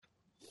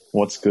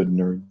What's good,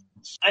 nerd?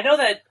 I know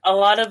that a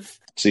lot of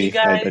See, you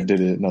guys. I did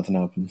it. Nothing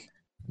happened.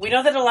 We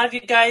know that a lot of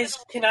you guys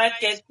cannot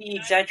get the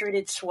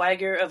exaggerated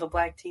swagger of a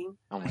black team.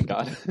 Oh my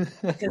god.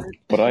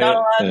 But not a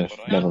lot,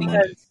 never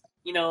mind.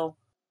 because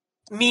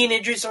me and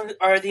Idris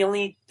are the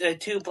only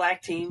two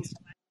black teams.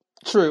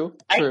 True.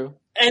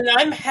 And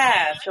I'm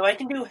half, so I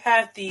can do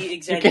half the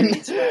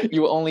exaggerated swagger.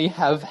 You only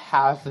have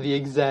half the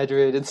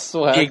exaggerated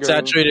swagger. The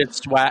exaggerated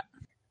swag.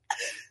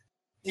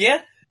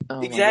 Yeah.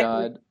 Oh Exactly.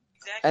 my god.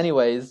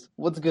 Anyways,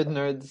 what's good,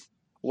 nerds?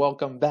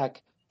 Welcome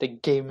back to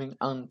Gaming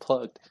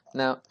Unplugged.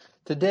 Now,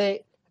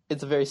 today,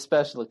 it's a very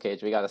special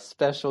occasion. We got a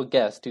special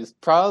guest who's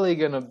probably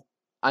gonna...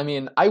 I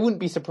mean, I wouldn't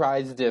be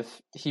surprised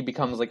if he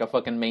becomes like a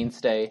fucking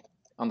mainstay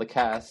on the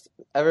cast.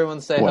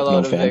 Everyone say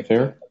hello no to Vic.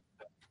 fanfare?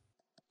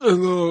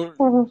 Hello,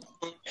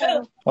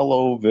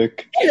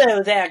 Vic.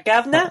 Hello there,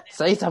 Governor.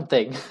 Say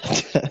something.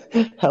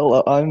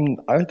 Hello, I'm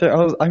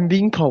Arthur. I'm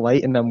being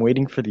polite and I'm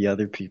waiting for the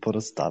other people to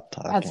stop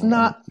talking. That's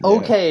not Yeah.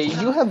 okay.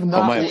 You have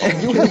not. my-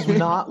 You have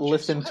not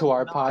listened to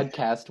our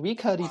podcast. We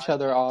cut each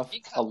other off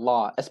a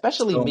lot,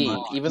 especially me.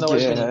 Even though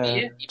I've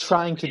been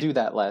trying to do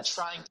that less.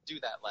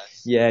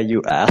 Yeah,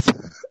 you ass.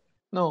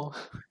 No.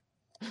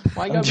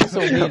 Why you gotta be so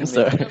mean to I'm me?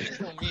 sorry.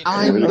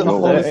 I'm Way to the go,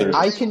 host. Arthur.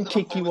 I can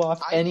kick you off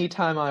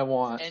anytime I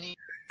want.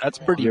 That's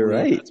pretty You're rude.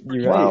 right.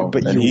 You're Wow. right.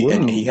 But and you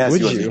wouldn't, he has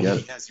would you as a you?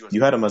 guest.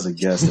 You had him as a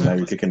guest, and now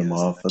you're kicking him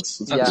off.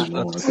 That's Yeah. pretty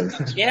low,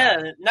 Arthur.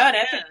 Yeah, not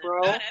epic,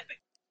 bro.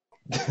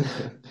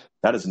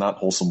 That is not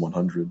wholesome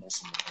 100.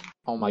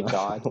 Oh my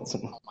god.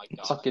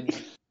 Fucking.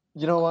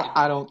 You know what?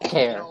 I don't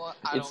care.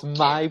 It's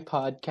my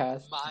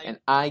podcast, and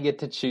I get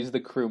to choose the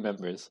crew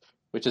members,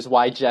 which is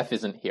why Jeff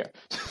isn't here.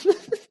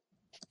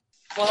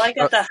 Well, I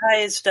got the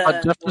highest.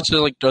 Jeff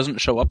just doesn't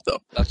show up though.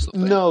 That's the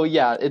thing. No,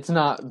 yeah, it's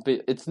not.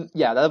 It's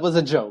that was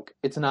a joke.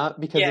 It's not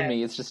because Yeah. of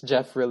me. It's just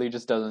Jeff really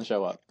just doesn't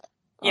show up.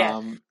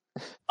 Yeah.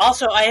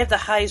 Also, I have the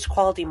highest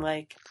quality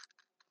mic.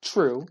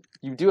 True.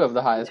 You do have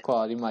the highest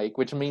quality mic,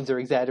 which means your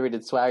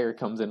exaggerated swagger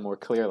comes in more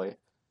clearly.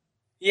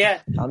 Yeah.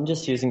 I'm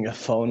just using a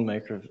phone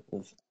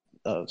microphone.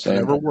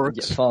 Never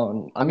works. Yeah,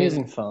 phone. I'm mean-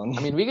 using phone.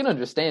 I mean, we can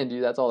understand you.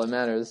 That's all that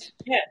matters.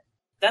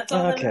 That's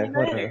all that okay, really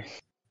matters. whatever.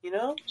 You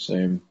know?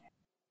 Same.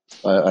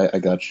 I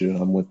got you.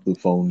 I'm with the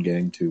phone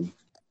gang, too.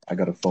 I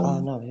got a phone.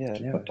 Oh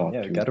no, talk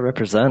yeah. to. Gotta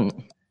represent.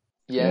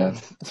 Yeah.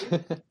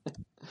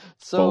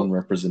 So Phone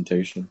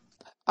representation.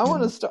 I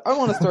want to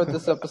start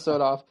this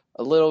episode off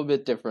a little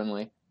bit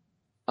differently,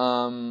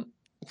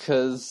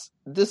 because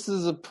this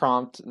is a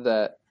prompt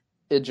that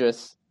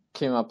Idris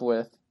came up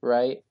with,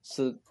 right?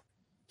 So,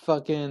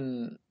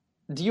 fucking,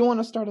 do you want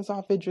to start us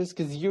off, Idris?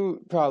 Because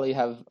you probably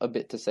have a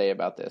bit to say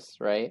about this,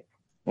 right?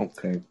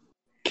 Okay.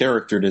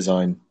 Character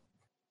design.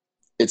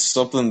 It's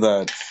something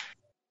that...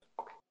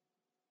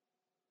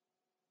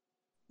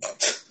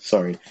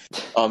 Sorry.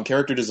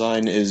 Character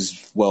design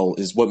is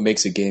what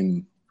makes a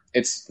game...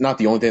 It's not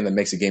the only thing that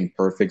makes a game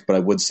perfect, but I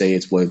would say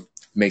it's what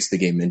makes the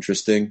game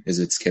interesting, is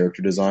its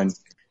character design.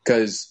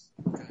 Because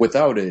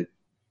without it,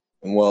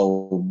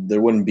 well,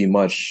 there wouldn't be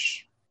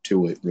much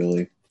to it,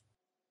 really.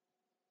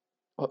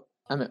 Well,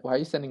 I mean, why are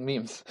you sending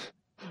memes?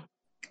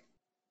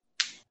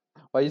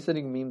 Why are you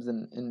sending memes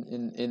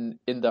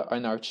in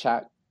our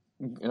chat?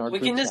 In our We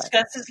group can chat?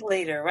 discuss this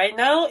later. Right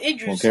now,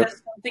 Idris Okay.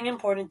 has something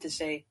important to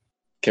say.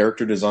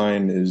 Character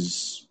design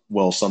is,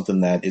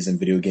 something that is in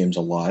video games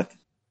a lot.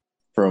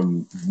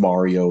 From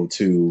Mario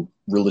to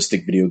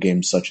realistic video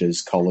games such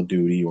as Call of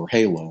Duty or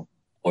Halo.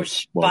 Or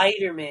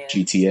Spider-Man.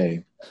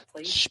 GTA.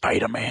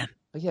 Spider-Man.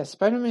 But yeah,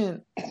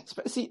 Spider-Man.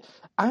 See,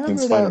 I And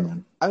remember that.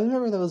 Spider-Man. I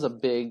remember there was a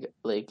big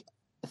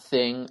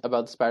thing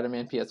about the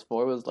Spider-Man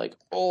PS4. Was like,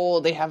 oh,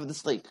 they have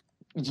this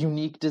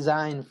unique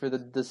design for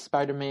the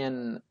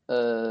Spider-Man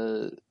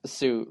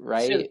suit,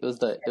 right? Suit.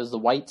 It was the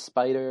white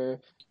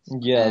spider,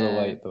 Yeah,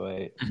 And- the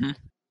white.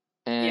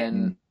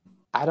 and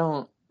I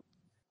don't.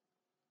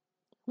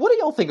 What do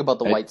y'all think about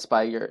the I- white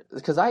spider?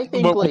 Because I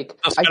think Well, like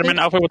the Spider-Man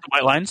outfit with the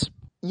white lines.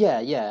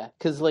 yeah.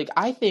 Because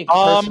I think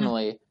Um,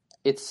 personally,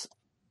 it's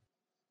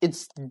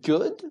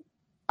good.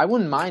 I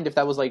wouldn't mind if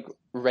that was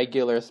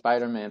regular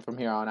Spider-Man from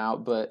here on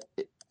out, but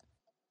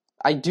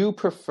I do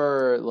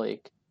prefer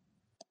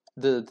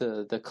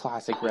the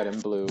classic red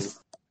and blue.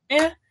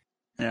 Yeah.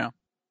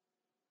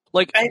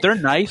 They're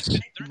nice,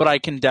 but I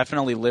can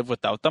definitely live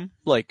without them.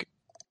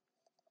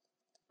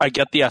 I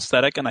get the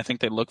aesthetic, and I think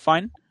they look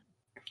fine,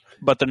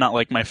 but they're not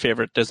my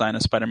favorite design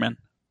of Spider-Man.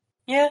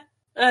 Yeah.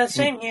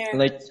 Same here.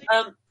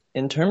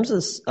 In terms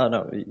of,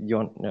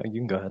 you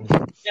can go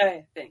ahead.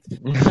 Yeah,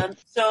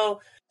 thanks. So,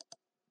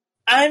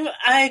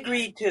 I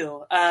agree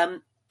too.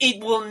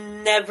 It will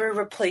never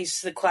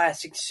replace the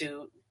classic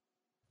suit.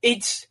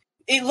 It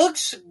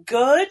looks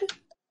good,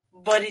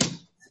 but it's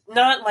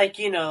not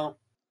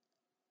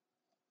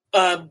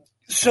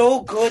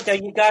so good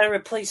that you gotta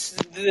replace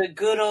the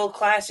good old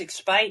classic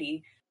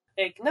Spidey.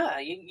 Nah,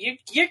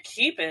 you're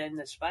keeping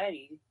the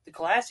Spidey, the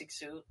classic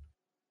suit.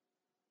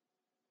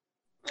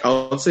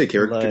 I would say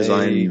character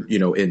design,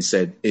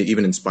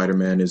 even in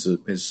Spider-Man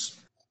is.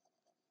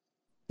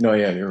 No,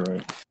 yeah, you're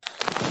right.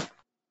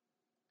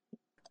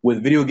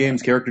 with video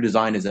games, character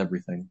design is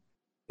everything.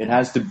 It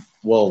has to.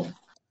 Well,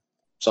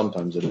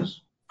 sometimes it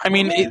is. I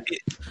mean,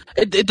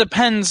 it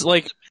depends,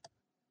 like,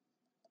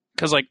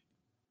 because like,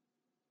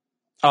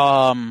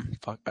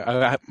 fuck,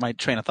 my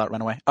train of thought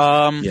ran away.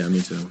 Yeah,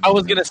 me too. I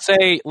was gonna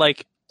say,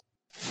 like,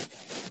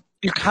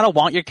 you kind of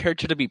want your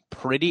character to be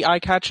pretty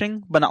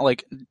eye-catching, but not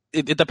like.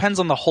 It depends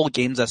on the whole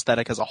game's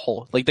aesthetic as a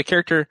whole. Like the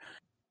character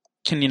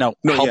can, help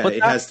with it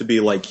that. has to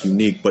be like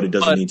unique, but it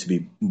doesn't need to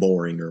be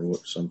boring or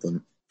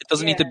something. It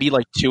doesn't need to be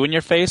like too in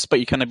your face, but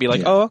you kind of be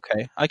like, oh,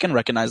 okay, I can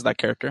recognize that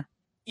character.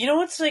 You know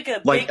what's like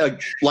a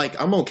like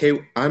I'm okay.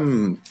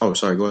 Oh,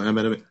 sorry. Go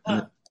ahead.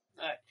 Alright.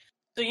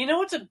 So you know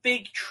what's a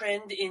big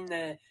trend in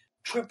the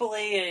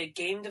AAA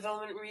game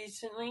development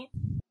recently?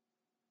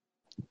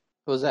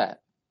 What was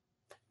that?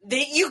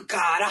 You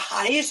gotta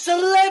hire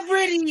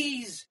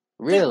celebrities.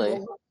 Really?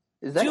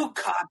 Is that? To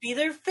copy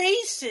their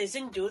faces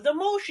and do the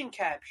motion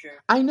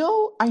capture. I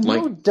know.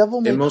 Like,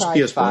 Devil May most Cry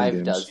PS1 5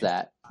 games. does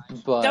that,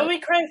 but Devil May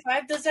Cry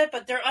 5 does that,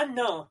 but they're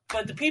unknown.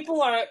 But the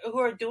people who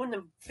are doing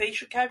the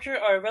facial capture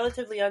are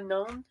relatively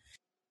unknown,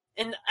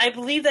 and I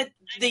believe that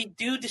they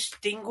do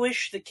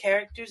distinguish the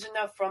characters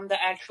enough from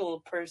the actual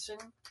person.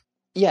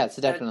 yes,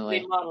 That definitely.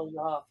 they modeled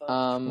off of.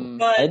 I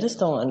But just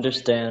don't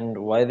understand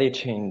why they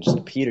changed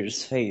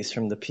Peter's face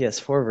from the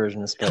PS4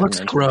 version of Spider-Man looks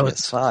to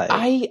gross. PS5.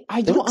 I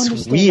It don't looks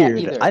understand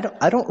weird. that either.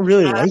 I don't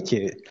really like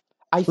it.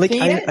 I Like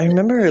think I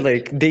remember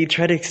like they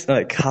tried to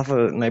like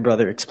Kafa, my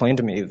brother, explained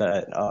to me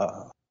that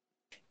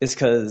it's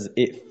because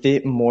it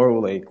fit more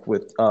like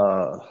with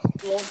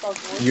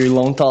your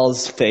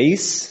Lonthal's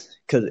face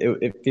because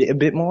it fit a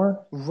bit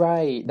more.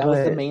 right. That was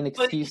the But- main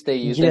excuse they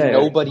used, Yeah. and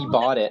nobody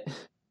bought it.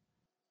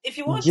 if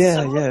you want Yeah,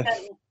 someone yeah.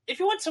 if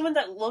you want someone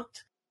that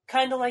looked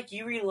kind of like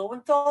Yuri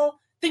Lowenthal,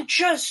 then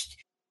just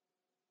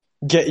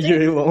Get your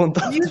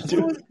Lonthal use to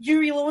do it.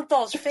 Yuri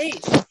Lowenthal's face.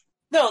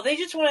 No, they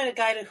just wanted a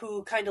guy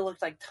who kind of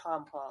looked like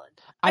Tom Holland.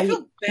 I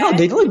feel bad. No,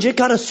 they legit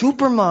got a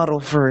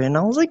supermodel for it, and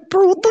I was like,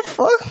 bro, what the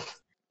fuck?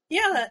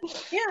 Yeah.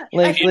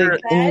 Like, I feel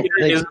like, bad.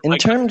 in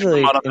terms of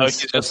like,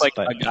 He's just like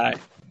a guy.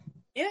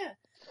 Yeah.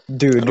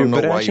 dude, I don't know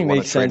but it why actually you want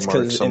makes to sense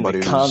trademark because in somebody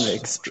the who's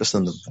comics, just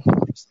in the.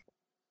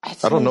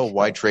 It's I don't know like-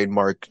 why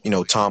trademark,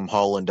 Tom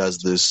Holland as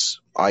this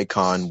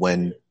icon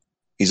when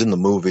he's in the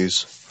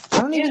movies.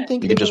 I don't even Yeah.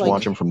 think You they can just were, like,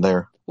 watch him from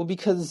there.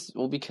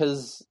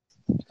 because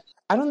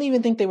I don't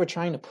even think they were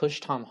trying to push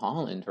Tom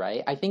Holland,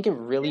 right? I think it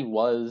really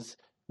was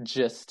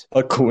just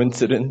a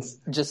coincidence.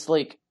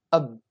 like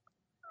a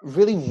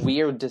really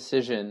weird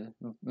decision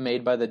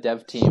made by the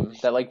dev team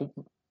that like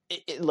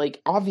it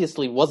like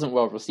obviously wasn't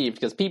well received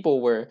because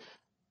people were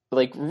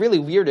like really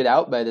weirded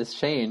out by this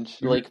change.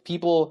 Like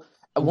people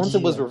once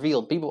it was Yeah.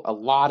 revealed, a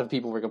lot of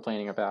people were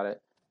complaining about it.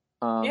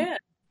 Yeah.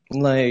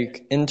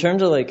 Like in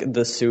terms of like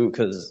the suit,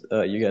 because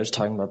you guys were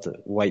talking about the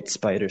white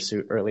spider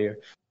suit earlier.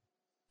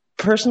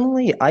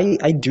 Personally,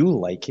 I do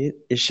like it.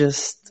 It's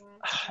just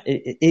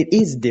it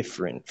is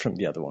different from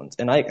the other ones,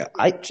 and I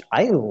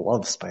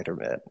love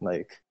Spider-Man.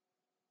 Like,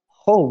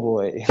 oh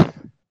boy,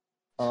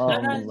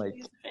 I'm not like a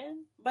huge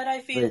fan, but I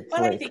feel, like, but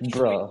I like, think he's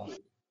bro.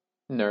 pretty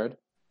Nerd.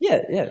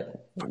 yeah.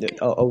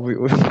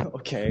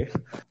 Okay.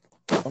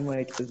 I'm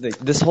like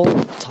this whole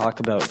talk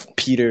about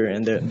Peter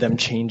and them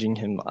changing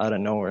him out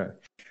of nowhere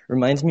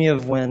reminds me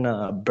of when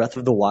Breath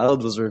of the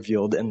Wild was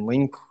revealed and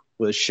Link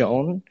was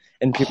shown,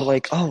 and people were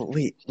like, oh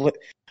wait, what?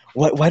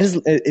 Why is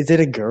it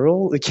a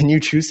girl? Like, can you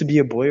choose to be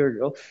a boy or a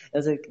girl?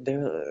 It's like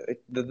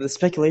the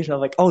speculation of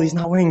like, oh, he's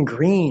not wearing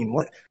green.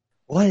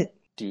 What?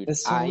 Dude,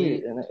 It's so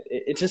weird, and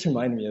it just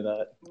reminded me of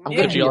that. I'm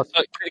Yeah. gonna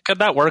be Could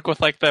that work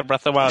with like the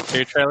Breath of the Wild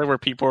 2 trailer where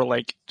people were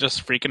like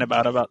just freaking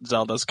about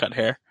Zelda's cut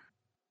hair?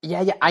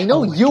 Yeah, I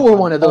know Oh my you were God.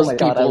 one of Oh those my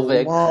God, people,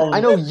 Vic. I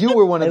know you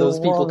were one of I those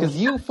people love- because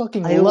you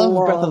fucking I love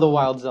love- Breath of the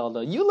Wild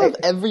Zelda. You love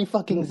every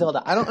fucking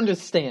Zelda. I don't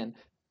understand.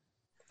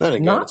 Then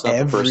again, Not it's not the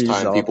every first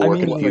time Zelda. people I were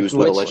mean, confused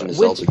like, with a Legend of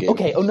Which, Zelda game.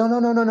 okay, oh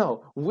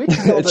no. Which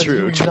Zelda do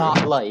True, you true.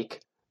 not like?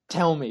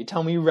 Tell me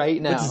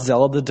right now. Which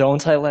Zelda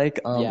don't I like?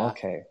 Yeah.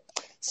 Okay.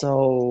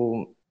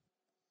 So,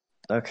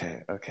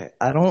 okay.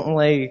 I don't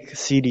like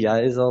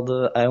CDI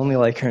Zelda. I only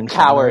like her in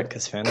Coward.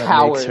 because fan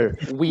art makes her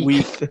Weak.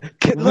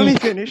 weak. Let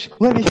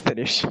me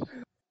finish.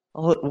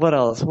 Oh, what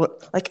else?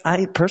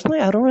 I personally,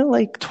 I don't really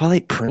like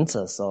Twilight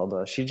Princess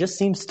Zelda. She just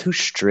seems too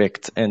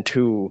strict and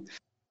too.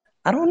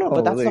 I don't know.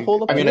 But that's the like-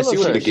 whole I mean, I see appeal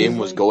what of the her. game She's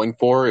was like- going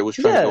for. It was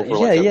trying to go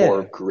for like Yeah. a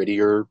more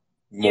grittier,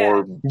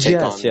 more take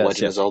Yes, on yes, Legend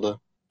yes. of Zelda.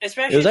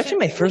 Especially It was actually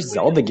my since- first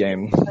Zelda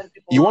game.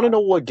 You want to know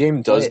what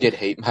game does Wait. get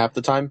hate half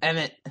the time?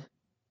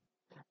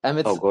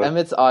 Emmett's Oh, go ahead.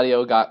 Emmett's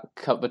audio got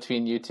cut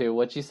between you two.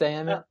 What'd you say,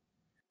 Emmett?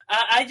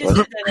 I just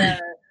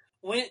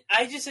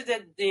said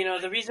that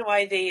the reason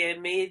why they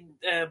made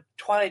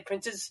Twilight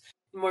Princess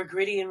more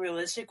gritty and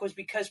realistic was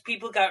because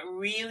people got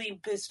really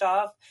pissed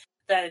off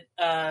that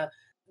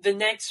the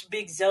next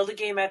big Zelda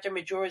game after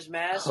Majora's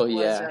Mask Oh,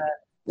 yeah.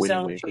 was Wind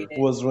cell Waker. shaded.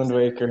 Was Wind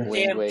Waker.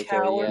 Wind Damn Waker,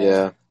 coward.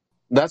 Yeah.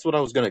 That's what I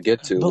was gonna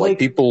get to. But, Like, like,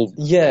 people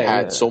Yeah.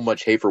 had so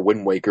much hate for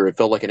Wind Waker, it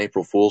felt like an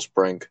April Fool's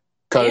prank.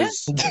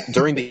 Because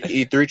during the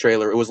E3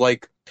 trailer, it was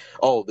like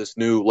oh, this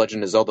new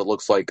Legend of Zelda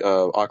looks like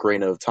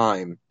Ocarina of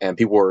Time, and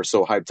people were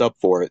so hyped up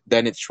for it.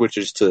 Then it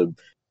switches to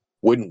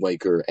Wind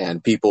Waker,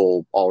 and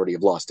people already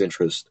have lost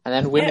interest. And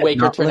then Wind Yeah.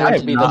 Waker turned out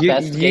to be the You-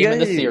 best you game in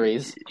the guys-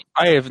 series.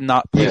 I have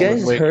not You played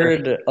guys Wind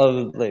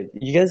Waker.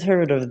 you guys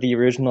heard of the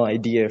original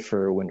idea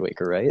for Wind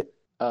Waker, right?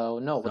 Oh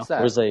no, what's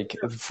It was that? like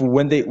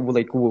when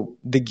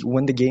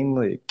the game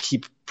like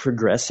keep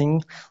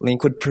progressing,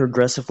 Link would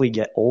progressively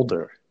get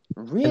older,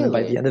 and then by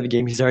the Really? end of the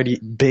game, he's already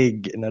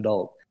big and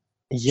adult.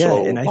 Yeah,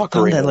 So, and I Ocarina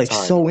found that of like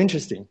Time. so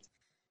interesting.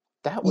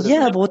 That would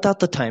Yeah, have but without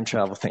the time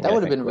travel thing, That I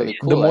would've think, been really like,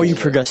 cool, the more you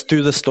actually. progress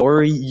through the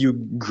story, you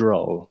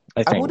grow.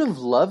 I I think. would have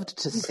loved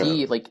to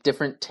see like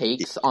different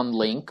takes on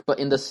Link, but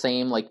in the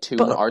same like tune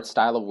But- art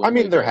style of Wind I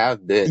mean, there Waker.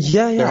 have been.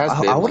 Yeah, There yeah. has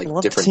been I would like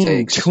love different seeing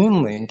takes.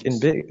 Toon Link in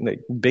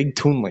big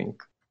Toon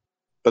Link.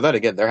 But then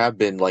again, there have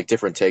been like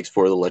different takes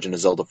for the Legend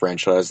of Zelda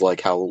franchise, like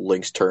how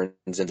Link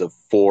turns into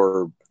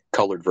 4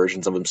 colored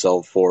versions of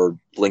himself, or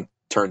Link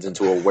turns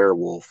into a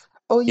werewolf.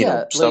 Oh You yeah,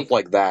 know, stuff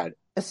like that.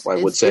 it's, I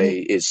would it's say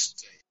is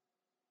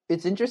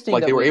it's interesting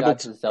like that they were we able got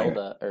to-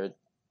 Zelda. Or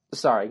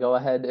sorry, go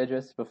ahead,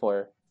 Idris.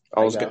 Before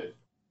I was go. good.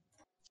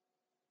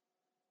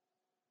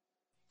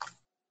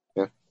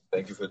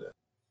 Thank you for that.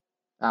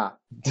 Ah,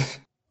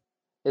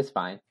 it's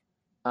fine.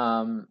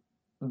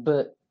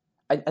 But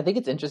I think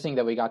it's interesting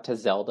that we got to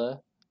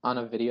Zelda on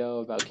a video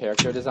about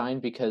character design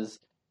because,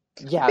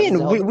 yeah, I mean,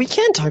 Zelda, we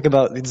can't talk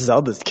about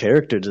Zelda's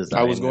character design.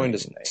 I was going to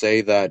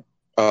say that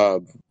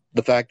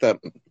the fact that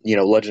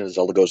Legend of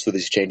Zelda goes through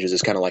these changes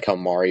is kind of like how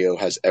Mario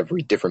has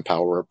every different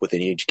power up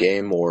within each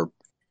game, or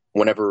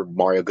whenever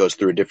Mario goes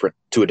through a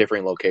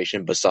different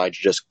location besides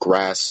just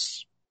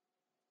grass,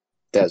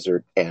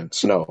 desert, and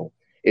snow.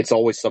 It's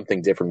always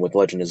something different with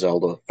Legend of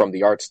Zelda, from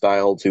the art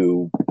style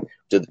to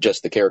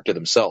just the character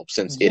themselves.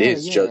 Since it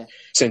is just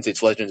since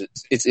it's Legend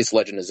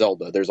of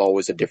Zelda, there's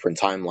always a different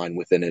timeline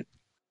within it.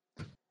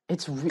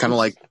 it's Kind of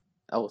like.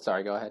 Oh,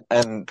 sorry, go ahead.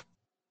 And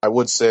I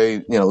would say,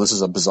 this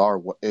is a bizarre.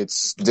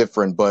 It's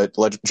different, but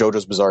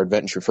JoJo's Bizarre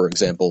Adventure, for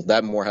example,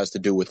 that more has to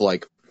do with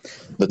like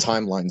the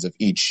timelines of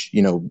each,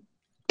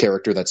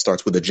 character that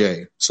starts with a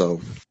J.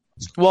 So,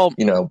 Well,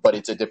 but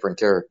it's a different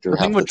character. the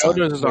thing half with the time.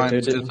 JoJo's design They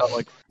is did- that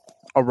like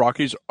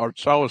Araki's art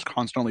style is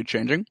constantly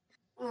changing.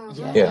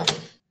 Yeah. Yeah,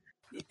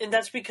 And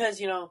that's because,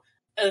 the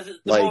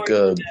like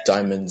more-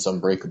 Diamond's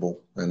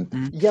Unbreakable,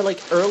 and Yeah, like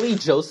early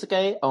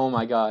Josuke. Oh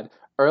my god,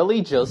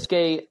 early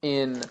Josuke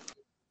in.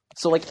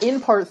 So like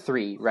in part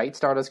 3, right,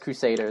 Stardust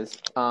Crusaders,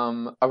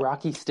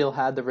 Araki still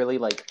had the really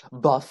like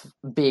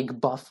big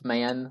buff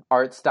man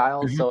art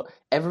style. Mhm. So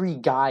every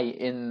guy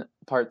in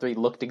part 3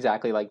 looked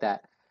exactly like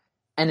that.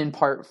 And in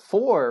part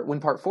 4, when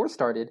part 4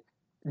 started,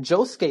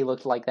 Josuke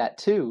looked like that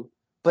too.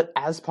 But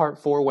as part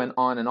 4 went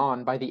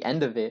on, by the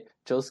end of it,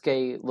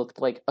 Josuke looked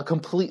like a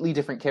completely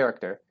different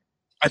character.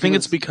 I think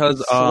it's was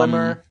because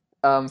Slimmer.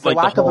 For like the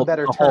lack of whole- a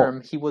better the whole-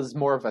 term, he was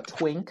more of a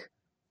twink.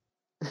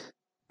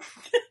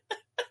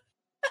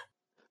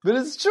 But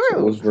it's so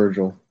true. was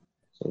Virgil.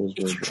 So was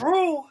It's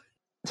Virgil.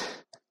 true.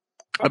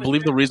 I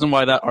believe the reason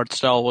why that art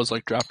style was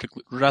like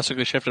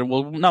drastically shifted.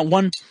 Well, not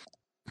one,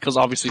 because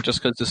obviously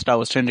just because the style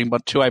was changing,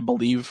 but two, I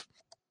believe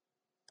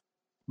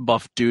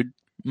buff dude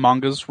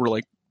mangas were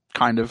like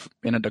kind of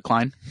in a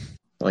decline.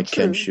 Like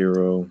True.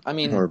 Kenshiro, I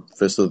mean, or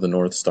Fist of the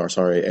North Star,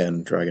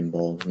 and Dragon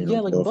Ball.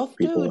 Yeah, like both Buff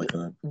people Dude. like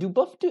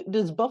that.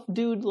 does Buff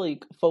Dude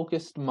like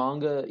focused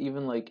manga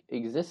even like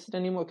exist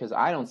anymore? Because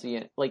I don't see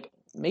it. Like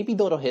maybe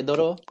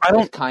Dorohedoro I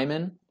don't- with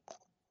Kaiman,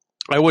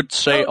 I would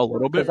say a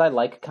little bit. because I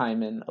like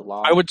Kaiman a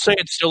lot. I would say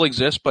it still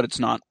exists, but it's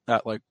not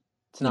that like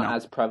It's not no.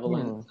 as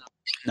prevalent.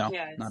 no.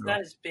 Yeah, it's not at not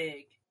all. as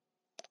big.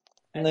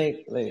 as like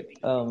it used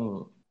to be.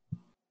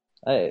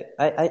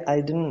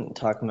 I didn't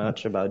talk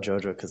much about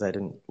JoJo because I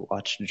didn't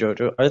watch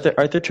JoJo.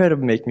 Arthur tried to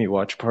make me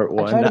watch part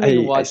one. I tried to make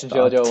you watch stopped.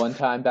 JoJo one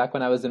time back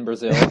when I was in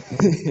Brazil.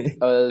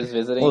 I was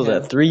visiting. What was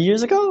him. that? 3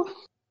 years ago?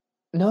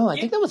 No, I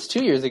think that was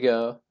 2 years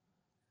ago.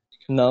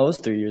 No, it was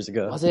 3 years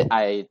ago. Was it?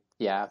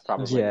 Yeah,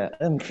 probably. Yeah,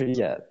 I'm pretty.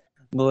 Yeah,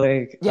 but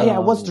like. Yeah,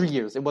 it was 3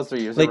 years. It was 3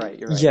 years. Like,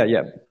 You're right.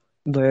 yeah.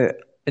 But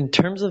in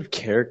terms of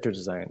character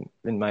design,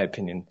 in my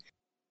opinion,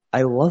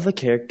 I love a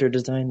character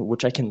design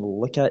which I can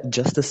look at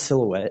just a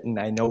silhouette and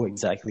I know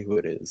exactly who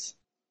it is.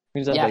 For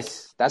example,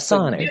 Yes, that's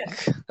Sonic.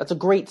 That's a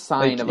great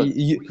sign of a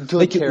good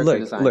like, character look,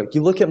 design. Look,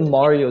 you look at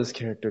Mario's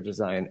character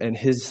design and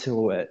his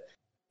silhouette,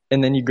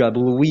 and then you grab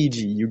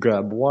Luigi, you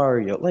grab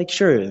Wario. Like,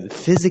 sure,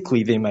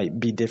 physically they might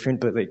be different,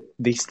 but like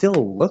they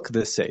still look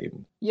the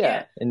same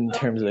Yeah, in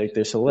terms of like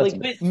their silhouettes.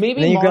 like With- maybe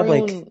And then you grab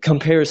Mario. like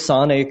compare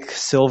Sonic,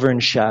 Silver,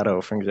 and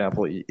Shadow, for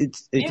example. Yeah.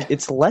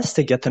 It's less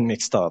to get them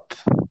mixed up.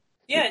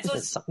 Yeah, it's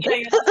less,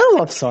 I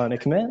love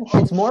Sonic, man.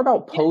 It's more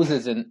about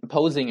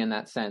posing in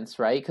that sense,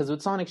 right? Because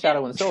with Sonic,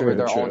 Shadow, and Silver, True,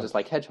 they're all true. just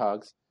like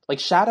hedgehogs. Like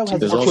Shadow has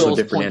There's his also quills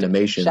different pointing.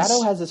 animations.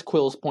 Shadow has his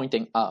quills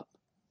pointing up,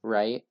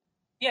 right?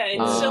 yeah,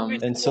 and Um,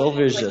 Silver's And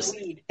Silver's like a just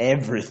weed.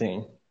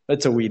 everything.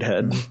 That's a weed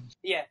head.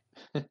 Yeah,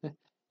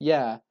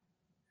 Yeah.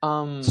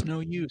 It's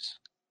no use.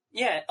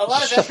 yeah. A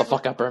lot of Shut the effort-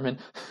 fuck up, Berman.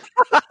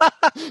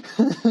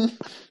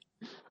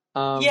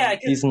 Yeah, 'cause-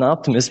 He's an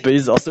optimist, but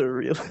he's also a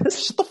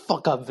realist. Shut the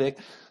fuck up, Vic.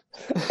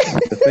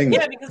 The thing,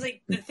 yeah, because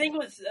like the thing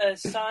with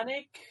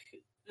Sonic,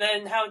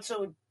 and how it's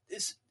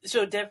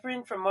so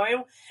different from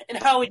Mario, and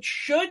how it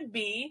should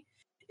be,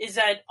 is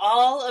that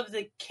all of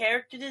the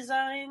character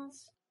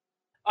designs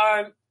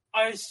are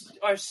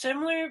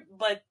similar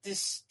but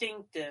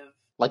distinctive.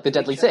 Like the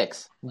Deadly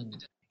Six.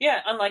 Yeah,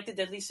 unlike the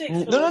Deadly Six.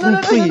 No. The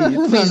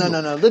Deadly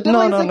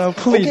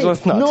Six. Please, Okay,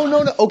 let's not.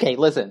 No. Okay,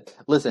 listen.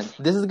 This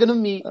is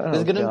gonna be. This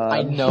is gonna.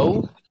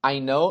 God. I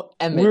know.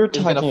 Emmett. We were is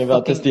gonna talking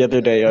about this fucking- the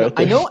other day, Arthur.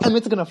 I know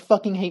Emmett's gonna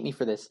fucking hate me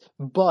for this,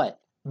 but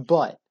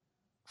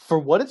for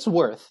what it's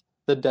worth,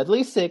 the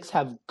Deadly Six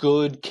have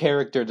good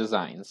character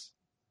designs.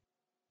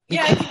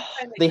 Yeah, I can kinda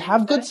They agree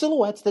have with good that.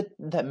 silhouettes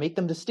that make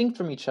them distinct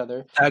from each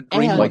other, That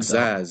green And- one, like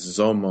Zaz,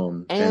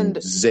 Zomon, and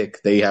And- Zik,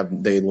 they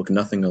look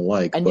nothing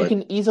alike. and but you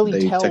can easily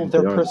they tell technically their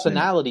are the same.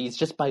 personalities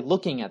just by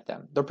looking at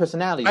them. Their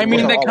personalities. I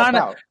mean, what they they're all kind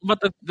of, about. but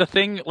the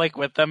thing like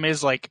with them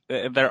is like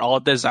they're all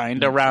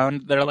designed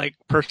around their like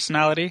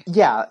personality.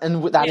 Yeah,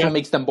 and that's Yeah. what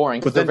makes them boring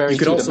because But they're then very you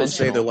could also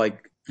two-dimensional. say they're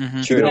like Mm-hmm.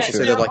 you could True, also true.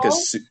 say they're like a all-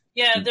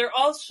 Yeah,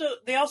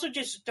 they also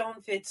just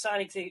don't fit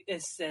Sonic's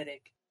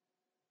aesthetic.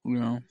 You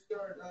know,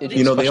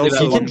 you know they Especially also If you that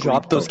can one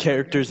drop those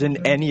characters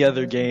in any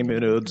other game,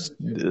 it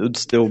would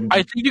still.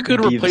 I think you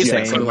could Be the replace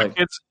same.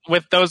 it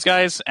with those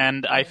guys,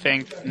 and I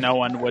think no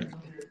one would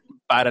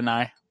bat an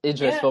eye.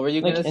 Idris, Yeah. what were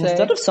you Like gonna say?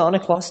 instead of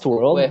Sonic Lost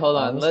World. Wait, hold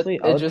on.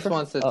 honestly, I would Idris prefer-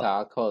 wants to oh,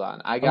 talk. Hold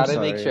on. I gotta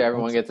make sorry. sure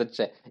everyone gets a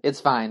chance. It's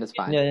fine. It's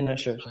fine. Yeah, no,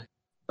 sure.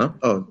 Huh?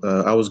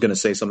 I was gonna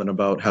say something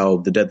about how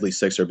the Deadly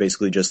Six are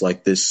basically just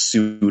like this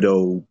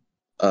pseudo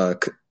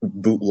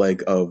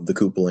bootleg of the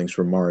Koopalings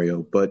from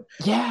Mario. But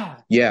Yeah.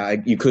 yeah,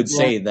 you could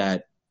say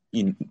that.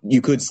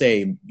 You could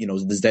say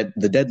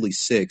the Deadly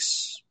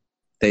Six.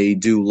 They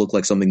do look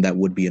like something that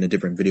would be in a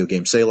different video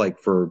game. Say, like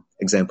for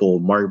example,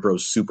 Mario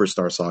Bros.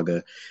 Superstar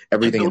Saga.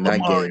 Everything in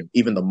that game,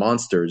 even the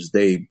monsters,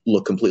 they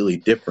look completely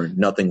different.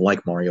 Nothing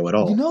like Mario at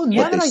all. You know,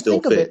 now but they that I still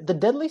think of fit. it, the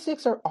Deadly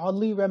Six are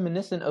oddly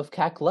reminiscent of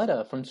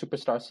Cacletta from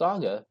Superstar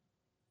Saga.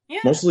 Yeah.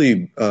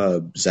 Mostly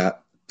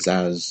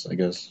Zaz, I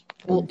guess.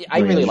 Well, I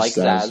really like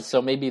Zaz,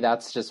 so maybe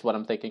that's just what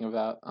I'm thinking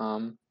about.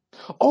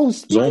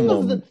 Speaking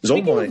of the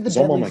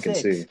Zomon Deadly I can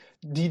Six, see.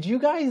 did you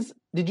guys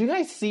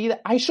see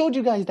that? I showed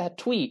you guys that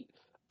tweet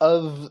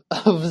of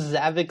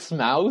Zavik's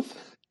mouth.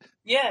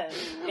 Yeah.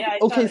 I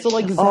Okay, thought so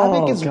like it-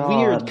 Zavik Oh, is God.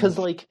 weird because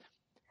like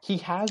he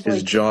has His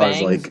like jaw is,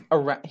 fangs like-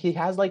 around. He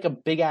has like a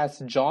big ass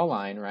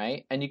jawline,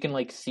 right? And you can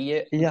like see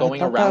it Yeah,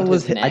 going I thought around that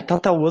was. his neck. I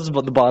thought that was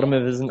the bottom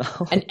of his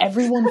mouth. And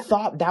everyone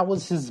thought that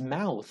was his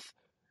mouth.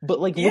 But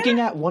like Yeah. looking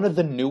at one of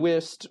the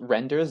newest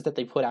renders that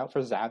they put out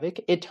for Zavik,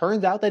 it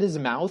turns out that his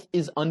mouth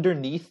is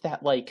underneath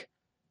that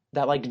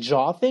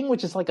jaw thing,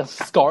 which is like a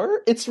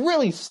scar. It's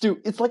really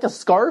stupid. It's like a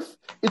scarf.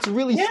 It's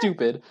really Yeah.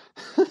 stupid.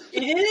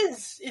 It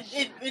is.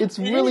 It's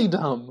it really is.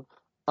 dumb.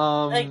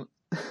 Like-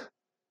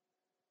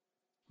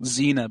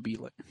 Xena be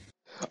like,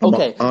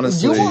 Okay,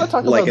 honestly, you want to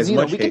talk like, about as Xena?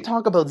 much We can hate-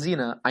 talk about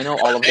Xena. I know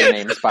all of their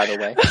names, by the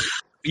way.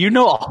 you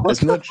know all.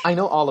 As much I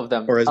know all of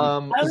them. Or as-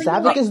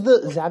 Zavik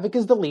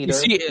is the leader. You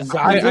see, Zaz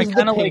I is the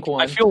kinda pink like-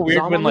 one. I feel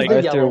weird Zomon when, is like- the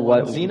Arthur, yellow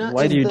why- one. Xena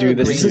why is do you the do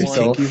this green to Is this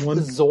the one. kinky one?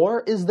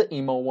 Zor is the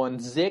emo one.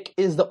 Zik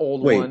is the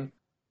old Wait, one.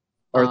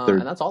 Arthur,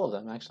 And that's all of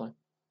them, actually.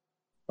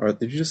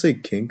 did you just say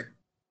kink?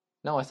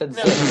 No, I said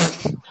No.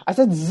 Zik. I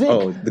said Zik.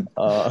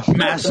 Oh,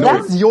 Master.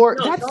 That's your.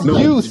 No, That's no, you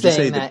did you say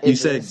saying that. you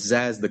said Idris.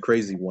 Zaz the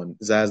crazy one,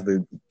 Zaz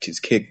the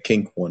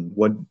kink one.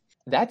 What?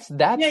 That's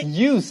Yeah.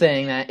 you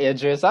saying that,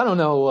 Idris. I don't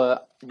know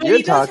what But you're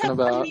he does talking have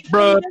about. funny-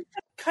 Bro. he does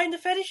have kind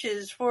of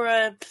fetishes for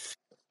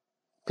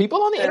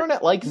People on the Uh,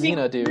 internet like eating-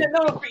 Xena, dude.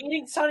 No, for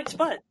eating Sonic's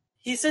butt.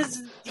 He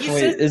says. Wait,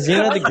 is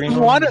Xena the green I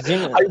one? wanna-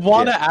 Xena- I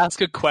want to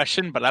ask a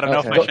question, but I don't know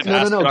Okay. if I Go- should no, no,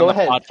 ask no, it go on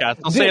ahead. the podcast.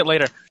 I'll Dude. say it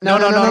later. No.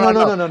 No.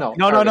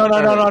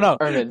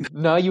 Ermin,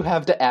 now you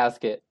have to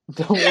ask it.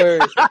 Don't worry.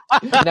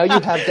 Now you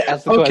have to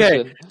ask the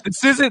Okay.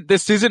 question.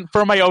 This isn't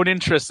for my own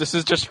interest. This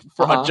is just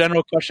for Uh-huh. a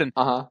general question.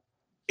 Uh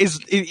If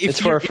It's you-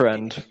 for a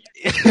friend.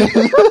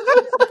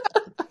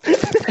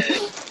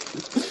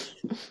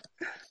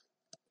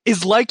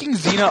 Is liking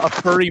Xena a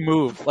furry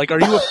move? Like, are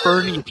you a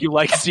furry if you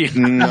like Xena?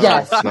 No,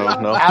 Yes.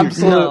 no.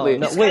 Absolutely.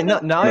 No, wait,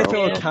 now I No.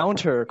 throw a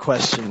counter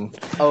question.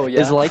 Oh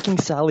yeah. Is liking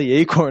Sally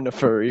Acorn a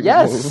furry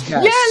yes. move?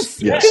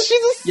 Yes. Yes. Because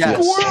she's a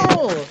Yes.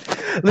 squirrel.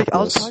 Like, I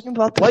was Yes. talking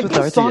about this Like with the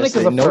Arthur Sonic is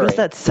yesterday. a furry. Notice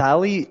that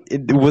Sally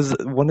was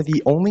one of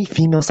the only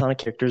female Sonic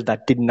characters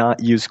that did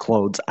not use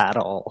clothes at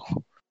all.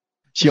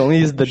 She only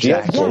used the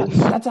jacket. Yeah,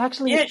 that's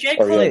actually. Yeah, Jake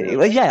Oh, really? Flynn.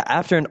 Like, yeah,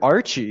 after an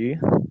Archie,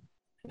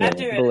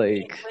 After but, like,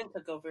 Jake Flynn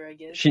took over, I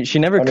guess. she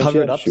never I mean, she covered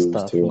had up shoes,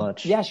 stuff too.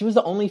 much. Yeah, she was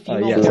the only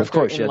female yeah, character of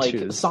course, she in had like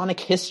shoes. Sonic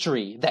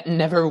history that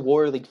never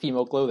wore like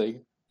female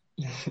clothing.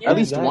 Yeah, At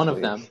least one of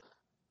exactly.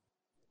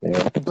 them.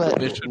 Yeah.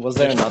 But Was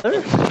there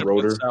another?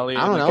 Rotor. Sally,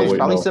 I don't know. Oh, It's wait,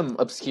 probably no. some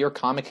obscure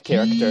comic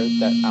character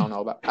that I don't know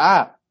about.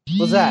 Ah,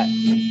 what's that?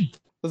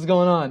 What's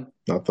going on?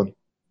 Nothing.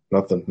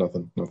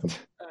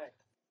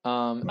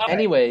 Okay.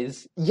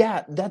 Anyways,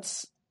 yeah,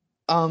 that's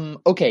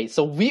okay,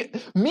 so me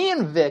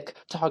and Vic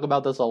talk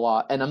about this a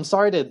lot, and I'm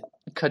sorry to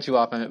cut you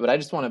off on it, but I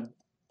just want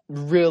to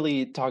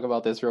really talk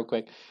about this real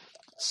quick.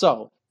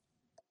 So,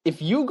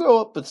 if you grow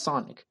up with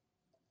Sonic,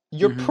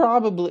 you're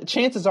probably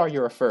chances are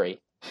you're a furry.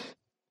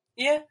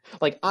 Yeah.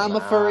 Like I'm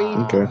a furry.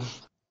 Okay.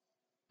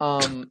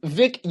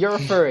 Vic, you're a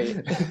furry.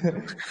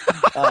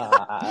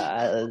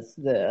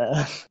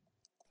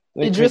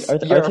 Idris,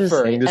 you're a furry.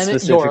 Saying this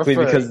Emmett, you're a specifically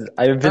furry. because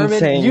I've been Ermin,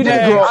 saying you didn't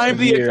that grow up I'm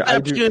the here.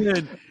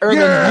 exception. Ermin,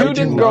 you I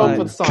didn't do grow up not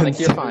with Sonic.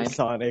 You're consider fine.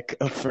 Sonic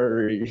a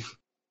furry.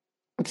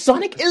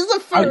 Sonic is a I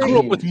furry. grew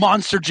up with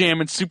Monster Jam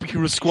and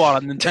Superhero Squad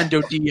on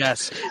Nintendo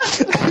DS.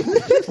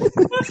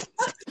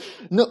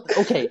 No,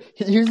 okay.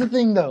 Here's the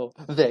thing, though,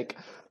 Vic.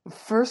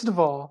 First of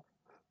all,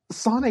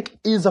 Sonic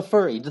is a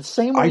furry. The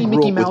same I way grew Mickey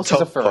up with Mouse is a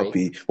Tough furry.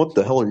 Puppy. What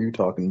the hell are you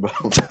talking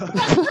about?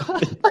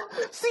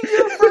 See,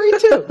 you're a furry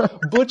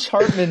too. Butch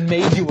Hartman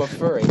made you a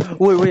furry.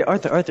 Wait,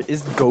 Arthur,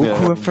 is Goku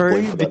Yeah, a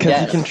furry? wait, Because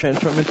yes. he can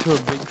transform into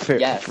a big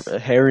Yes.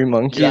 hairy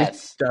monkey?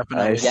 Yes,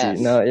 Definitely. I see. Yes.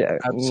 No, yeah,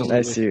 Absolutely.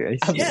 I see.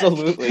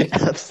 absolutely.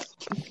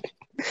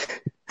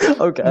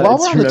 Okay, While I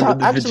we're on the remember top-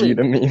 the actually-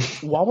 Vegeta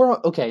meme. While we're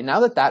okay, now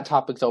that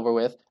topic's over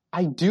with,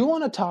 I do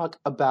want to talk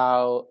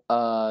about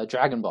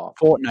Dragon Ball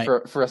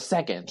Fortnite. for a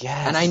second.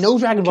 Yes. And I know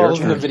Dragon Ball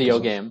isn't a Character video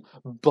design. game,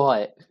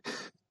 but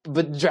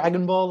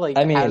Dragon Ball, like,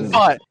 I mean- has,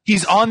 But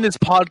he's on this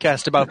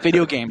podcast about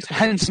video games,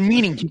 hence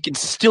meaning he can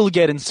still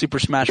get in Super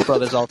Smash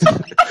Brothers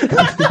Ultimate.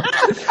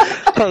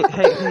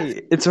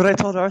 Hey! It's what I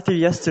told Arthur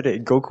yesterday.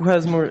 Goku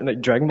has more, like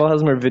Dragon Ball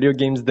has more video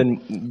games than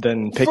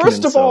Pikmin.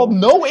 first of all,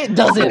 no, it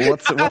doesn't.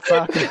 what's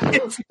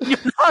that? You're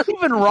not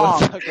even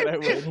What's wrong. that that I'm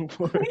waiting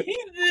for?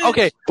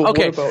 Okay, But what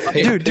okay. about-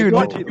 okay. Dude, You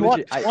want- legit, you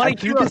want- I you wanna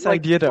threw hear, this like,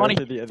 idea to you wanna-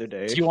 Arthur the other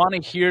day. Do you want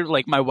to hear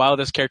like my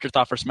wildest character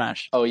thought for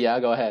Smash? Oh yeah,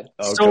 go ahead.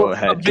 Oh, So go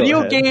ahead. a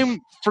video go ahead. game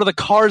for the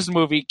Cars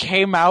movie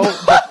came out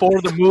before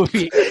the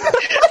movie.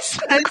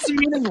 Sense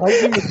meaning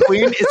Lightning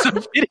McQueen is a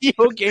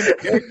video game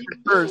character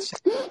first.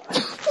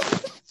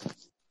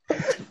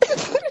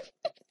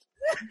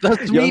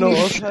 That's You know meaning who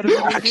else had a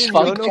video game? You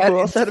Fuck know who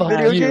else had a fuck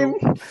video you.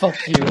 game?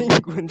 Fuck you.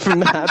 Penguin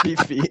from Happy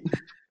Feet.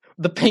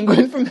 The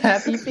penguin from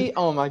Happy Feet?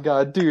 Oh my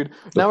god, dude.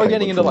 Now we're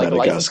getting into penguin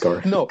like from license.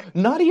 Madagascar. No,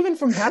 not even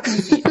from Happy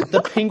Feet.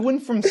 The penguin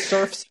from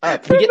Surf's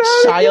Up. We get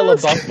Shia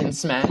LaBeouf in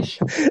Smash.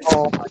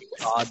 oh my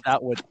god,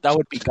 that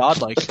would be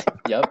godlike.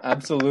 Yep,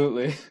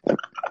 absolutely.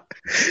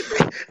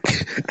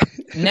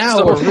 Now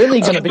So, we're really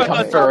gonna get back become on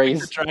topic to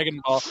furries. Dragon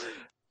Ball.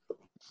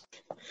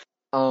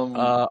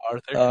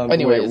 Arthur.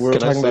 Anyways, we're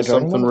Can I talking say about Dragon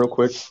something Ball? real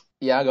quick?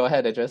 yeah, go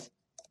ahead, Idris.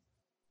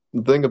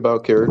 The thing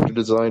about character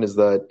design is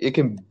that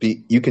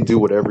you can do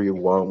whatever you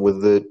want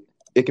with it.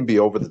 It can be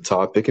over the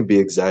top, it can be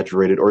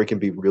exaggerated, or it can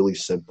be really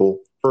simple.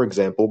 For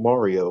example,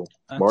 Mario.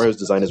 Mario's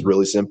design is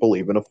really simple.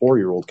 Even a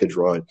 4-year-old could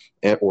draw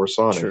it, or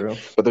Sonic. True.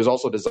 But there's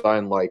also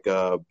design like,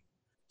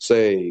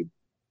 say,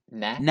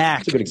 Nah. Knack.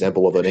 it's a good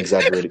example of an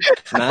exaggerated.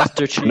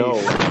 Master Chief. No.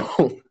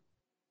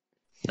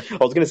 I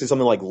was going to say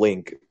something like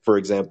Link, for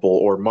example,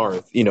 or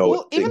Marth. You know,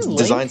 Well, even Link-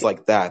 designs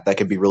like that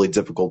can be really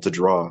difficult to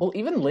draw. Well,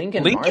 even Link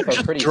and Link Marth can are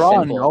just pretty draw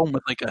a simple. gnome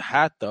with like a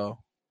hat though.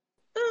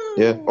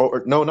 Yeah,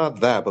 or no,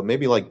 not that, but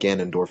maybe like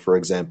Ganondorf, for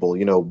example.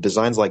 You know,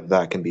 designs like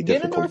that can be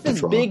difficult Ganondorf to is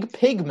draw. Big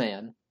Pig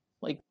Man.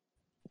 Like,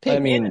 Pig I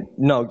mean,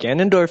 no,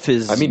 Ganondorf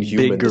is human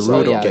big design.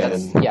 oh, Gerudo yeah,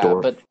 Ganon. that's, yeah,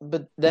 Ganondorf.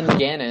 but then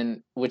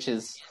Ganon, which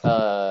is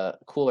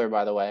cooler,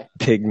 by the way.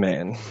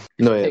 Pigman.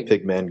 No, yeah,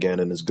 Pig- Pigman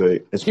Ganon is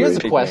great. It's Here's a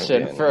great.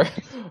 question Ganon.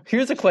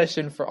 here's a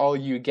question for all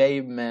you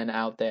gay men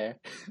out there.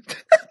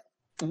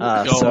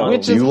 Go So, on.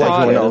 Which Do is you like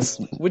hotter? anyone else?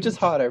 Which is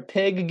hotter,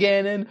 Pig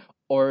Ganon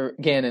or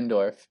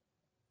Ganondorf?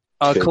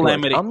 Pig,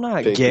 Calamity. I'm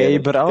not Pig gay,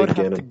 Ganon, but I would Pig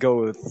have to Ganon.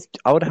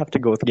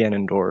 go with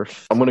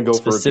Ganondorf. I'm gonna go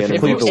for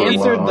Specifically Ganondorf. the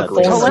one over that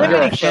Great forms Smash. You're a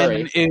Calamity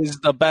furry. Ganon is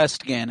the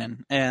best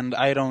Ganon, and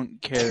I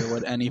don't care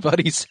what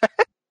anybody says.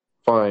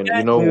 Fine,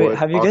 you know Wait, what?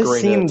 have you guys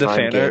Ocarina seen of the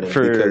Time fan art Ganon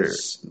for-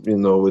 Because, you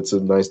know, it's a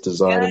nice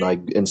design, and I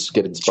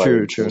get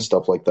inspired True. and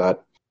stuff like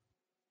that.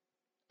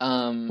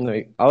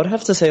 Like, I would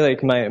have to say,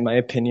 like, my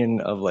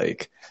opinion of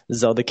like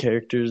Zelda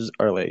characters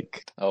are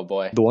like Oh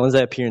boy. the ones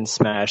that appear in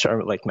Smash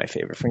are like my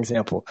favorite. For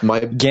example,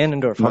 My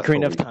Ganondorf, My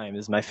Ocarina of favorite. Time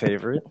is my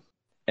favorite,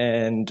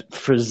 and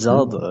for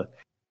Zelda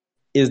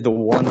is the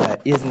one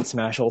that isn't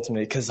Smash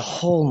Ultimate because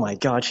oh my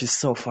god, she's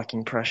so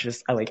fucking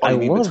precious. I I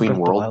mean, love Between Breath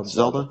of the Wild Worlds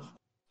Zelda.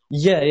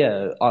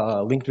 Yeah.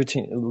 Link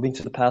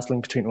to the Past,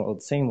 Link Between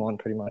Worlds, same one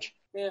pretty much.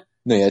 No,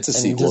 yeah, it's a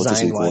And sequel. It's a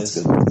sequel. design-wise-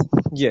 It's good.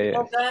 Yeah.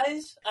 Well,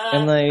 guys,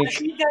 And, like, I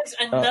see guys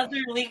another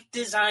leaked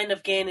design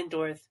of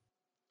Ganondorf.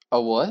 A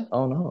what?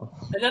 Oh no.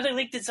 Another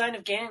leaked design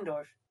of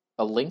Ganondorf.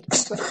 A link?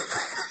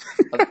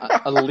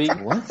 a link?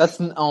 What? That's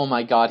oh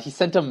my god! He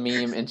sent a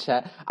meme in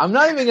chat. I'm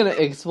not even gonna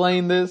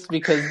explain this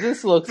because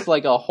this looks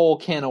like a whole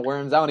can of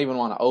worms. I don't even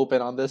want to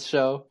open on this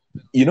show.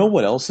 You know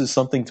what else is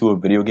something to a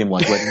video game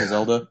like Legend of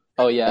Zelda?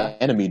 Oh yeah.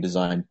 Enemy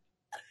design.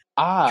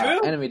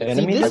 True. Enemy.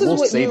 Enemy? See, I this is will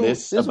what say you.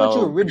 this This is what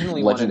you about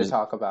originally Legend wanted to of-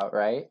 talk about,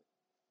 right?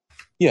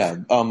 Yeah,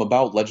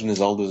 about Legend of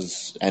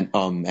Zelda's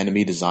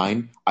enemy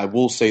design, I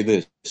will say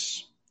this: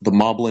 the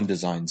Moblin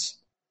designs.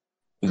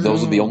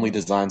 Those are the only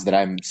designs that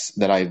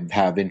I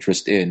have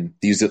interest in.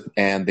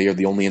 And they are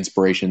the only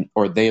inspiration,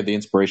 or they are the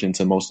inspiration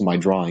to most of my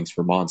drawings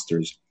for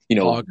monsters.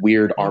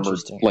 Weird armored,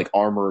 like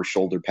armor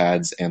shoulder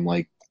pads, and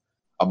like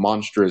a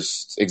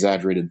monstrous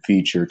exaggerated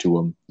feature to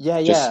them.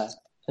 Yeah.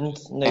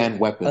 And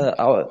weapon.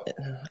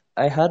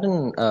 I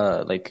hadn't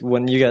like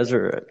when you guys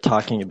were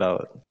talking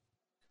about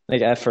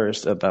like at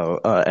first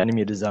about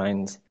enemy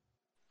designs.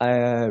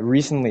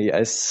 Recently,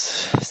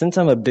 since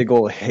I'm a big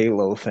old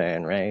Halo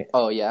fan, right?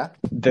 Oh yeah.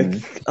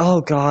 Oh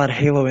god,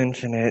 Halo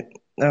Infinite.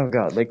 Oh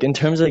god, like in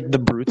terms of like the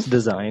brutes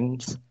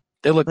designs,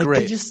 They look like, great.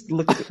 They just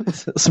look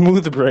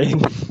smooth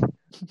brain.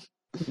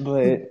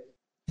 But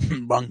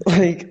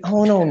like,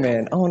 oh no,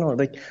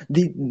 like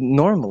they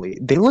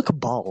look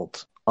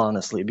bald,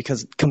 honestly,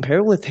 because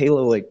compared with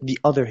Halo, like the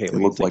other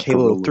Halos, like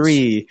Halo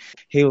 3,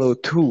 Halo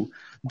 2,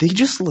 they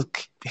just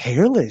look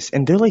hairless,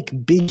 and they're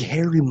like big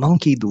hairy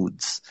monkey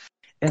dudes.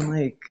 And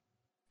like,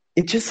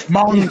 it just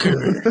monkey.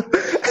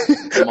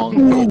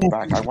 Monkey.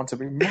 Back. I want to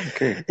be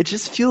monkey. It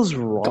just feels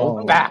wrong.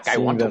 Go back. I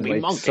want to them, be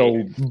like, monkey.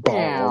 So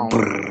bald.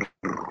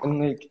 And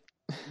like,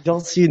 y'all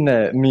seen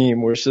that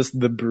meme where it's just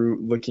the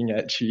brute looking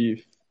at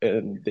Chief,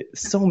 and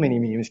so many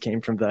memes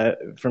came from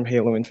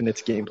Halo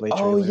Infinite's gameplay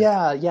trailer. Oh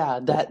yeah.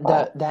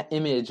 That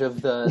image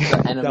of the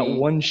enemy. That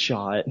one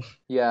shot.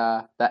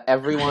 Yeah, that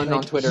everyone like,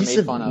 on Twitter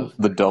made fun of.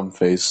 The dumb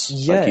face.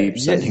 Yeah,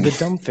 the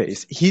dumb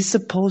face. He's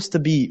supposed to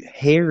be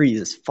hairy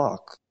as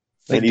fuck.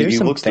 Like, there's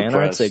some fan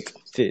arts like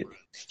fit.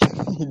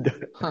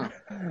 Huh.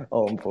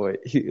 Oh boy,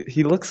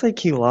 he looks like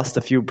he lost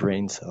a few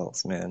brain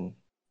cells, man.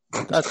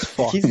 That's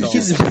fucked.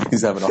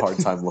 He's having a hard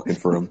time looking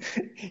for him.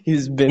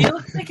 He's been.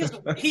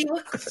 He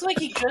looks like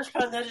he just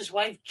found out his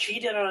wife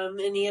cheated on him,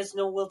 and he has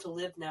no will to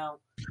live now.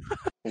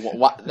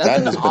 What?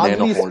 That's an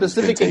oddly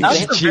specific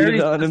example.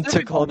 Cheated on him,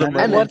 took all the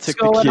money, took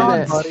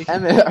the kids.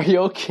 Emmett, are you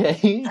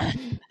okay?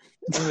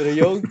 Emmett, are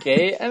you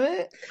okay,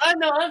 Emmett?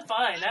 No, I'm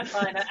fine.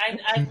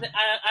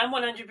 I'm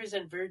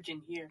 100%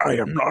 virgin here. I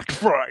am not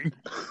fine.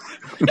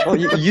 Oh,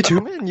 you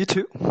too, man. You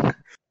too.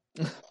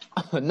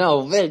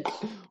 No, Vic.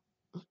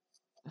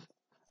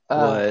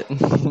 What?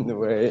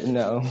 Wait,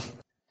 no.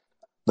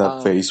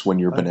 That face when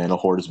your banana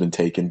horde has been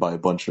taken by a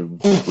bunch of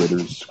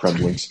critters,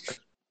 cremlings.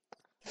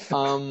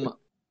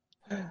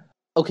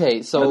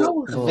 Okay,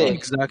 so Vic.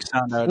 Exact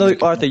sound out. No,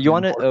 Arthur, you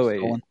want it? Oh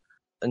wait,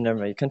 never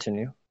mind.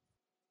 Continue.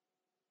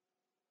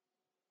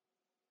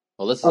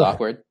 Well, this is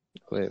awkward.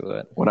 Wait,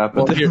 what? What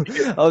happened?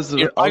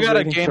 Well, I got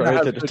a game that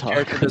has to good talk.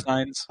 character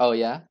designs. Oh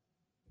yeah.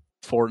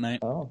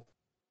 Fortnite. Oh.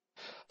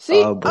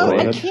 See, Oh, boy.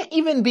 I can't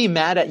even be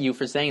mad at you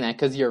for saying that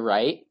because you're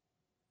right.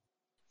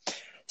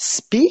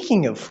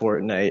 Speaking of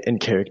Fortnite and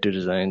character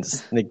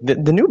designs, like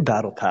the new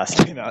Battle Pass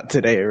came out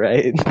today,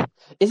 right?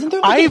 Isn't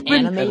there like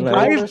an anime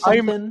world or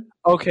something?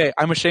 Okay,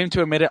 I'm ashamed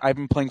to admit it. I've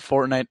been playing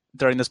Fortnite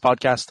during this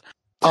podcast.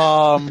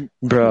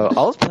 Bro, I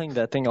was playing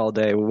that thing all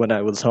day when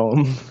I was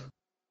home.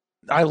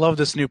 I love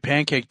this new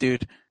pancake,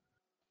 dude.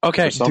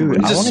 Okay,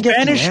 dude, I want to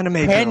get the anime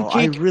girl.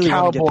 I really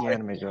want to get the cowboy.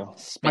 anime girl.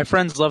 My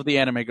friends love the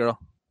anime girl.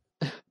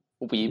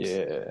 Weebs.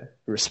 Yeah,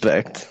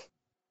 respect.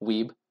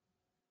 Weeb.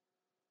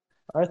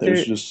 Arthur,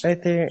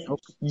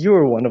 you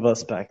were one of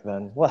us back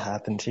then. What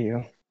happened to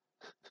you?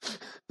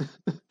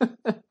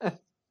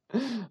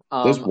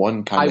 There's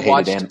one kind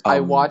of I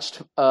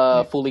watched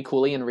Fooly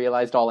Cooly and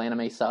realized all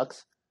anime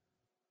sucks.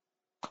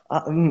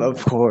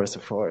 Of course.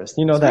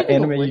 You know that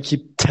anime you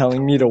keep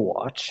telling me to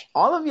watch?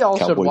 All of y'all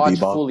should watch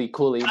Bebop. Fooly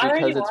Cooly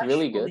because it's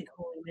really good.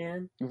 Cooly,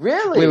 man.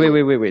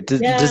 Really? Wait.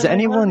 Does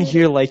anyone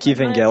here like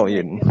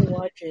Evangelion?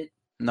 Watch it.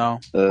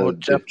 No.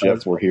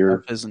 Jeff, we're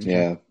here.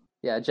 Yeah.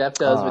 Yeah, Jeff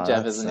does, but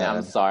Jeff isn't.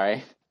 I'm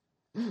sorry.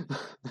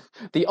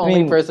 The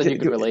only person you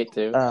could relate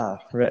to.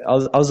 Right.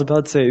 I was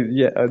about to say,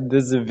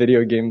 this is a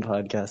video game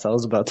podcast. I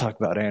was about to talk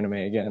about anime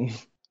again.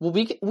 Well,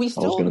 we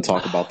still. I was going to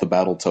talk about the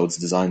Battletoads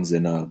designs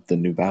in the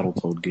new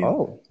Battletoad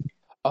game.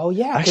 Oh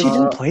yeah. I actually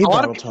didn't play a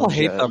lot of people Battletoads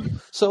hate yet.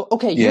 them. So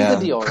okay, here's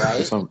the deal,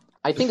 right? So,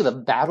 I think the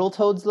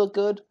Battletoads look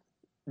good.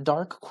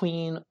 Dark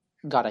Queen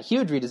got a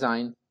huge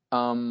redesign.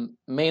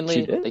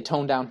 Mainly they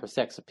toned down her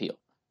sex appeal,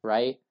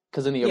 right?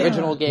 Because in the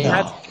original game,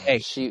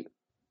 she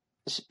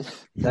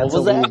That's what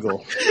was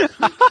illegal.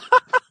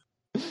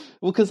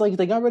 Well, because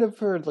they got rid of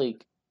her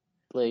like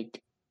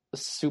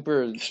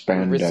super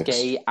Spandex.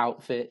 risque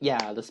outfit.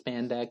 Yeah, the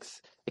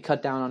spandex. It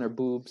cut down on her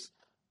boobs.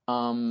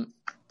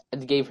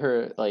 It gave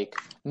her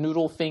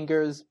noodle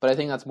fingers, but I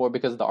think that's more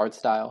because of the art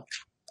style.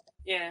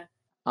 Yeah.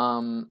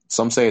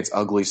 Some say it's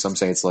ugly. Some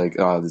say it's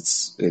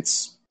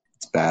it's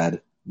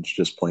bad. It's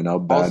just plain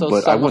out bad. Also,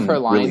 but some I wouldn't of her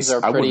lines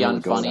really, are pretty I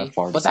wouldn't really go unfunny. that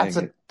far But saying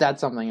it.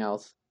 that's something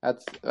else.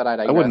 That's what I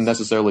digress. I wouldn't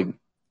necessarily.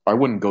 I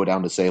wouldn't go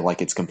down to say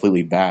it's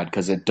completely bad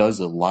because it does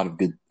a lot of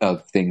good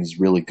things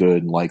really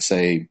good. Like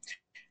say,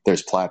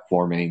 there's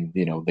platforming.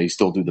 They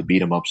still do the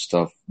beat 'em up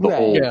stuff. The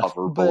whole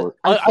hoverboard.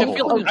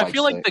 I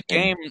feel like the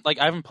game.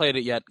 I haven't played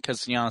it yet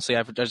because honestly,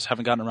 I just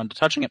haven't gotten around to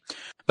touching it.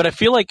 But I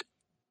feel like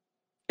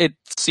it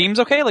seems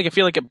okay. Like I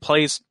feel like it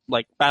plays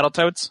like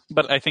Battletoads,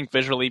 but I think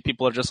visually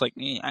people are just like,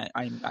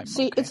 I'm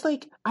See, okay. it's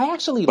like I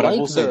actually But I like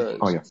will say,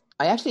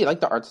 I actually like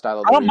the art style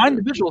of I the don't mind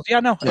the reboot. visuals. Yeah,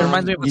 no, it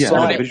reminds me of yeah, so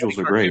the I- visuals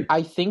are great.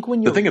 I think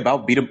when The you're thing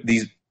about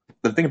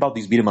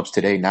these beat 'em ups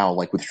today now,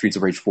 like with Streets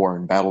of Rage 4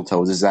 and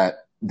Battletoads, is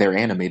that they're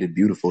animated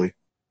beautifully.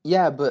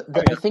 yeah, but Oh,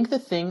 yeah. I think the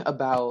thing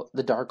about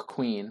the Dark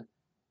Queen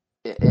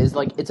is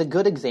like it's a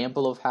good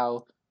example of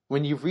how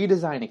when you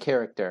redesign a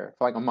character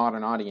for like a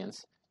modern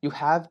audience, you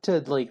have to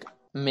like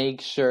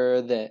make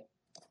sure that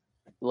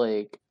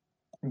like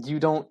you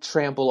don't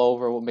trample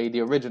over what made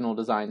the original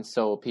design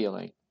so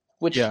appealing.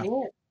 Which Yeah.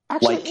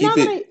 actually Like keep now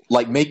that it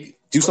like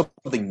do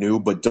something new,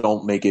 but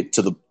don't make it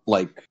to the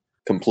like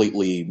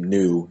completely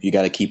new. You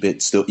got to keep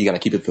it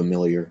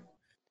familiar.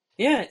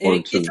 Yeah, Or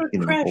it's to, what you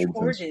know, Crash old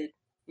 4 things. did,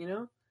 you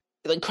know?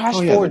 like Crash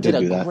Oh, yeah, 4 they did did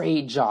a do that.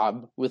 great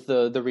job with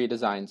the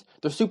redesigns.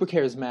 They're super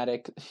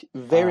charismatic,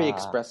 very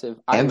expressive.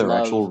 And there are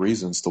actual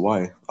reasons to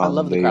why. I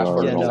love the they Crash are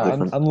Four Yeah, no, all design.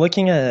 different. I'm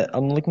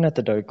looking at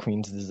the Dark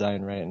Queen's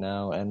design right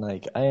now, and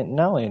like I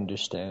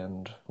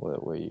understand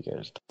what you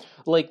guys.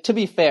 Like to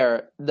be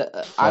fair,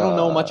 I don't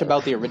know much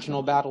about the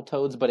original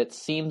Battletoads, but it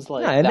seems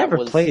like Yeah, I that never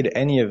was. played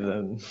any of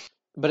them.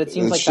 But it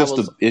seems It's like just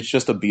that was. it's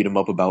just a beat 'em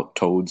up about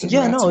toads and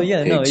Yeah, rats no, and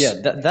yeah, no, pigs. yeah.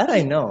 That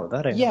I know.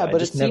 Yeah, I but it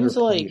just never seems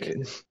played like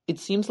it. it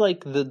seems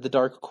like the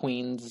Dark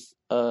Queen's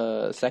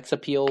sex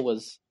appeal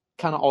was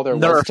kind of all there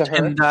was to Nerfed,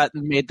 her. and that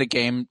made the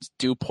game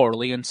do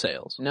poorly in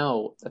sales.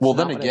 No. That's Well, not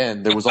then what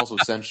again, there was also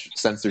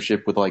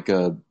censorship with like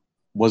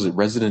was it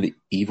Resident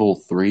Evil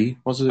 3?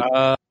 Was it?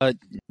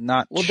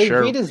 Not Well, they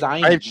sure.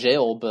 redesigned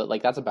Jill, but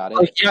like that's about it.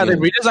 Like, yeah, they Yeah.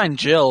 redesigned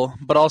Jill,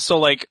 but also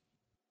like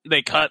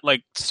they cut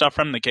like stuff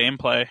from the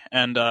gameplay,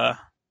 and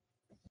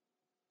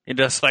it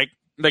just like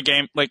the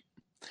game like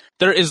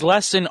there is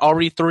less in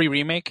RE3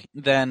 remake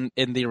than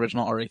in the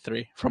original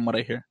RE3, from what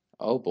I hear.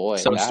 Oh boy,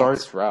 So to that's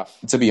start- rough.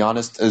 To be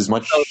honest, as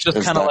much So it's just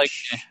as kinda that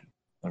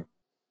like,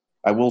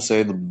 I will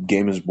say the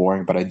game is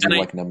boring, but I do And I-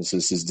 like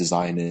Nemesis's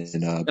design in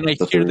And I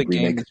the hear third the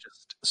game remake. is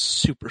just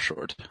super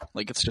short.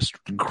 Like it's just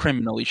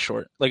criminally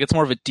short. Like it's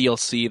more of a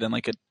DLC than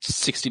like a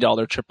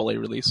 $60 AAA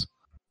release.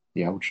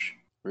 Yeah, which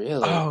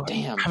Really? Oh,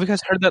 Damn. Have you guys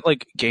heard that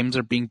like games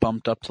are being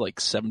bumped up to like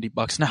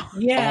 $70 now?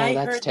 Yeah, Oh, I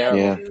that's heard terrible.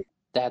 Yeah. that.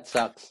 That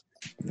sucks.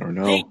 I don't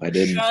know. They I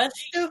didn't.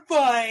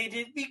 justified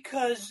it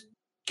because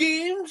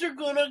games are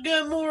gonna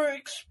get more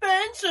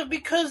expensive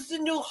because the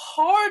new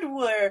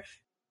hardware,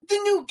 the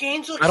new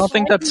games look. I don't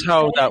think that's slightly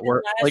how better that than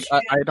works. last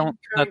Like I gen don't. and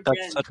That's current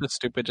gen. such a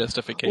stupid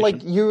justification.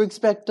 Like you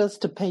expect us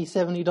to pay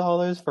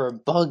 $70 for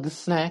bug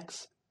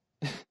snacks?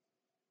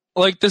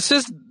 Like this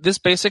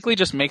basically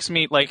just makes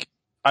me like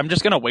I'm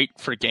just gonna wait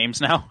for games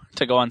now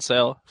to go on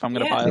sale if I'm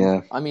gonna Yeah. buy them.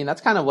 Yeah, I mean,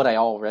 that's kind of what I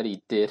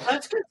already did, I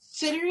was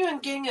considering on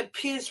getting a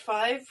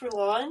PS5 for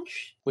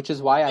launch. which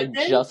is why I And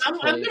then just I'm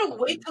played. gonna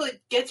wait till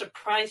it gets a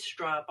price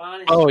drop.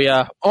 Honestly. Oh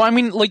yeah. Oh, I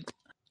mean, like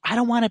I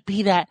don't want to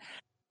be that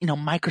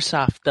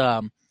Microsoft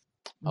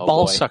Oh,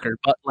 ball boy. sucker,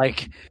 but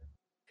like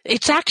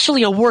it's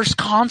actually a worse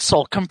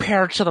console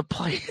compared to the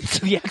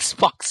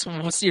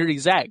Xbox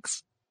Series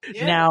X.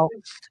 Yeah, Now,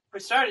 for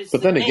starters.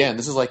 but then again,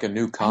 this is like a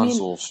new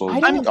console, so I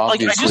don't-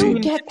 obviously I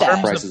don't get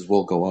that. prices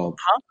will go up.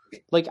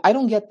 Like, I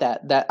don't get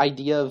that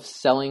idea of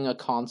selling a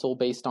console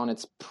based on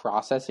its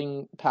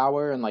processing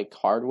power and like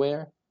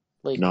hardware.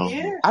 Like, No.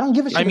 Yeah. I don't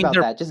give a shit I mean, about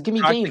they're that. Just give me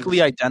practically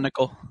games.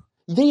 identical.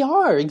 They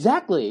are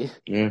exactly.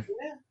 Yeah.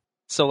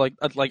 So like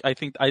I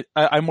think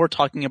I'm more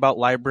talking about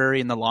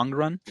library in the long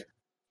run,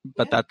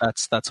 but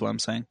that's what I'm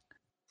saying.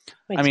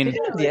 Wait, I mean,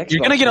 speaking of the You're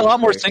Xbox gonna get a lot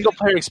more One, single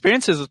player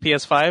experiences with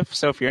PS5,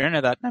 so if you're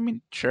into that, I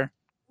mean, sure.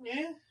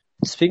 Yeah.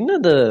 Speaking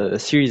of the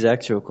Series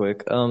X, real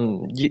quick,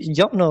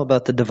 y'all know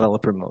about the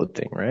developer mode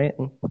thing, right?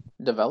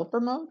 Developer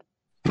mode?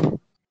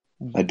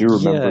 I do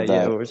remember Yeah,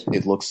 that. it was-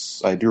 It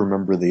looks. I do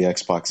remember the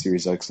Xbox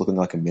Series X looking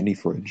like a mini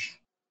fridge.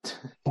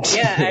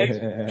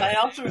 Yeah, I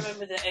also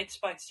remember the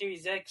Xbox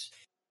Series X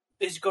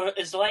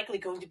is likely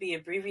going to be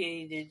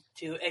abbreviated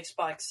to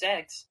Xbox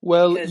X.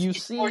 Well, Because you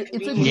it's see, more it's a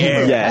convenient.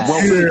 gamer Yes. pack.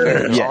 Well, to be fair,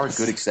 there Yes.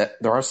 are good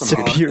there are some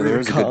Superior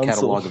there's a good console.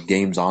 catalog of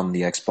games on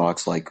the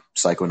Xbox, like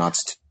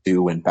Psychonauts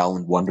 2 and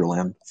Balan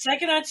Wonderland.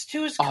 Psychonauts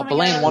 2 is Oh, coming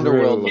Balan out.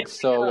 Wonderworld True. looks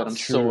so good. I'm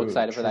so True,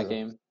 excited for that true.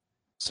 game.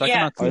 Psychonauts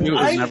Yeah, 2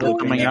 I is never will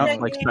coming get out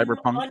that like game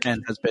Cyberpunk on-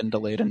 and has been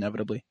delayed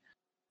inevitably.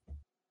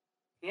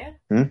 Yeah.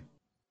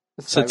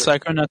 Said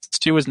Psychonauts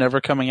 2 is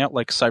never coming out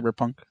like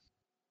Cyberpunk.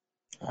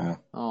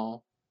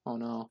 Oh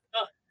no.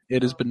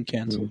 It has been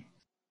canceled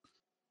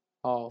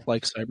Oh,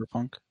 like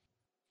Cyberpunk.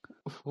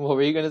 what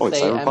were you gonna Oh, wait,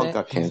 say, Cyberpunk Emmett?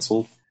 got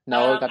canceled.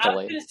 No, it got I was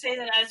delayed. going to say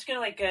that I was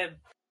going to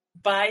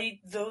buy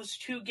those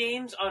two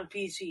games on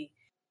PC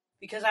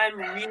because I'm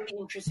really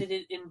interested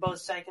in both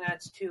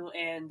Psychonauts 2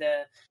 and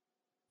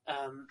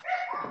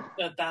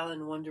Balan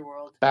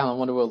Wonderworld. Balan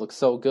Wonderworld looks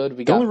so good. We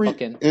The got only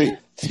fucking. hey,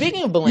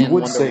 Speaking of Balan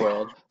would say-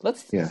 Wonderworld,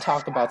 let's Yeah.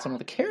 talk about some of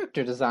the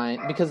character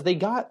design because they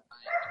got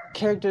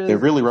characters. they're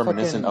really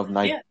reminiscent fucking- of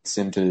Nights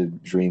into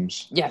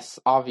Dreams, Yes,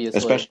 obviously,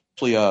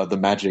 especially the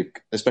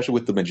magic, especially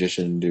with the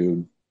magician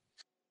dude.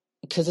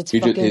 because it's He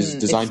fucking. his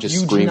design it's just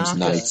Yuji screams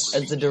Naka nice.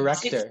 as the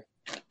director.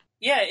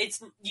 Yeah, it's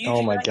Yuji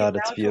Oh my Naka God, and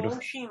it's Naoto beautiful.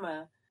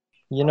 Oshima.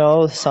 You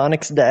know,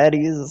 Sonic's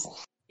daddies.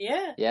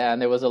 Yeah. Yeah,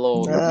 and there was a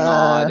little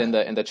Ah. nod in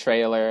the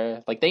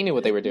trailer. Like they knew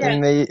what they were doing.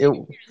 And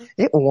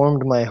it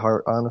warmed my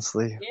heart,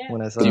 honestly, Yeah.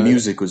 when I saw The it.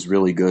 music was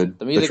really good.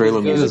 The music trailer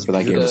was good. music for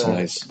that game was beautiful.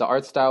 nice. The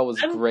art style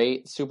was I'm-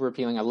 great, super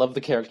appealing. I love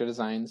the character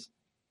designs.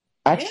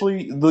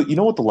 Actually, you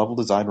know what the level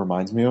design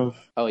reminds me of?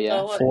 Oh yeah.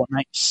 Oh, what?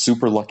 Fortnite.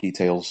 Super Lucky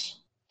Tales.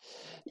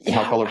 And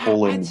how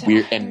colorful and I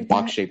weird heard and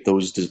box shaped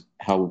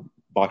how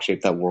box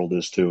shaped that world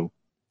is too.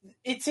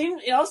 It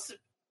seemed. It also.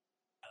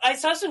 I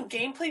saw some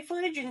gameplay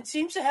footage, and it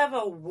seems to have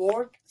a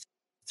warped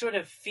sort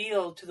of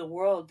feel to the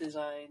world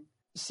design.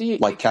 See,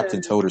 Like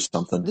Captain Toad or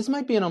something. this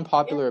might be an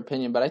unpopular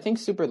opinion, but I think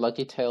Super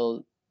Lucky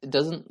Tail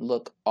doesn't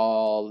look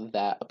all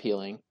that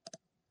appealing.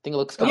 I think it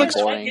looks kind of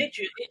I boring. get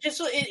you. It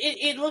just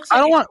it looks. I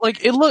like don't want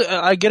like it look.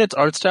 I get its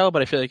art style,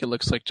 but I feel like it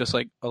looks like just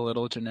like a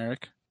little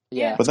generic.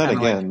 Yeah. But then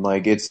kinda again,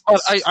 like it's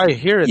But I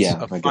hear it's Yeah,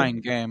 a I get fine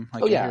it. game.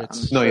 Like, Oh, I yeah, hear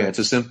it's, no, Sure.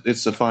 yeah,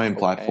 it's a fine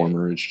Okay.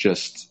 platformer. It's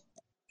just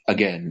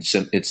again,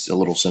 it's a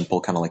little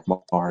simple, kind of like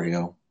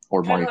Mario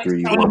or Kinda Mario like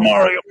 3. Super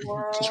Mario.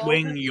 World.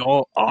 swing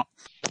your arm.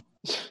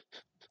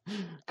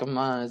 Come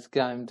on, it's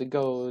time to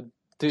go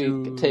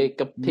To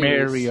take a piece.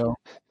 Mario.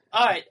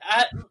 All right.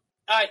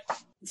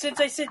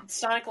 Since I said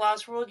Sonic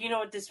Lost World, you know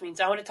what this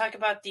means. I want to talk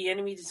about the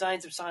enemy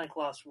designs of Sonic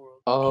Lost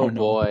World. Oh, Oh, no.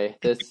 boy,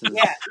 this is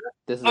Yeah.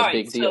 this is All a right.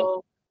 big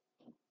deal.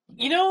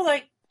 So,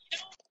 like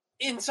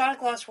in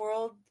Sonic Lost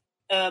World,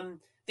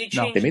 they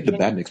changed. They made the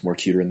Badniks more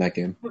cuter in that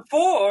game.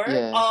 Before,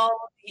 Yeah. all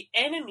the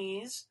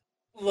enemies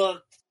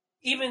looked,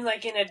 even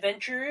like in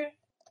Adventure,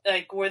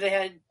 like where they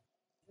had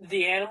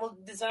the animal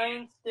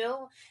design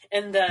still,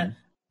 and the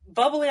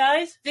bubbly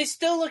eyes, they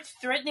still looked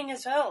threatening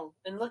as hell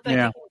and looked like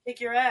Yeah. they could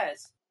kick your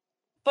ass.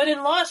 But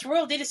in Lost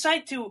World, they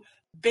decided to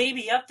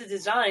baby up the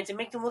designs and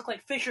make them look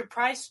like Fisher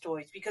Price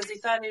toys because they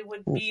thought it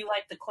would be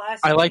like the classic.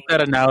 I like game.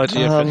 that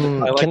analogy. of it. I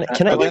like Can that.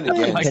 can I But give then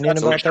my again, opinion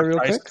so about that real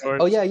Price quick? stores.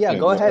 Oh yeah, Yeah, go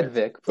go ahead, ahead.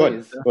 Vic, Go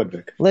ahead, please. go ahead,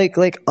 Vic.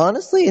 Like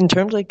honestly, in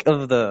terms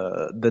of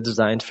the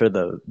designs for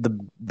the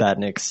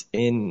Badniks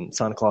in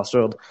Sonic Lost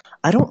World,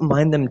 I don't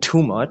mind them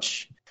too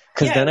much.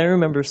 Because Yeah. then I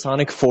remember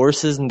Sonic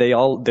Forces and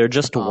they're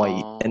just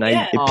white, and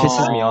Yeah. it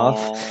pisses me off.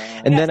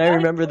 And Yeah, then I Sonic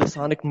remember the Forces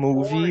Sonic is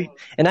movie, boring.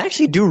 and I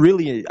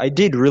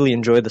did really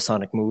enjoy the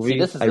Sonic movie.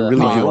 this is I a-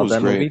 really Oh, do it love was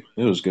that great. movie.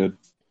 It was good.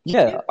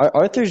 Yeah,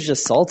 Arthur's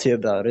just salty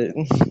about it.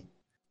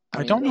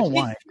 I don't know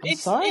why.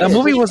 It's- sorry. That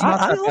movie was I, not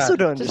I that also bad.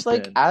 don't Just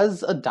understand. like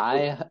as a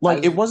die, Like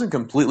as- it wasn't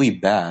completely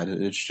bad.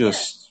 It's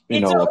just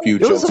It's a few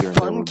It was jokes a here and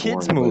there fun were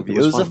kids boring, but movie.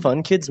 It was a fun.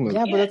 fun kids movie.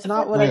 yeah, but Yeah, that's it's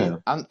not a what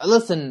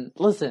Yeah.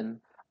 listen.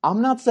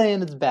 I'm not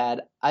saying it's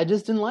bad. I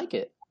just didn't like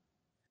it.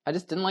 I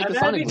just didn't like I'm the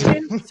not a Sonic big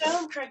fan movie. of the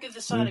soundtrack of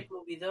the Sonic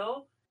movie,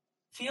 though.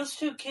 Feels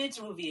too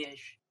kids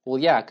movie-ish. Well,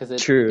 yeah, because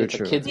it's True. a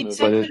kids movie.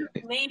 Except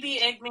But for maybe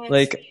Eggman's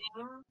Like-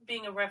 theme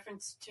being a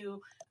reference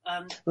to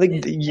Like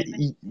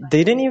his-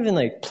 they didn't even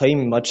like play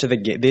much of the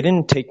game. They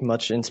didn't take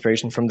much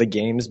inspiration from the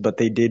games, but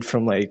they did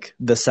from like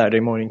the Saturday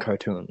morning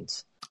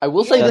cartoons I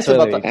will say That's this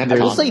why about they- the. I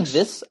will say comics.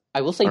 this.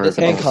 I will say Or- this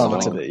And about and the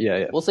comics Sonic. of it.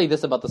 Yeah. We'll say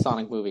this about the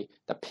Sonic movie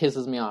that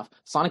pisses me off.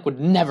 Sonic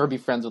would never be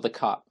friends with a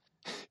cop.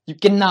 You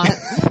cannot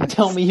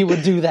tell me he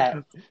would do that.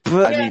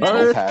 But I mean,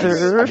 Topaz.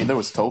 I mean, there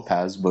was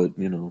Topaz, but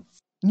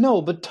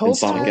No, but in Topaz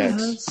Sonic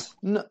X.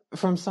 No,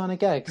 from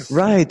Sonic X.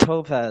 right,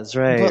 Topaz,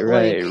 right, But,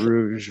 right, like,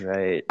 Rouge,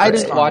 right. I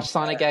didn't right. watch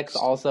Sonic X.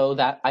 Also,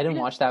 I didn't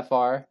watch that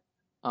far.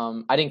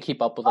 I didn't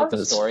keep up with like the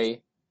That's-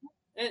 story.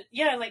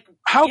 yeah, like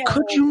How yeah,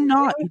 could like, you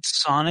not? It's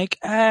Sonic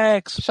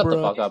X, Shut bro.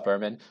 the fuck up,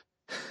 Berman.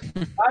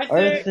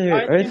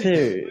 Arthur.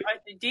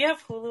 Do you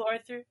have Hulu,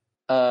 Arthur?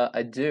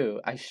 I do.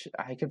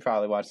 I could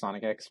probably watch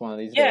Sonic X one of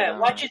these days. Yeah,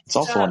 watch it. It's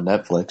also on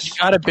Netflix. You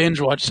gotta binge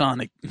watch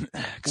Sonic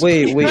X.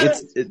 Wait,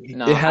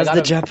 No, it has I the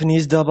gotta-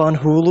 Japanese dub on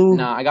Hulu.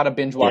 No, I gotta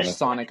binge watch Yeah.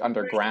 Sonic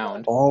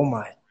Underground. Oh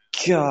my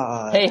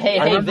god. Hey,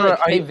 I remember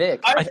Vic.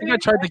 I think I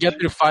tried to get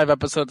through 5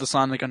 episodes of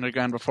Sonic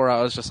Underground before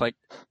I was just like,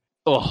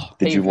 oh.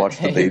 Did Hey, you watch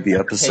the baby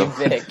episode?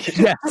 Hey Vic.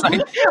 Yes,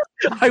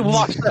 I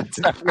watched that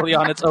definitely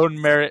on its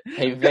own merit.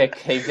 Hey Vic.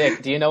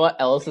 Do you know what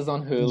else is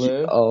on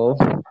Hulu? Oh.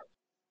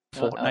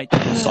 Fortnite.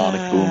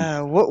 Sonic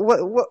Boom.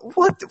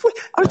 What?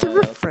 Arthur,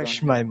 that's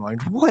refresh on- my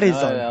mind. What is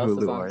What on else is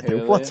Hulu, on Arthur?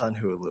 Hulu? What's on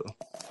Hulu?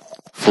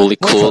 Fully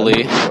What's on Coolly.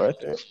 Hulu,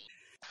 Arthur?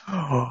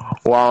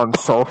 Wow, I'm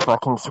so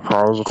fucking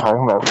surprised you're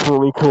talking about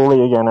Fully Coolly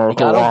again, You Arthur.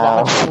 gotta Wow.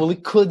 watch Fully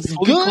Cool's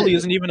Fully good. Coolly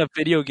isn't even a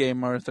video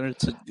game, Arthur.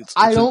 It's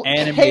I an don't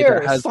anime care.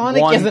 that has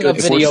Sonic one isn't a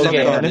good video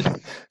story. game.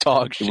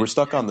 Dog If shit. we're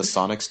stuck on the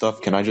Sonic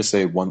stuff, can I just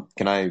say one?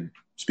 Can I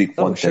speak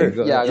one Oh, sure.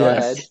 thing? Yeah, go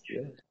Yes.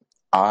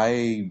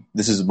 ahead.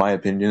 This is my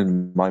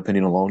opinion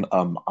alone.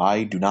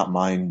 I do not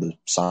mind the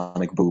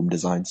Sonic Boom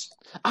designs.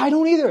 I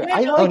don't either.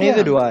 I like Oh, neither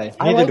them. do I.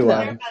 I Neither like do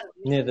them. I.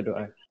 Neither do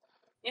I.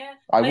 Yeah,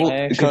 I will like, I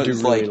actually because do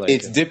really like like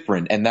it's it.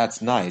 different and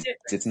that's nice.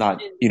 It's not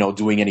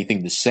doing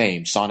anything the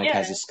same. Sonic Yeah.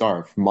 has a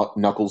scarf.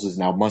 Knuckles is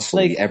now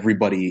muscly. Like-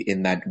 Everybody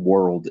in that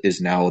world is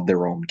now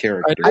their own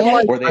character, I do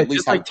like- or they I at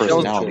least just have like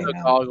Tails' personality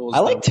now. goggles, I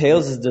like though.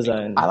 Tails'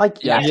 design. I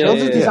like Yeah, Tails'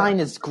 yeah, yeah. design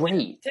is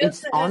great. Tails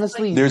It's has,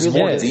 honestly There's really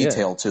more Yeah, good. yeah.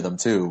 detail to them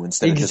too,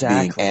 instead of just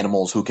Exactly. being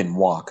animals who can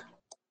walk.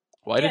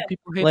 Why Yeah. did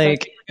people hate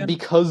Like, Sonic again?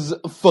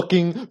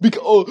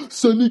 Because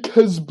Sonic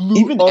has blue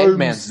Even arms.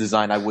 Eggman's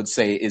design, I would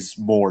say, is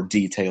more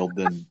detailed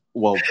than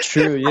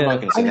true, I'm not yeah.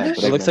 gonna say I that, wish-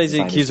 but It looks Eggman's like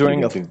design he's is pretty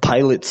wearing a good too.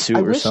 pilot suit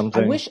I or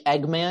something. wish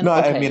Eggman. No,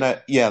 okay. I mean,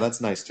 yeah,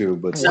 that's nice too.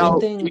 But One Now,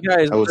 thing- you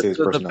guys, I would say his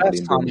the personality best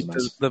and build is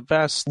Sonic, nice. the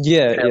best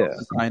Yeah, Tails yeah.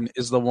 design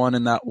is the one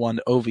in that one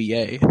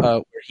OVA,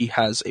 where he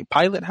has a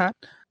pilot hat.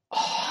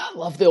 I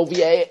love the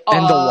OVA.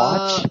 And the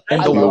watch.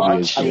 And I the The OVA love,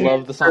 is I great.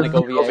 love the Sonic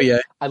OVA.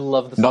 OVA. I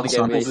love the Sonic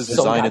OVA. Knuckles' so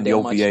design in the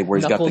goddamn OVA much. where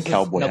he's got the Knuckles'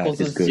 cowboy hat Knuckles'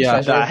 is good. Yeah.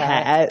 treasure The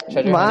hat. hat.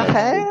 Treasure My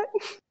hat. hat.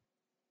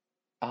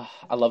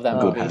 I love that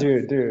Good movie. hat.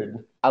 Dude.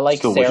 I like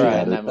Still wish Sarah we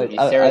had in it. that movie.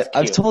 Like, Sarah's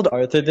I've cute. told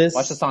Arthur this.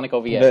 Watch the Sonic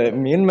OVA. that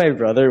me and my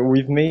brother,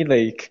 we've made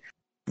like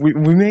we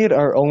made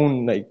our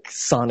own like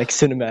Sonic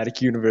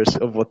cinematic universe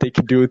of what they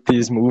could do with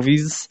these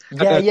movies.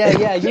 Yeah.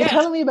 You were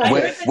telling me about I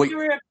Wait, heard that wait, you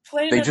were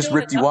planning They on just doing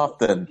ripped you another off.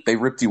 Then they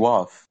ripped you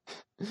off.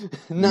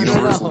 No.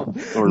 Universal.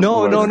 Or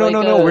No,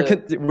 whatever.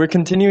 we're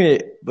continuing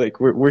it. Like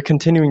we're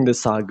continuing the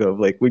saga of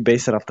like we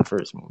base it off the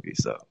first movie.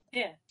 So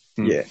Yeah.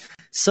 yeah.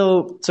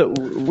 So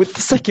with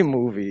the second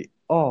movie,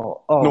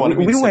 No, I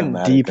we mean went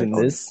cinematic, deep I in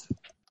thought. this.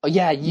 Oh,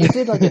 yeah, you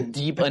did like a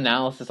deep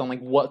analysis on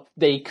like what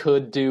they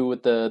could do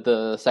with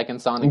the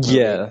second Sonic movie.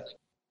 Yeah,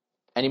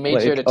 And you made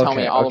Like, sure to tell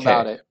me okay, all okay.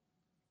 about it.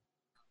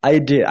 I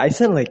did. I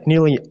sent like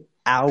nearly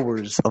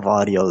hours of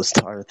audios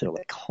to Arthur.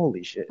 Like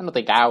holy shit. I don't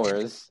think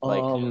hours.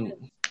 Like,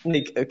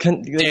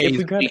 If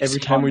we grab weeks, every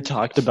time we months.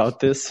 talked about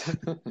this.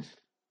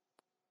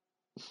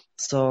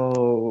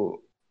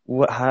 So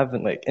what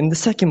happened? Like in the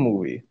second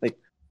movie, like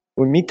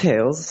we meet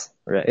Tails,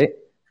 right?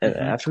 And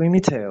after we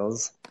meet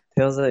Tails,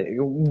 like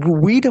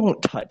we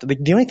don't touch. Like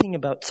the only thing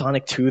about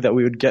Sonic 2 that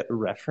we would get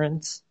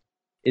reference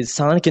is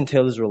Sonic and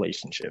Tails'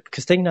 relationship.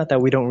 Because taking out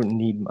that we don't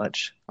need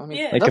much. I mean,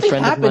 Yeah. Like a nothing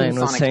friend of happened in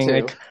mine was Sonic saying 2.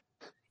 like.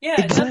 Yeah.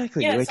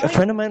 Exactly. Yeah, like a Sonic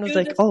friend of mine was 2,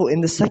 like, that's- "Oh,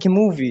 in the second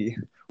movie,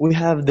 we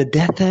have the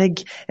Death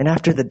Egg, and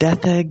after the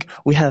Death Egg,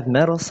 we have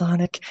Metal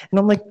Sonic." And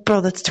I'm like,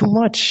 "Bro, that's too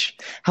much.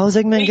 How is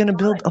Eggman Wait, gonna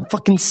build a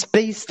fucking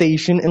space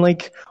station in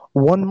like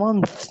 1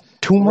 month,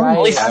 2 Right.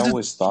 months?" I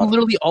always thought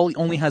Literally, he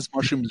only has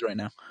mushrooms right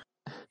now.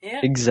 Yeah.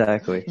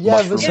 Exactly. Yeah,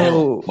 Mushroom but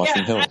Hill. so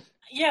Mushroom Hill.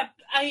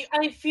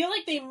 I feel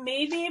like they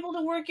may be able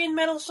to work in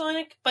Metal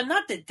Sonic, but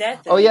not the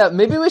Death Oh Egg. yeah,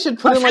 maybe we should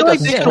put I in feel like a like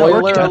they can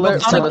spoiler work it out.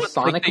 alert for Sonic, the but,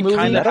 Sonic they movie.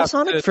 kinda Metal have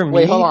Sonic to- for me,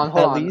 Wait, hold on.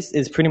 at least,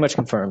 is pretty much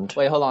confirmed.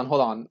 Wait, hold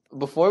on.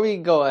 Before we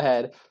go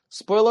ahead,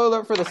 spoiler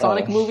alert for the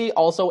Sonic movie.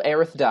 Also,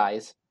 Aerith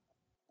dies.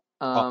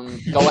 Go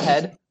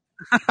ahead.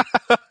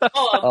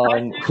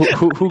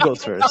 Who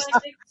goes first?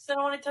 That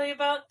I want to tell you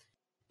about.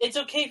 It's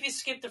okay if you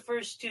skip the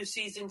first 2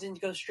 seasons and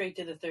go straight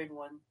to the third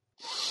one.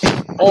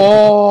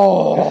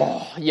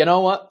 Oh, you know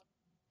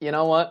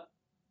what?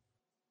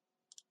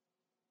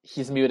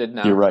 He's muted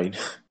now. You're right.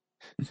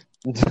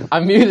 I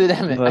muted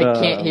Emmett. But, I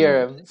can't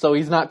hear him, so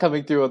he's not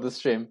coming through on the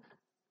stream.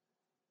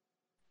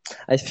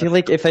 I feel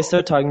like if I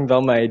start talking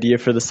about my idea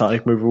for the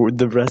Sonic movie,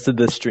 the rest of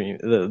the stream,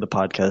 the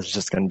podcast is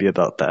just going to be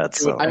about that.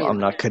 So I mean- I'm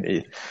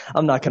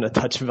not gonna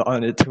touch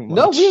on it too much.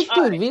 No, we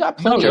got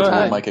plenty go of ahead.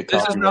 time. Might get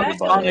This is not the copyrighted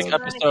by, Sonic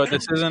episode.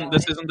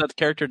 This isn't the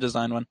character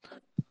design one.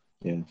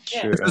 Yeah.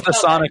 Sure. This is the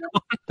Sonic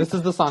one. This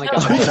is the Sonic No,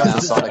 episode this now. is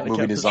The Sonic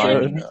movie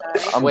design.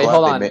 I'm Wait, glad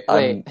hold they on.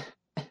 made.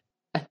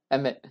 Wait,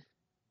 Emmett,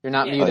 you're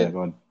not Yeah. Oh, yeah, muted. go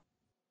on.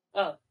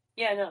 Oh,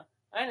 yeah, no,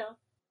 I know.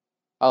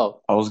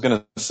 Oh, I was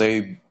gonna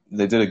say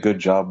they did a good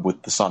job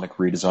with the Sonic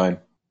redesign.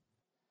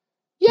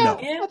 yeah. No.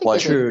 I Yeah. think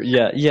Like- they did. True.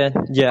 Yeah.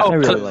 Oh, I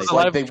really so like the it.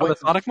 live they for the went-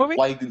 Sonic movie.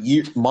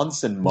 Like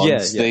months and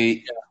months, Yeah.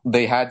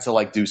 they had to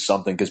like do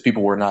something because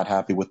people were not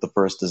happy with the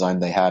first design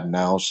they had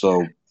now.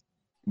 So,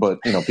 but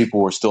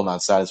people were still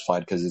not satisfied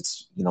because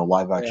it's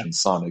live action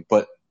Sonic.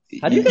 But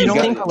How do you guys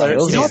think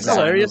Tails You know is what's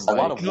hilarious? A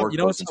lot of You know work what's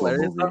goes into a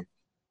hilarious,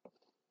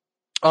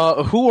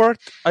 movie. Who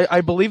worked?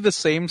 I believe the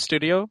same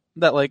studio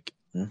that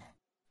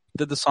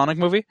did the Sonic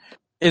movie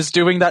is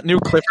doing that new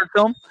Clifford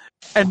film,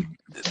 and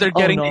they're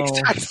getting the no.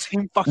 exact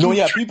same fucking. No,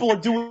 yeah, people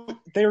are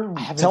they're I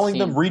haven't telling seen-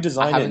 them I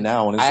redesign it haven't-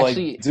 now, and it's I like,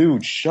 actually-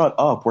 dude, shut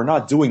up. We're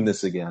not doing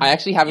this again. I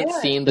actually haven't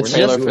Yeah. seen the It's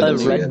trailer just for the a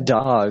movie. red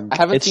dog. I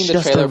haven't It's seen the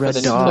just trailer a for red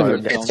the new dog.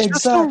 Clifford film. It's just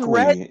Exactly. a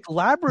red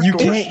Labrador. You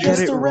can't It's get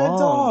just it a red wrong.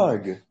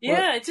 dog.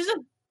 Yeah, it's just a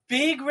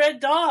big red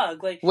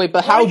dog. Like, Wait,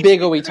 but why how did big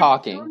you are we turn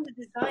talking? the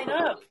design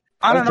up?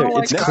 I don't know.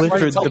 Arthur, it's like,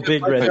 Clifford like, the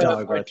big red like,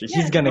 dog, Arthur. yeah,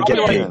 He's gonna it's get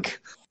like- big.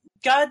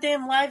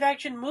 Goddamn live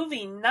action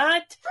movie,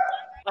 not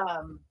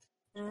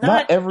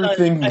Not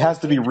everything a- has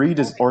to be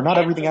redesigned, or not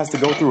everything has to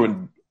go through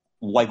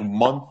a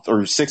month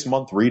or 6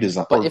 month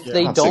redesign. But or if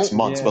they not don't- 6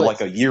 months, Yeah. but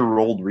like a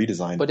year-old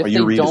redesign. But if a they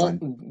year redesign.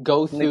 don't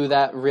go through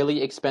that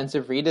really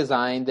expensive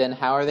redesign, then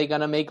how are they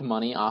going to make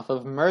money off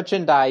of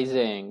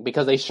merchandising?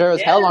 Because they sure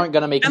as hell Yeah. aren't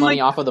going to make And, money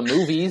like- off of the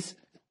movies.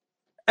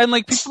 And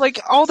like people are like,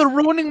 oh, they're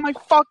ruining my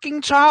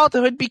fucking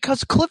childhood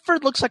because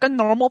Clifford looks like a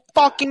normal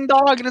fucking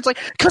dog, and it's like,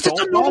 because it's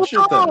a Don't normal watch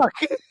it then. dog.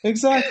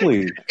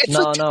 Exactly. It's No,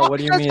 a no. dog What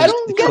do you that mean? I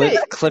don't get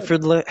it.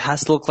 Clifford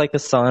has to look like a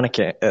Sonic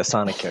character. Could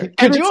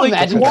it's you like,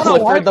 imagine you want a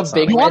Clifford the live-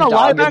 big You red want a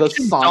dog live with a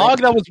action Sonic?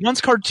 dog that was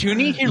once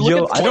cartoony? He Yo,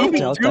 looked I at don't two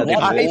doubt two that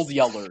Watch it is. Old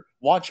Yeller.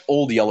 Watch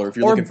Old Yeller if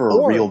you're Or- looking for a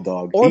or- real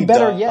dog. Or He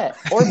better died. yet,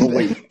 or Oh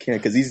wait, can't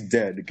because he's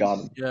dead. Got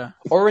him. Yeah.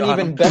 or an Got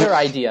even him. better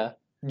idea.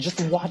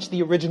 Just watch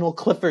the original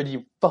Clifford,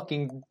 you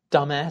fucking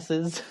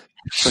dumbasses.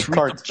 The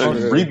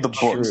cartoon. Read the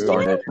books, True.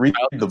 darn it. Read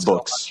the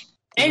books.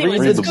 Anyways, Read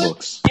Read let's the go.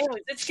 books.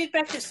 Anyways, let's get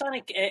back to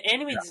Sonic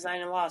enemy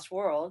design in Lost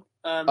World.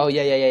 Oh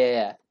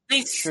yeah.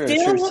 They Sure,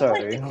 still look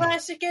sorry. like the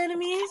classic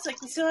enemies. Like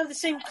they still have the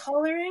same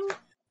coloring,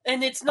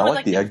 and it's I not like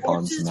like the the egg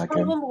bombs in Forces that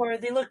problem game. where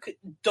they look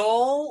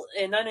dull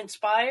and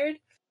uninspired.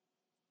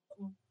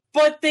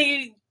 But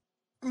they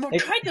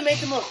tried to make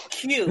them look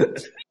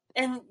cute,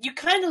 and you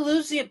kind of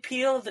lose the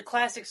appeal of the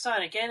classic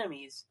Sonic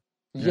enemies.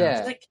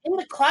 Yeah. Like in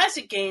the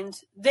classic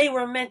games, they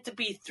were meant to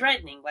be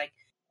threatening. Like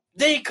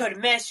they could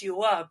mess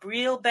you up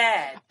real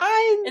bad.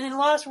 And in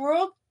Lost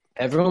World,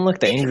 Everyone looked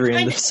They can angry in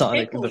kinda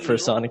the tickle first you.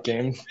 Sonic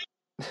game.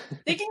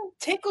 they can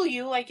tickle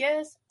you, I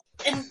guess.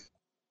 And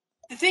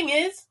the thing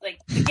is, like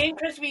the game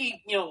tries to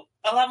be,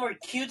 a lot more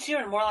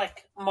cutesier and more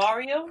like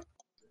Mario.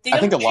 They I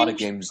think a don't lot of change-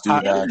 games do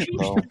they don't that, change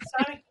though. the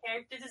Sonic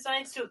character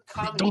designs to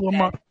accommodate Don't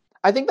that.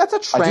 I think that's a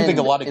I trend. do think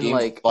a lot of in, games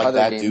like, like other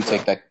that games, do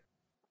take that.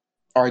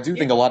 Or I do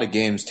think a lot of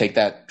games take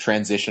that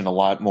transition a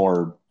lot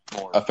more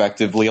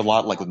effectively, a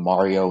lot like with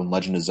Mario and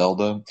Legend of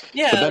Zelda.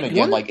 Yeah, But then again,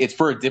 one- like it's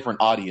for a different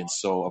audience,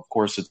 so of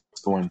course it's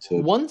going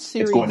to One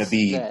series going to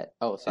be that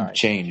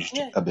changed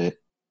Yeah. a bit.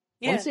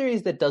 yeah. one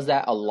series that does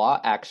that a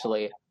lot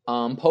actually,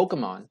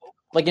 Pokemon.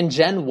 Like in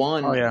Gen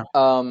 1, Oh, yeah.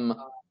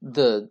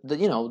 the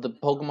the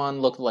Pokemon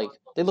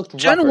looked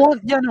Gen rougher.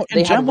 1, yeah, no. In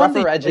They Gen had 1,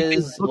 rougher they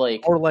edges, look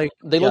like more like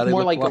they yeah, look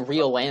more like a lot-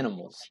 real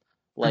animals.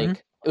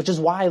 Like which is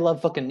why I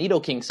love fucking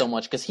Nidoking so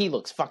much because he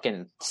looks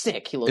fucking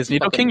sick. He looks Is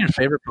Nidoking your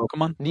favorite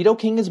Pokemon?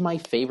 Nidoking is my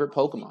favorite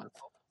Pokemon.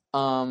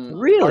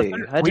 Really?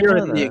 Arthur, How'd we you are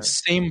know in the that?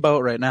 same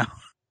boat right now.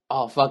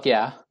 Oh fuck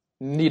yeah,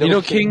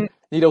 Nidoking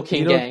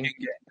Nidoking gang,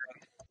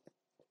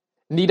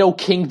 Nido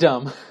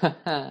Kingdom.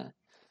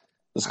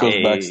 This goes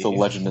back Hey. to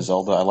Legend of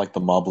Zelda. I like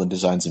the Moblin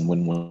designs in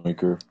Wind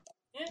Waker.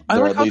 I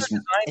They're like at how least- they're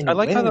designed. In I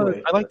like how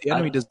Wind I like the Waker.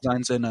 enemy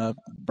designs in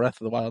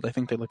Breath of the Wild. I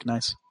think they look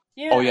nice.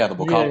 Yeah. Oh yeah, the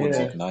Bokoblins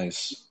Yeah. look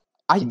nice.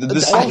 I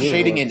The cell really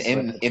shading looks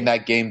in like-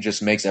 that game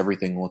just makes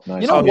everything look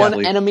nice. You know one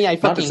honestly. enemy I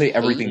Not fucking to say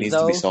everything hate, needs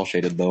though? to be cell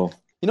shaded though.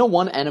 You know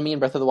one enemy in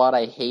Breath of the Wild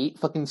I hate?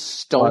 Fucking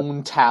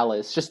Stone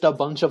Talus. Just a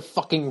bunch of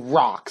fucking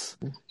rocks.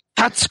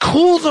 That's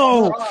cool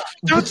though.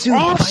 That's Dude,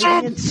 awesome.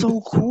 fighting it's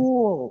so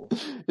cool.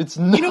 It's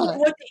not You know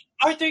what,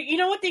 Arthur? You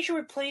know what they should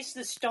replace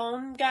the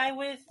stone guy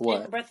with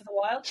What? in Breath of the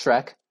Wild?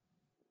 Shrek.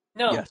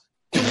 No, Yes.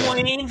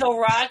 Dwayne the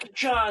Rock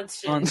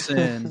Johnson.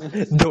 Johnson.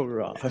 The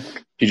Rock.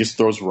 He just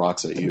throws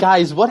rocks at you.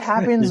 Guys, what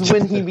happens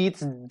when he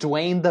meets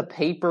Dwayne the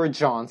Paper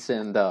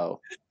Johnson, though?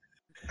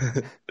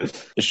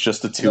 It's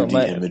just a 2D No,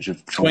 my- image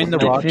of Dwayne the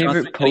My Rock favorite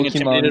Johnson getting Pokemon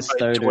intimidated by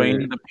starter-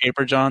 Dwayne the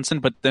Paper Johnson,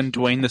 but then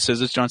Dwayne the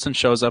Scissors Johnson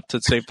shows up to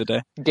save the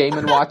day. Game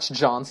 & Watch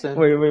Johnson.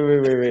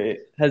 Wait.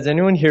 Has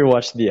anyone here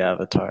watched the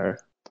Avatar?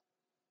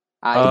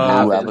 I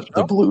Uh, haven't.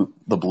 The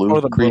blue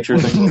Or the creature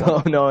blue- thing.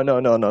 No,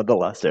 The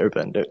Last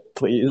Airbender,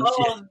 please.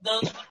 Oh,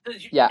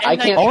 Yeah, I M.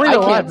 can't- Night Only I the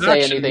can't live say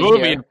action anything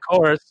movie, here. of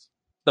course.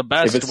 The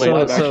best If it's a way.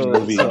 live action so-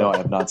 movie, so- no, I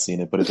have not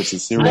seen it. But if it's a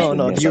series, No,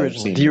 then yes, the I've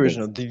original, seen the it.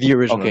 original, the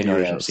original, Okay, the no, yeah,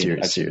 original I've seen it.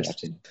 I've seen it. series. I've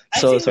seen it.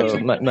 I've So, seen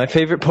so my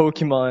favorite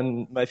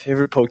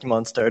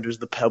Pokemon starter is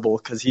the Pebble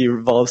because he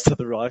evolves to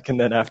the rock and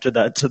then after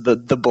that to the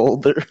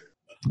Boulder.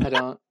 I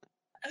don't.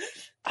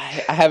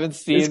 I haven't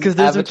seen It's because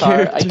there's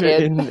Avatar. a I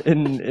character can't.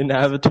 in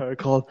Avatar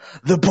called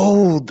the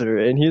Boulder,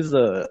 and he's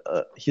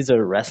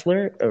a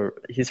wrestler. Or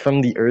he's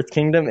from the Earth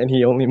Kingdom, and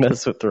he only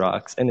messes with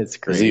rocks, and it's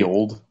great. Is he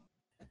old?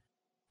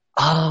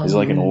 Is he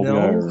like an old guy,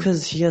 No, or-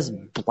 because he has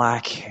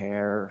black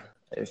hair.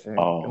 I think.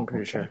 Oh, I'm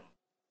pretty okay.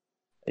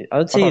 sure. I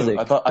would say he's I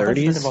like thought you were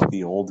 30s. talking about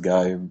the old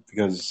guy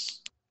because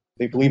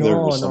they believe there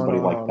was No, somebody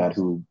no. like that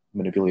who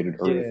manipulated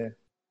Earth,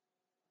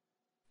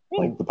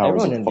 like the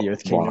powers Everyone of in the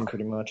Earth rock. Kingdom,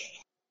 pretty much.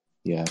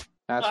 Yeah,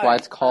 That's Alright. why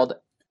it's called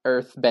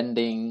Earth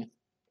Bending.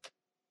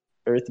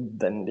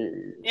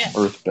 Earthbender. Yeah.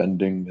 Earth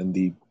bending and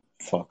the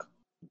fuck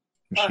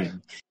machine. Alright.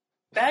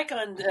 Back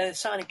on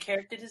Sonic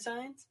character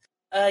designs.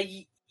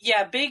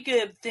 Yeah, big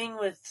thing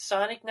with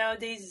Sonic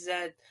nowadays is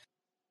that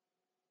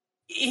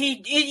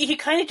he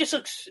kind of just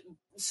looks.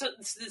 So,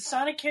 the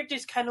Sonic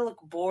characters kind of look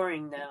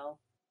boring now.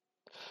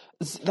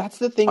 That's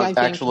the thing. I think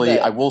Actually,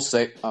 that- I will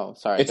say Oh,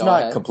 sorry. it's go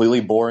not ahead. completely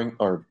boring.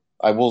 Or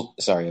I will.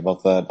 Sorry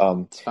about that.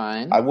 It's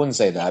fine. I wouldn't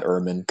say that,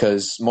 Ermin,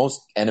 because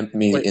most Wait,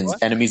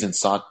 what? enemies in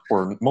Sonic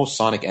or most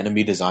Sonic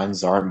enemy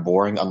designs aren't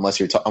boring unless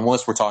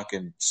unless we're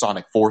talking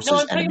Sonic Forces No,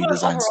 I'm talking enemy about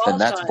designs, overall then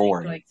that's Sonic,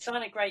 boring. Like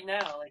Sonic right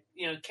now, like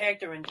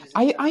character renders.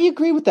 I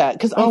agree with that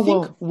because I Oh,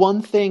 think well.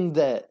 one thing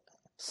that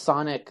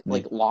Sonic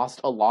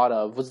lost a lot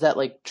of was that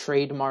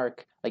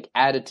trademark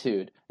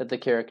attitude that the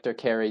character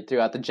carried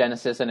throughout the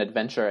Genesis and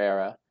Adventure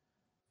era.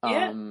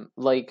 Yeah.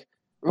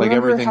 Like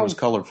remember everything how was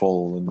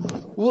colorful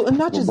and well, and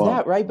not just Well,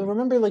 that, right? But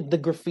remember, like the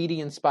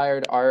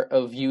graffiti-inspired art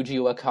of Yuji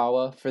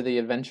Wakawa for the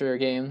adventure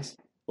games.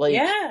 Like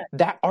Yeah.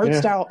 that art Yeah.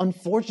 style,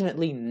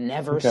 unfortunately,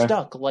 never Okay.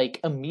 stuck. Like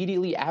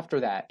immediately after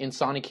that, in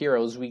Sonic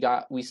Heroes,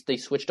 they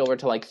switched over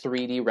to like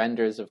 3D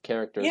renders of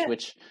characters, Yeah.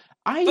 which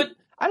But-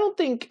 I don't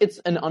think it's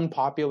an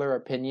unpopular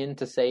opinion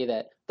to say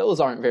that those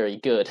aren't very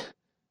good.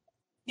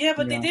 Yeah,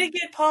 but they did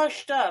get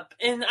polished up,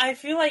 and I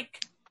feel like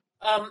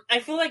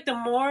the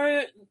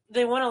more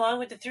they went along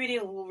with the 3D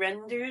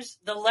renders,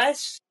 the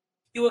less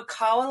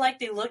Iwakawa like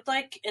they looked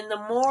like, and the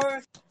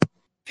more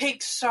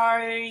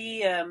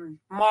Pixar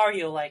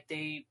Mario like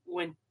they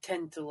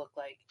tend to look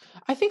like.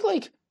 I think,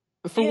 like,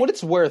 for what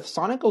it's worth,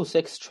 Sonic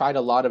 06 tried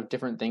a lot of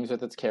different things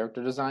with its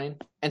character design,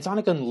 and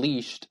Sonic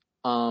Unleashed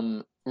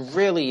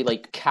really,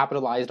 like,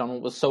 capitalized on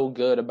what was so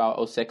good about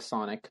 06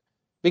 Sonic.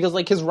 Because,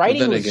 like, his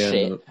writing was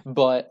shit,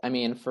 but, I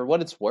mean, for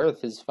what it's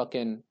worth, his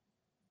fucking...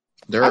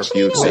 There are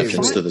Actually, a few no,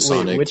 exceptions to the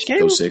Sonic which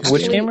game? 06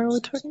 Which game. game are we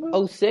talking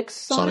about? 06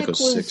 Sonic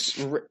Sonic 06.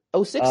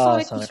 was... 06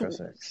 Sonic Sonic was...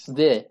 06.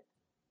 The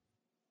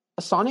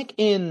Sonic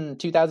in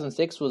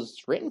 2006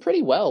 was written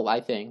pretty well,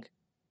 I think.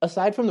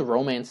 Aside from the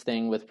romance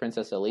thing with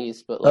Princess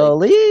Elise, but like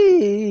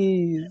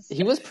Elise!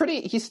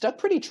 he stuck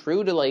pretty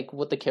true to like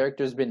what the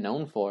character's been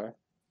known for.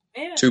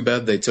 Yeah. Too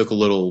bad they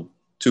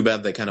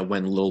kind of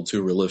went a little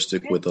too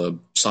realistic with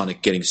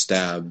Sonic getting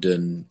stabbed,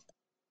 and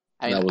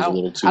that was a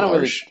little too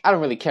harsh. I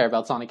don't really care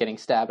about Sonic getting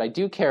stabbed. I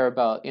do care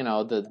about, you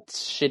know, the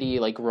shitty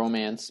like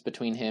romance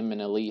between him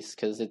and Elise,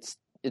 because it's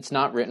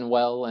not written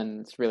well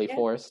and it's really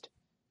forced.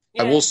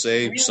 I will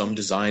say some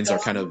designs are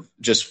kind of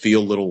just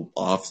feel a little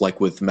off, like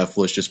with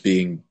Mephiles just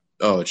being,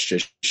 it's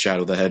just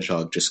Shadow the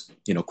Hedgehog, just,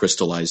 you know,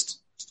 crystallized.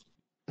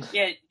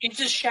 Yeah, it's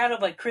just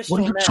shadowed like crystal.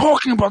 What are you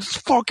talking about? It's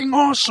fucking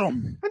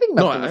awesome. I think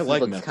No, Mephiles I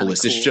like looks kinda Mephiles.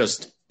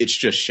 cool. It's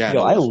just Shadow.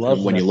 Yo, I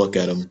love when you look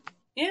Mephiles. at him.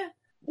 Yeah.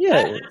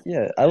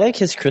 Yeah. I like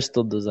his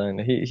crystal design.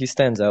 He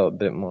stands out a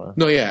bit more.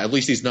 No, yeah, at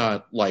least he's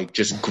not like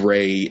just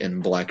gray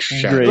and black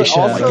shadow Gray But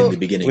shadow like also- in the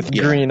beginning. with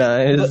Yeah. green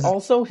eyes. But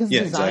also his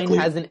Yeah, design exactly.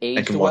 hasn't aged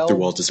And can walk well. through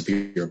walls,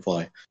 disappear, and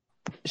fly.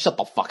 Shut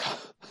the fuck up.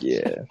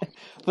 Yeah.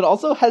 But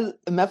also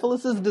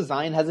Mephiles'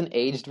 design hasn't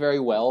aged very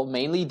well,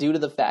 mainly due to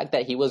the fact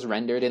that he was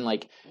rendered in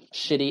like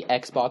shitty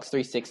Xbox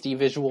 360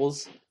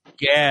 visuals.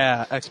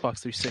 Yeah, Xbox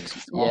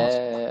 360.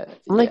 Yeah.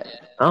 Like,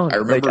 I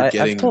remember I've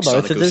getting told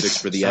Sonic Arthur 06 this,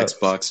 for the so-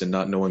 Xbox and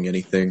not knowing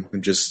anything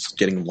and just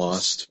getting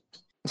lost.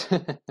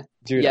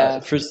 Dude, Yeah.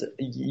 first,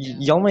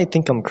 y'all might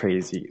think I'm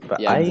crazy, but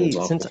Yeah, it's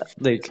awful. since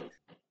like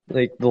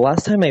the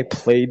last time I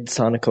played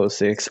Sonic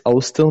 06, I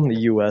was still in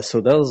the US,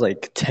 so that was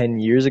like 10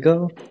 years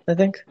ago, I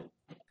think.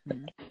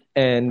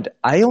 And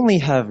I only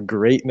have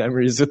great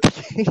memories with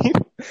the game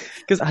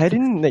because I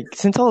didn't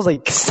since I was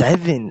like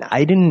 7,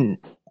 I didn't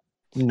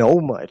know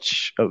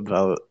much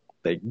about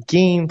like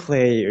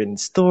gameplay and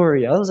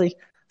story. I was like,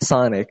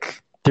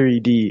 Sonic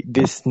 3D,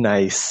 this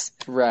nice.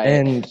 Right.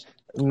 And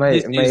my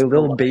This is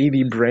little the-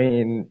 baby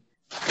brain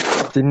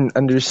didn't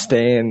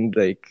understand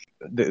like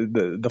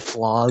the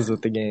flaws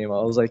with the game.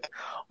 I was like,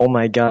 oh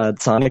my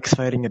god, Sonic's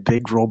fighting a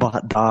big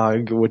robot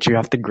dog, which you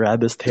have to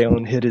grab his tail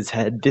and hit his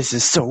head. This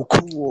is so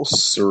cool.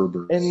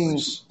 Cerberus. And-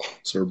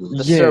 Cerberus.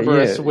 the Yeah,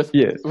 Cerberus yeah, with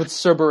yeah.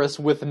 Cerberus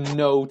with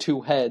no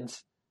two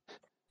heads.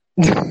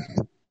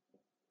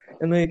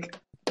 And like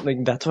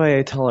that's why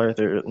I tell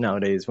Arthur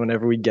nowadays,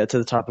 whenever we get to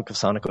the topic of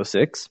Sonic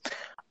 06,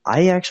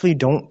 I actually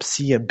don't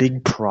see a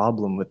big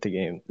problem with the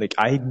game. Like,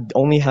 I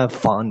only have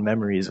fond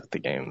memories with the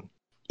game,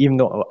 even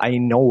though I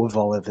know of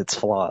all of its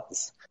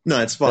flaws.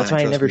 No, it's fine. That's why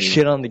I trust never me.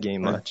 shit on the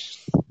game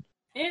much.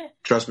 Yeah.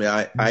 Trust me,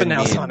 I But now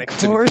mean, Sonic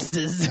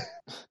Forces.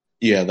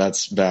 Yeah,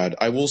 that's bad.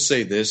 I will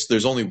say this: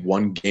 there's only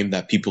one game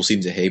that people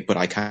seem to hate, but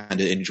I kind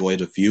of enjoyed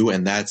a few,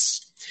 and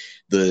that's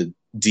the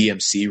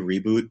DMC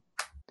reboot.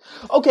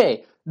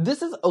 Okay,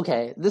 this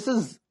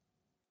is.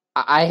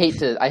 I hate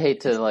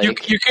to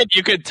like.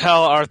 You could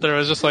tell Arthur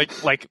was just like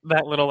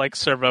that little like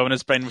servo in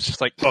his brain was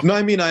just like, oh. No,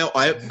 I mean,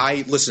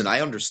 I listen.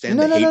 I understand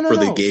No, the no, hate no, no, for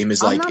no. the game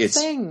is I'm like not it's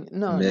saying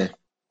no. meh.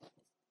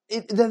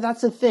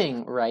 That's the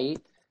thing, right?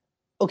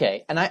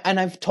 Okay, and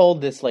I've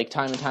told this like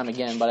time and time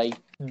again, but I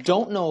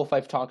don't know if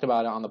I've talked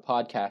about it on the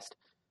podcast.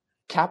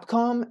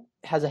 Capcom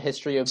has a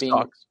history of being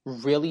Sucks.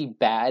 really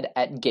bad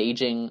at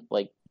gauging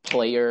like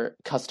player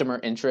customer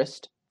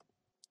interest.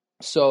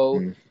 So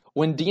Mm.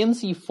 when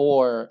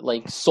DMC4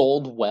 like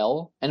sold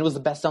well and it was the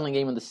best selling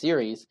game in the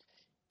series,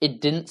 it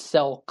didn't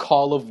sell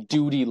Call of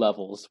Duty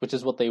levels, which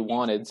is what they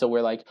wanted. So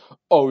we're like,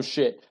 oh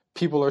shit,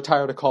 people are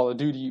tired of Call of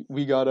Duty.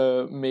 We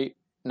gotta make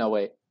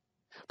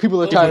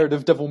people are tired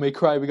of Devil May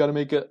Cry. We gotta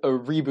make a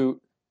reboot,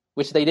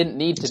 which they didn't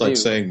need to It's do. like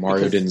saying Mario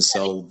because- didn't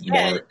sell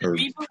Yeah, Mar- the or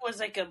reboot was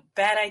like a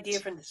bad idea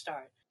from the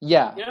start.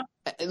 Yeah. You know?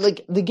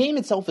 Like the game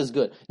itself is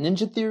good.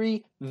 Ninja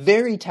Theory,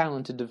 very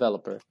talented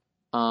developer.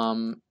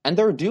 And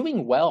they're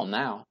doing well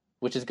now,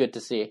 which is good to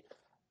see.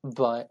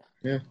 But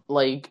Yeah.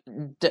 like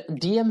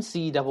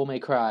DMC Devil May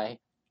Cry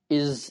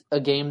is a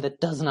game that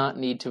does not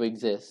need to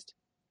exist.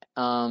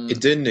 it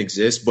didn't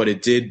exist, but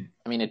it did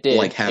I mean, it did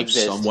like have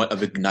exist. somewhat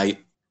of ignite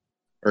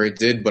Or it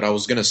did, but I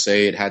was gonna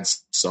say it had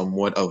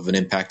somewhat of an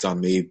impact on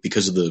me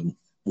because of the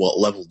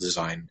level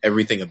design.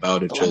 Everything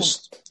about it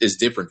just is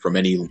different from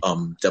any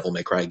Devil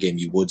May Cry game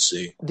you would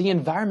see. The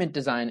environment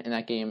design in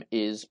that game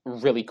is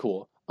really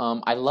cool.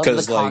 I love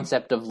 'Cause, the like-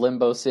 concept of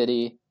Limbo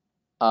City.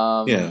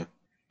 Yeah.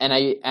 And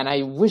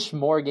I wish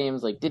more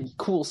games like did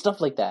cool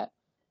stuff like that.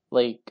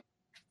 Like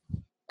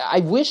I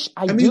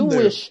do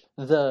wish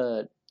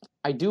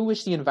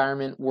the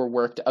environment were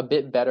worked a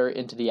bit better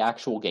into the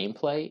actual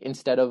gameplay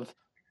instead of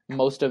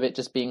most of it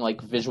just being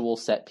like visual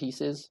set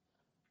pieces.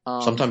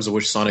 Sometimes I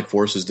wish Sonic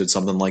Forces did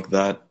something like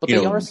that. But they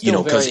are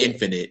still because very-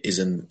 Infinite is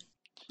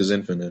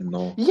infinite and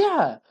all.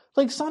 Yeah,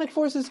 like Sonic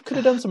Forces could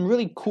have done some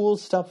really cool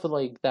stuff with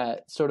like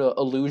that sort of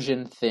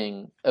illusion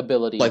thing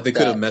ability. Like they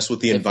could have that messed with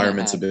the Infinite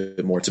environments a had.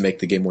 bit more to make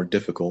the game more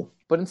difficult.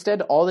 But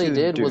instead, all they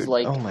did was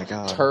like oh my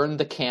God. turn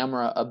the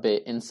camera a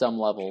bit in some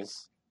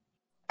levels.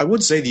 I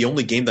would say the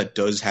only game that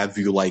does have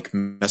you like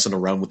messing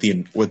around with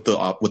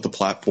the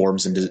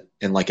platforms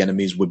and like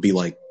enemies would be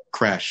like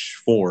Crash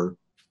 4,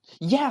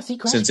 Yeah, see,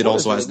 Crash since it 4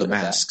 is also really has the good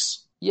at that.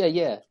 masks. Yeah.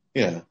 Yeah.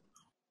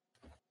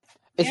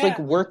 It's Yeah. like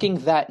working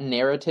that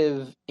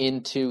narrative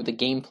into the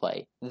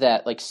gameplay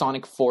that like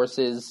Sonic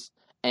Forces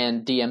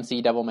and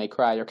DMC Devil May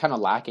Cry are kind of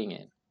lacking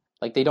in.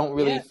 Like they don't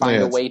really Yeah.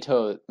 find Yeah. a way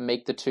to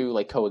make the two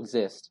like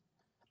coexist.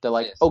 They're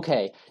like,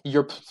 okay,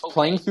 you're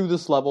playing through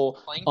this level,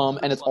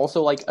 and it's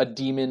also like a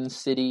demon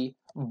city,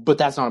 but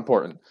that's not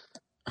important.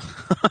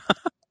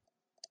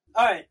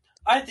 All right.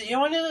 You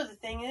want to know what the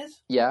thing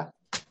is? Yeah,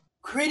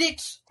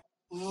 Critics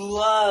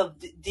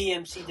loved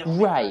DMC Devil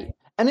May right. Cry.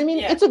 And I mean,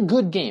 Yeah. it's a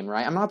good game,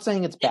 right? I'm not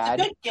saying it's bad.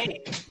 It's a good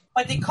game,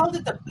 but they called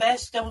it the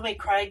best Devil May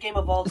Cry game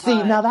of all See,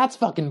 time. now that's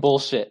fucking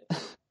bullshit.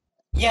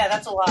 Yeah,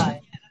 that's a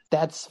lie.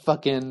 That's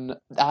fucking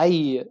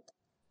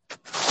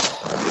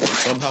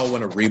Somehow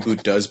when a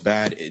reboot does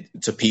bad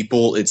to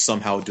people, it's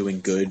somehow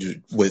doing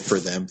good for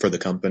the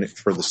company,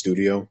 for the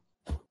studio.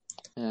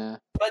 Yeah.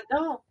 But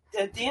no,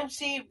 the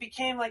DMC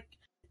became like,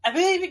 I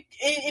believe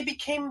it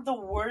became the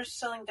worst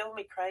selling Devil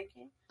May Cry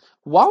game.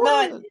 While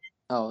No, we're...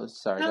 Oh,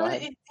 sorry, go No,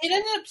 ahead. it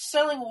ended up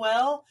selling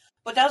well,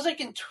 but that was like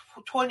in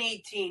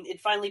 2018. It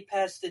finally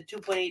passed the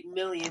 2.8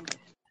 million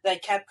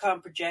that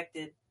Capcom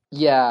projected.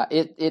 Yeah,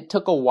 it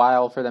took a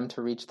while for them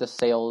to reach the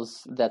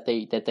sales that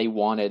they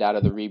wanted out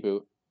of the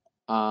reboot.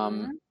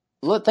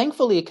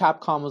 Thankfully,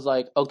 Capcom was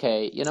like,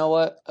 okay, you know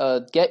what?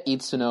 Get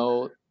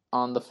Itsuno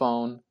on the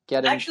phone.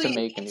 Get him Actually, to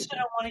make a new Itsuno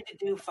game. wanted to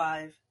do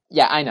 5.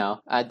 Yeah, I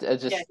know.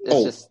 It's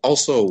just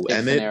Also, a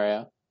Emmett,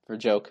 scenario for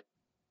joke.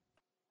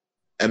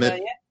 Yeah.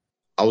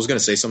 I was going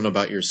to say something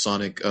about your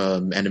Sonic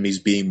enemies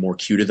being more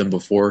cuter than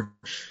before.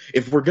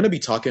 If we're going to be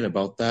talking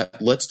about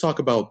that, let's talk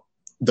about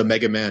the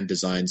Mega Man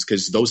designs,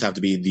 because those have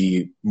to be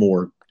the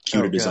more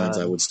cuter designs,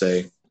 I would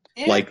say.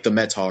 Yeah. Like the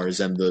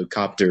Metars and the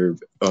Copter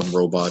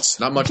robots.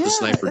 Not much the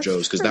Sniper that's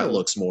Joes, because that true.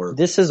 looks more...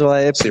 This is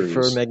why I Serious.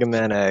 prefer Mega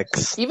Man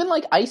X. Even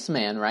like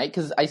Iceman, right?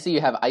 Because I see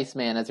you have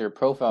Iceman as your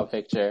profile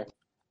picture.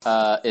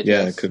 Yeah,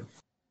 it could.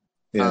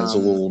 Yeah, it's a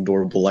little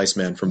adorable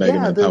Iceman from Mega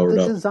Man powered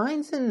the up.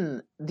 designs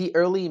in the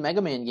early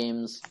Mega Man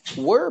games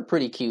were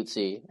pretty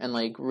cutesy and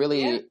like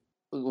really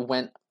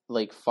went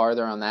like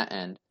farther on that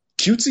end.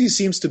 Cutesy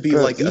seems to be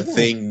Bro, like a even-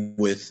 thing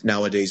with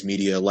nowadays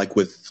media, like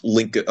with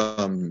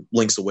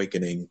Link's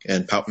Awakening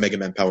and Mega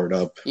Man Powered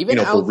Up, Even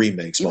for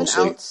remakes Even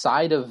mostly.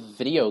 outside of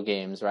video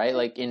games, right?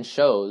 Like in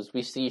shows,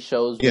 we see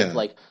shows Yeah. with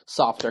like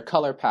softer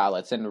color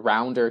palettes and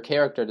rounder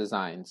character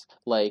designs,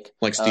 like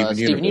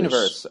Steven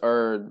Universe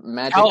or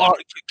Magic.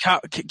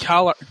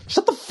 Cal,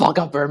 Shut the fuck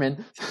up,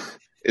 Berman.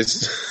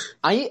 It's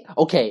I'm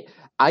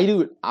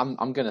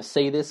gonna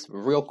say this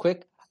real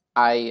quick.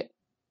 I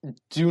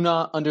do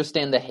not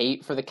understand the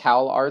hate for the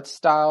Cal art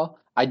style.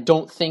 I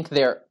don't think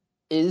there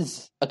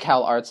is a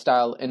Cal art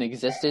style in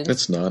existence.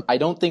 it's not. I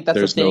don't think that's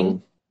There's a thing.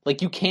 no.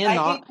 Like you I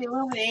cannot. hate the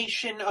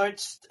Illumination art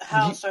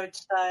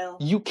style.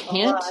 You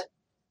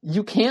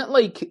can't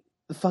like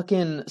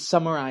fucking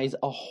summarize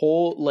a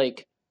whole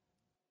like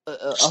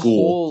a School.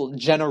 whole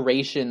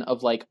generation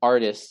of like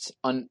artists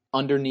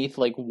underneath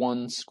like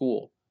one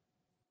school.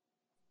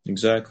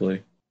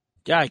 Exactly.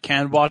 yeah, I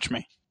can watch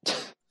me.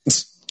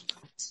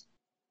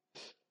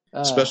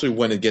 Especially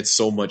when it gets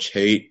so much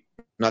hate.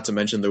 Not to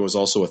mention there was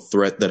also a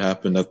threat that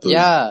happened at the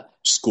yeah,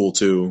 school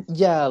too.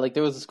 like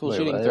there was a school Wait,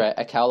 shooting what? threat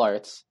at Cal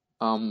Arts.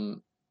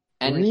 And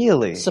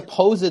Really?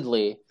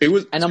 supposedly, It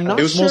was, and I'm not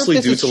it was sure if mostly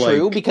this due is to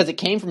true like because it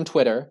came from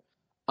Twitter.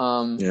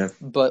 yeah.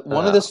 But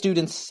one of the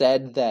students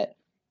said that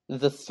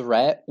the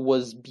threat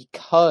was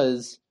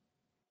because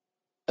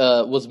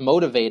was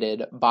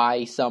motivated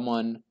by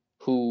someone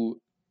who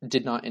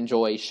did not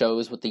enjoy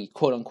shows with the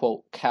quote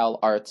unquote Cal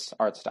Arts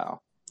art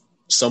style.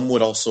 Some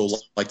would also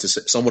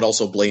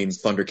blame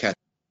Thundercat.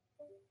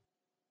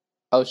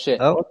 Oh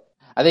shit! Oh,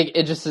 I think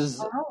Idris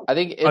is. I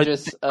think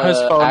Idris. His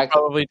phone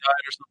probably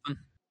died or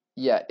something.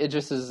 Yeah,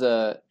 Idris is.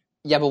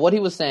 Yeah, but what he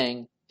was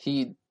saying,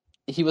 he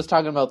was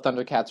talking about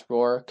Thundercats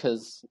Roar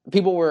because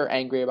people were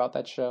angry about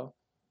that show.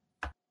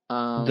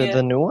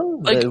 the new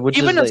one? Like Which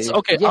even is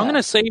okay, Yeah. I'm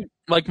gonna say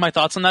like my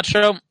thoughts on that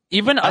show.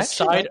 Even I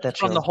actually aside like that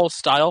from show. the whole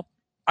style,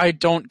 I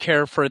don't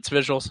care for its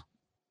visuals.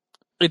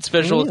 Its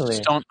visuals Really?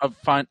 just don't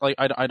find like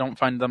I don't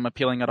find them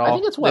appealing at all. I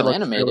think it's They well look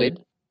animated.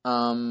 really-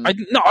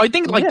 I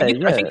think like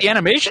Yeah, I think the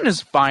animation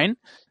is fine.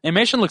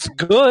 Animation looks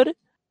good,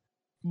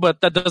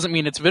 but that doesn't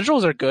mean its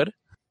visuals are good.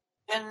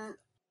 And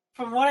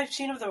from what I've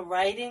seen of the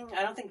writing,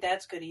 I don't think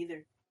that's good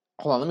either.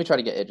 Hold on, let me try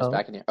to get Idris Oh.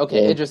 back in here.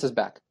 Okay, Yeah. Idris is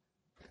back.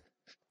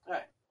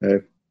 Alright. Hey,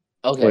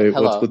 Okay, wait,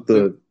 hello. what's with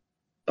the?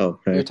 Oh,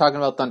 We were hey. talking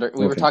about Thunder.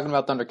 We were Okay. talking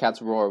about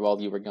Thundercats Roar while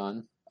you were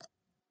gone.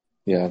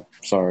 Yeah,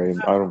 sorry,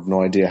 I have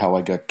no idea how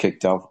I got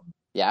kicked out.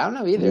 Yeah, I don't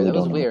know either. Really That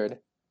was don't know. weird.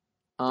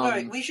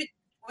 Alright, we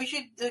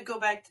should go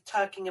back to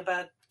talking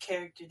about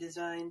character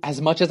design.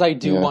 As much as I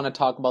do Yeah. want to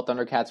talk about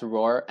Thundercats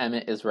Roar,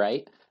 Emmett is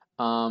right.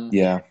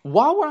 Yeah,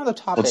 While we're on the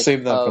topic, let's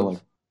save that of, for like.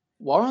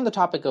 while we're on the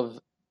topic of,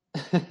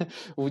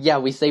 yeah,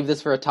 we save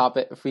this for a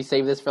topic. If we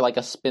save this for like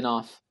a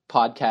spin-off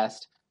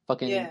podcast,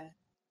 fucking Yeah.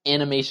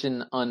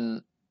 animation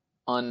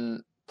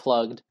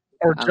unplugged.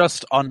 Or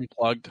just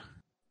unplugged.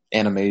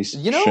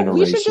 Animation. You know,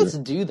 we should eraser.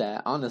 just do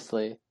that.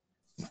 Honestly,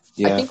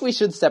 Yeah, I think we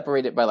should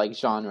separate it by like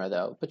genre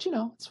though. But you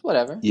know, it's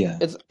whatever. yeah.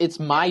 It's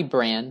my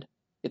brand.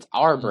 It's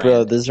our brand.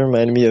 Bro, this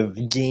reminded me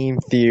of game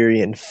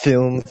theory and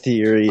film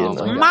theory. Oh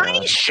And my My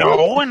God.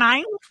 show, and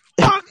I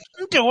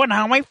fucking do it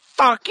how I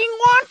fucking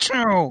want It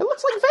to.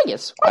 looks like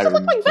Vegas. Why I does it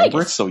look like remember it,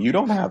 Vegas? so you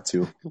don't have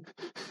to.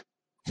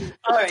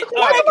 Alright,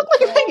 Why does it look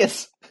like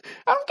Vegas?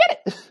 I don't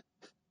get it.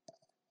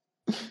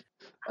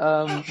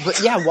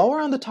 But yeah, while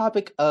we're on the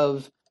topic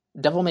of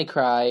Devil May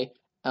Cry,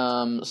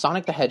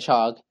 Sonic the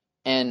Hedgehog,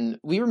 and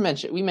we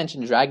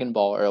mentioned Dragon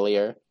Ball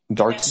earlier.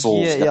 Dark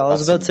Souls. yeah, I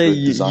was about to say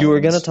you were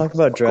gonna talk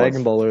about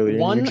Dragon Ball earlier.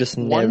 One and you just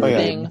one never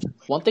thing did.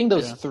 one thing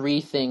those Yeah. three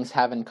things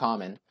have in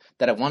common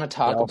that I want to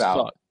talk They all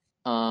about.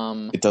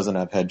 suck. It doesn't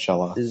have head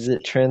shell. Is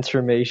it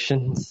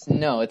transformations?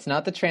 No, it's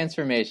not the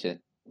transformation.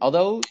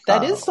 Although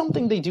that is Oh.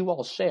 something they do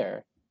all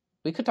share.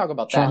 We could talk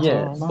about that.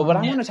 Yeah. But what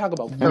I want to talk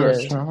about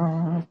first,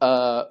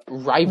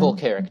 rival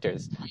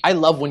characters. I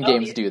love when Oh,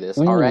 games yeah. do this.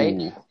 All right,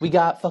 Ooh. we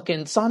got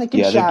fucking Sonic and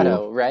Yeah, they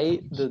Shadow,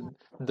 right?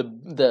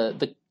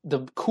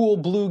 The cool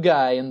blue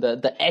guy and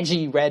the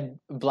edgy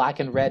black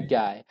and red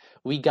guy.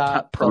 We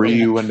got fucking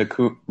Ryu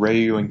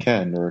and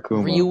Ken or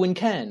Akuma. Ryu and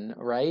Ken,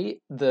 right?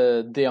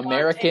 The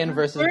American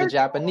versus the Virgil.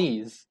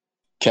 Japanese.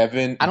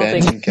 Kevin. I don't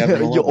Ben think- and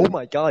Kevin. Yo, oh Olin.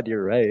 my god,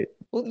 you're right.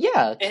 Well,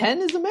 yeah, Ken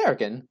is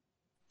American.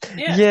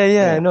 Yeah.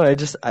 Yeah, I know.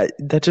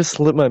 That just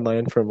slipped my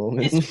mind for a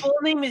moment. His full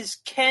name is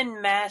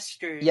Ken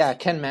Masters. Yeah,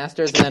 Ken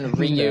Masters, and then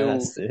Ryu.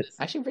 Masters.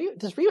 Actually,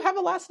 does Ryu have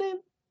a last name?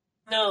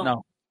 No.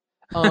 No.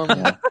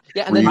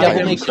 Yeah, and then Ryu Devil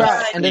has May a Cry,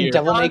 last and then name.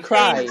 Devil May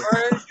Cry,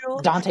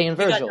 Dante and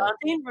We got Virgil.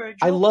 Dante and Virgil.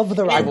 I love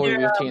the And rivalry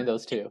their, between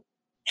those two.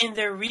 In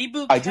their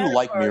reboot I do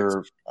like counterparts,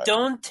 Mirror.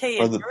 Dante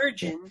or and the-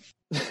 Virgin.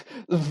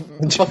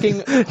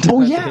 Fucking oh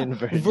Dante yeah, and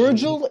Virgil.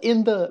 Virgil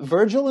in the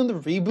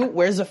reboot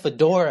wears a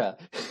fedora.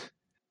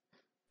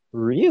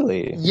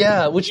 Really?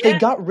 Yeah, which they Yeah.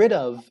 got rid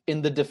of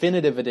in the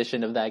definitive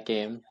edition of that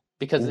game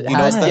because it You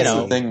know, has that's you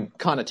know the thing.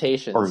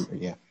 connotations. Or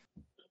yeah,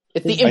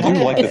 It's the I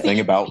do like the it's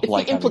thing about it's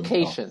like the having,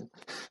 implication.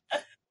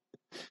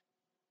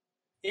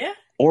 Yeah,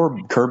 or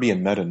Kirby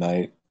and Meta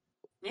Knight.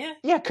 yeah.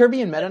 Yeah,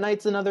 Kirby and Meta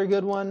Knight's another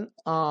good one.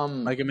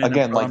 Mega Man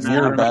Again, and like Pro Man,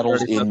 mirror I don't know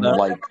if you battles already said in that.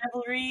 like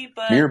Rivalry,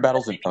 but mirror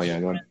battles in. Oh yeah,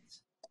 go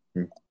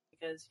ahead.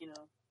 because you know.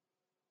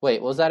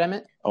 Wait, what was that,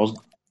 Emmett? I was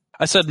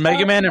I said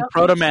Mega Man and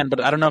Proto Man,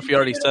 but I don't know if you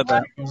already said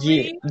that.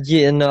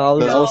 Yeah. No,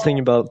 I was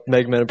thinking about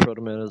Mega Man and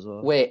Proto Man as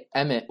well. Wait,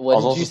 Emmett, I what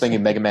was did also you thinking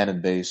say? Mega Man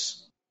and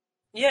Base.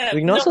 Yeah, We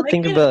can also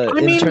think about I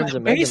in mean, terms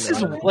of Mega Base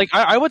is Man. like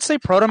I would say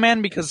Proto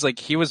Man because like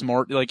he was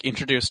more like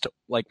introduced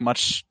like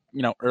much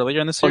earlier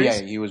in the Oh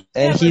series. yeah, he was.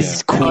 And he's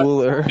yeah.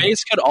 cooler.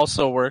 Base could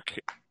also work.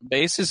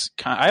 Base is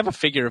I have a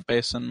figure of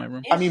Base in my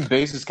room. I mean,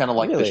 Base is kind of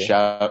like the Really?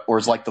 shadow, or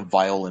is like the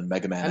Vial in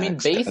Mega Man. I mean,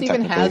 X, Base even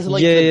technically. has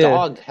like Yeah, the yeah.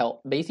 dog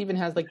help. Base even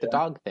has like the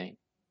dog thing,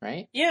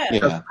 right? Yeah.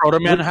 Yeah.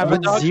 Proto Man have a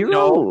Would dog?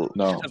 Zero?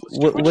 No.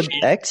 Would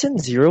X and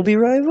Zero be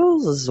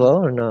rivals as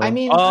well, or no? I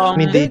mean, I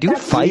mean, they do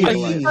that's fight I a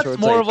weird. lot. think So that's it's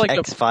more like of like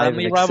a X5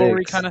 friendly and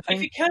rivalry X6. kind of If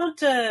thing. you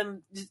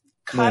count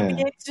Copy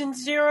Yeah. X and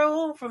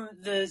Zero from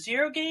the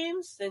Zero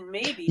games, then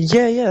maybe.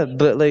 Yeah,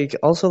 but like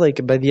also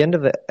like by the end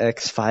of the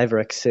X5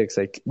 or X6,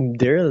 like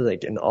there is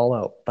like an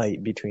all-out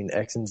fight between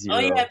X and Zero. Oh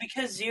yeah,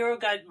 because Zero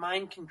got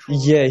mind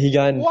controlled. Yeah, he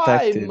got Why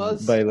infected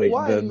must by like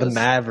why the must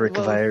Maverick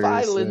the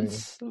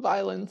virus.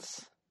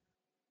 Violence.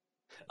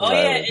 Oh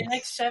yeah, Violence. in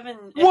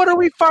X7. What are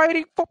we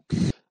fighting for?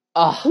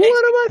 Ah. What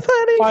am I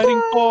fighting,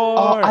 Fighting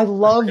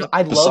for?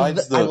 I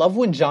Besides the- love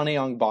when Johnny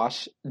Young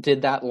Bosch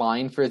did that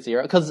line for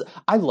Zero because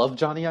I love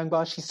Johnny Young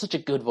Bosch. He's such a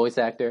good voice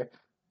actor.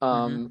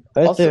 Also,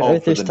 Oh,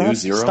 for the new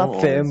Zero? Stop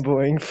Or-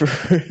 fanboying for.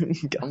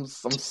 I'm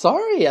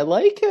sorry, I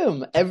like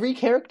him. Every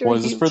character. What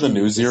is this for the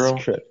new Zero?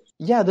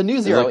 Yeah, the new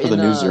Zero like for in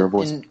the new Zero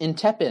voice? in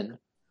Teppen.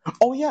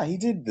 Oh yeah, he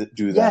did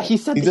do that. Yeah, he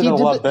said he did it a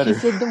lot better. He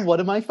said the "What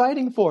am I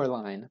fighting for?"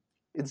 line.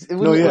 It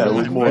No, yeah, it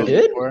was more- I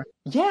did?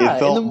 Yeah, It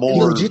felt in the,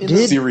 more in the, you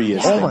did?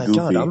 serious Oh than my goofy.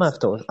 god,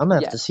 I'm gonna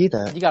have Yeah. to see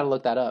that. You gotta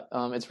look that up.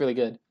 It's really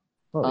good.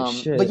 Holy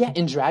shit! But yeah,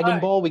 in Dragon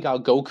Alright. Ball we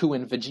got Goku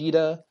and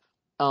Vegeta.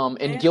 In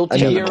Yeah. Guilty I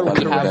never Gear, know we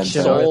about have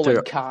Redemption. Soul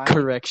and Kai.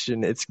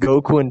 Correction, it's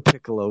Goku and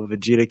Piccolo.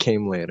 Vegeta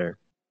came later.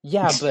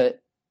 Yeah, but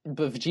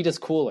Vegeta's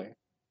cooler.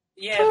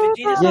 Yeah,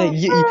 Vegeta's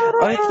Yeah,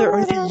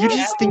 Arthur, you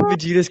just think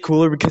Vegeta's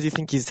cooler because you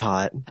think he's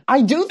hot.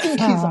 I do think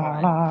he's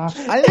hot.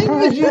 I think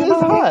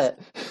Vegeta's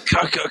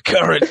hot.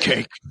 Carrot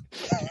cake.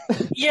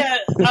 Yeah,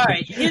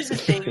 alright, here's the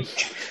thing.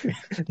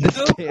 This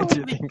Goku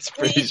tangent thing's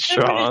pretty it's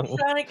different in strong.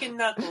 Sonic and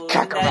Knuckles. in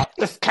Kakarot, that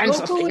this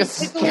cancer Goku thing and is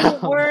Piccolo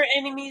strong. were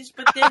enemies,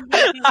 but then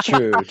they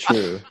became,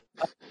 True.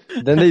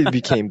 Then they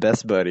became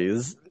best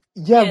buddies.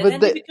 Yeah, then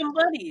but they become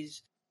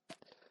buddies.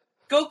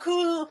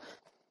 Goku,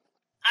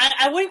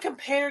 I wouldn't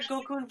compare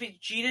Goku and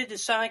Vegeta to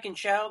Sonic and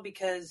Shadow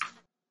because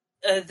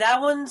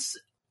that one's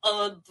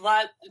a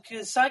lot.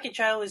 Because Sonic and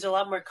Shadow is a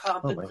lot more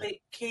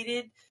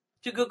complicated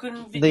to Goku and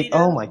Vegeta.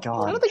 Oh my I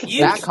god. don't think it's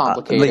You- that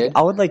complicated.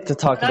 I would like to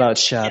talk Not- about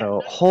Shadow.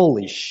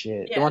 Holy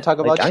shit. Yeah. You want to talk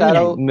about Like,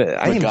 Shadow?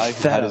 I am The guy who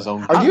fed had up. his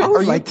own. Are you- I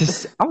would are like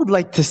to. I would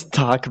like to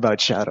talk about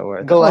Shadow.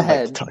 Right now. Go I would like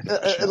ahead. to talk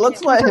about Shadow.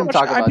 Let's let him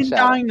talk I've about been Shadow.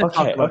 dying to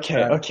talk about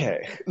Shadow.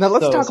 Okay. Now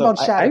let's talk about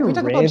Shadow. I Can we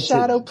talk about ranted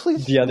Shadow,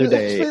 please? the other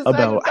day Please,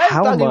 about I'm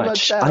how talking about much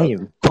Shadow. I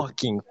am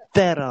fucking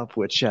fed up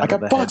with Shadow I got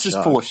the boxes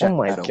Hedgehog. full of Oh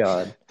my Shadow.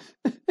 god.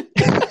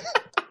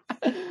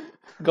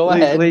 Go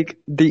ahead.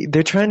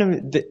 They're trying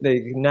to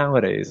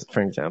nowadays,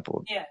 for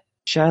example, Yeah.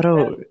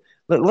 Shadow.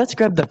 Let's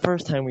grab the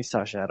first time we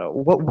saw Shadow.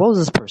 What was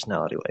his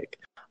personality like?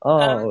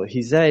 Oh,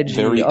 he's edgy.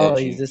 Very Oh,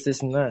 edgy. he's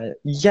this and that.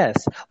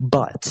 Yes,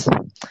 but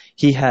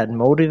he had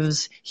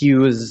motives. He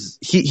was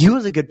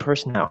a good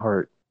person at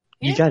heart.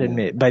 You Yeah. gotta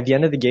admit, by the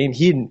end of the game,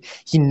 he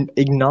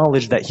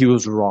acknowledged that he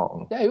was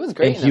wrong. Yeah, he was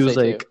great. And he was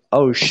like,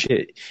 "Oh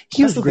shit!"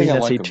 He was That's the great thing I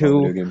in like about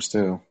SA2. video games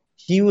too.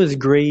 He was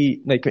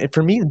great. Like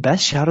for me, the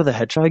best Shadow the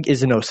Hedgehog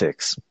is in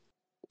 06.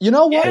 you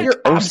know what? Yeah. You're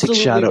 06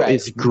 absolutely Shadow right.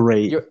 is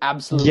great. You're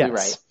absolutely Yes.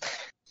 right.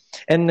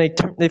 And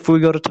if we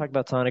go to talk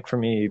about Sonic, for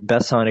me,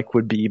 best Sonic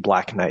would be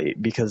Black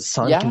Knight because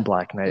Sonic Yeah. and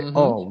Black Knight. Mhm.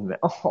 Oh man,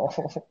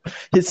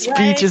 his Yeah,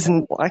 speeches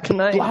in Black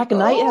Knight. Black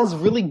Knight Oh. has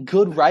really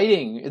good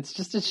writing. It's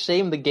just a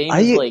shame the game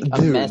is like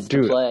a mess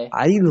to play.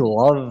 I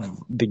love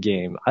the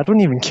game. I don't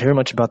even care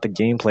much about the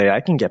gameplay.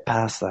 I can get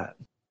past that.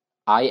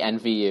 I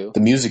envy you. The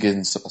music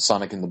in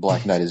Sonic and the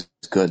Black Knight is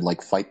good.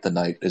 Like Fight the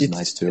Night is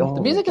nice too. oh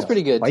The my music is God.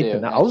 pretty good Fight too. the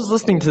Night. I was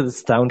listening to the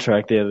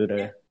soundtrack the other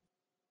day.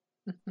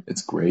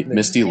 It's great.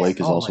 Misty Lake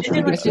is Oh also my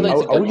pretty God. good Misty too. Lake's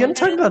a Are good we gonna one.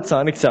 talk about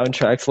Sonic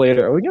soundtracks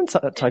later? Are we gonna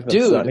talk about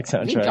Dude, Sonic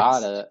soundtracks? we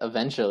gotta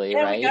eventually,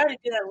 Yeah, right? we gotta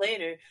do that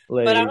later.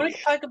 Like, But I want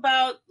to talk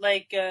about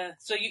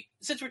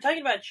since we're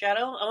talking about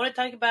Shadow, I want to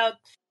talk about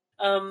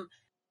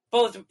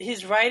both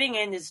his writing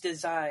and his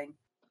design.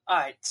 All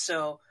right,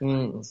 so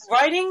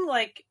writing,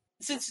 like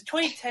since the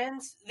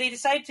 2010s, they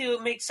decided to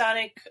make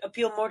Sonic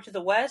appeal more to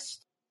the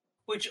West,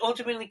 which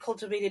ultimately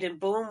culminated in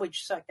Boom,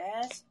 which sucked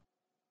ass,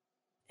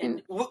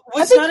 and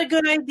was think- not a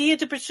good idea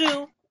to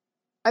pursue.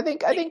 I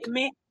think. It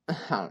may, I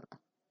don't know.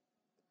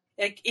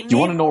 like, it You may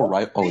want to know look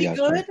right? Oh pretty yeah.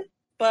 good,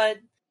 but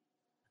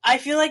I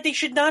feel like they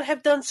should not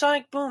have done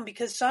Sonic Boom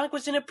because Sonic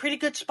was in a pretty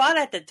good spot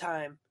at the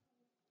time,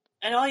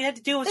 and all you had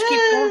to do was keep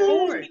going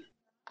forward.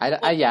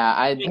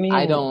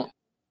 I don't.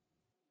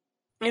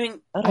 I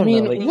mean, I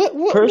mean, know, like,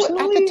 what, at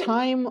personally, the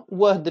time,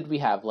 what did we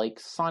have? Like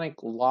Sonic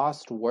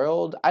Lost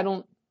World? I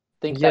don't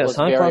think yeah, that was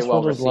Sonic very Lost well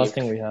World was the last received.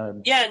 thing we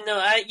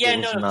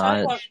had. Sonic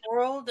not. Lost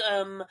World.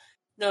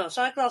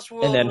 Sonic Lost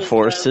World. And then was,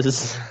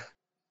 Forces.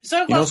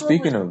 Sonic You know, Lost World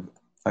speaking was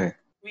of,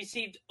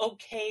 received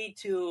okay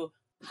to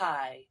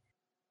high.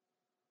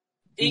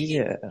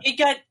 Yeah. It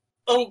got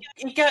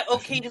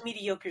okay to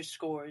mediocre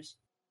scores.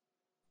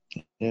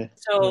 Yeah.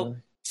 So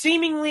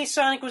seemingly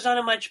Sonic was on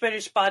a much better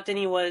spot than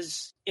he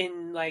was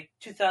in like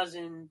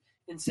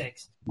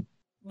 2006.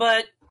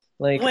 But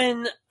Like,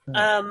 when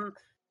the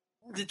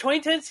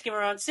 2010s came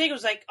around, Sega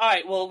was like, "All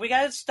right, well, we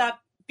got to stop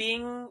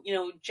being,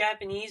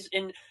 Japanese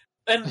and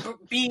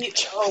be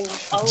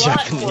a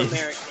lot more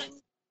American."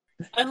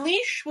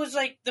 Unleash was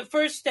like the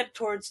first step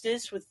towards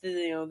this with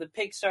the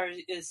Pixar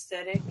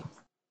aesthetic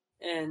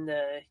and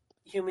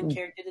human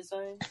character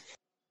design.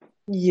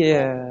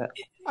 yeah.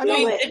 I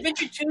mean, like,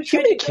 Adventure 2 tried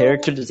Human to go-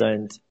 character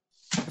designs.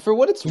 for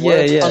what it's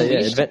worth, Yeah.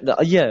 Unleashed.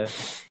 Yeah.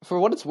 For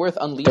what it's worth,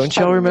 Unleashed. Don't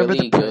y'all had remember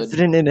really the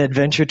president in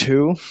Adventure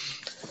 2?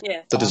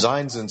 Yeah. the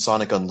designs in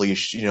Sonic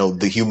Unleashed,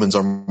 the humans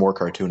are more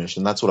cartoonish,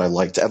 and that's what I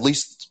liked. At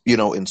least,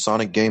 in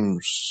Sonic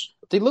games,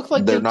 They look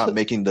like they're they not took-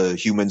 making the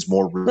humans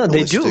more No, they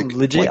realistic. do.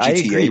 Legit, like I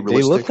GTA agree. They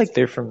realistic. look like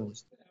they're from.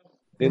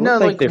 They no,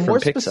 look like they're more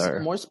from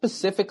Pixar. more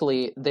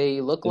specifically,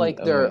 they look In like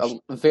they're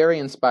Unleashed. very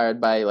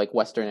inspired by like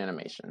Western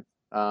animation,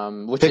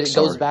 which it Pixar.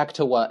 goes back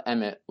to what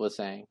Emmett was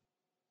saying.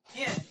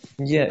 Yeah.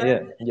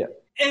 Yeah.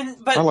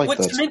 But I like what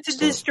that cemented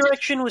this stuff.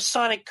 direction was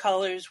Sonic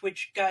Colors,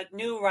 which got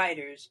new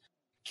writers,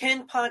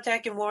 Ken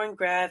Pontac and Warren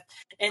Graff,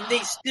 and they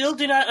still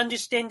do not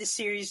understand the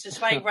series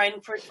despite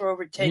writing for it for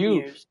over 10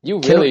 years. You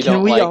really Can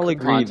don't we like all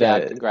agree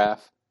Contact that-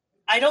 Graph.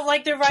 I don't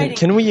like their writing.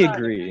 Can we It's not.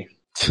 agree?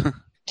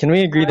 Can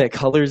we agree that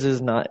Colors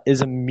is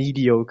a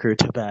mediocre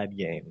to bad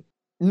game?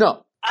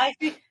 No, I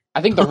think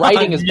I think the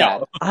writing is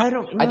No. bad.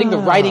 I think the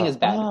writing is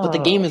bad, but the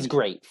game is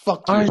great.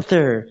 Fuck you.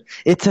 Arthur,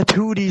 it's a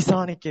 2D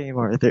Sonic game,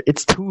 Arthur.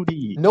 It's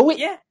 2D. No,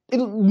 Yeah.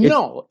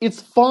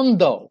 it's fun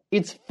though.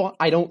 It's fun.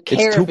 I don't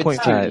care if it's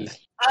 2.5. 2D.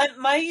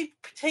 My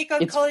take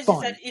on It's Colors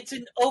fun. is that it's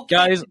an okay,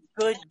 Guys,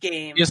 good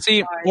game. You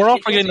see, Alright, we're all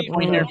it forgetting the doesn't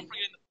point here.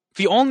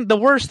 even- The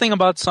worst thing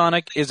about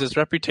Sonic is his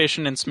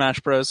reputation in Smash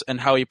Bros.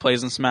 And how he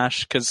plays in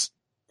Smash. Because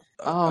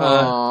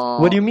Oh.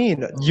 What do you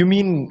mean? You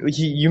mean his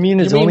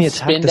mean only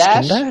attack Spin the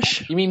Dash? Spin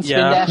Dash? You mean Spin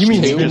Yeah. Dash You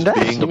mean 2? Spin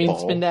Dash? You mean Ball.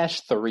 Spin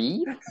Dash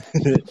 3?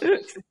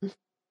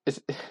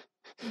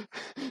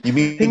 You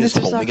mean Hey, his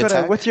Mr. homing Sakura,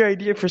 attack? what's your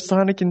idea for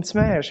Sonic and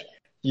Smash?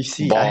 You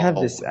see, I have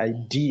this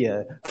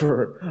idea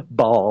for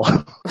Ball.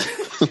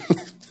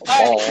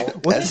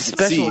 Alright, What's his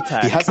special See,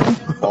 attack? He has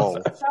a ball.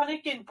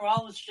 Sonic and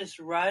Brawl is just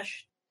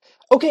rushed.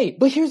 Okay,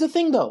 but here's the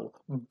thing though.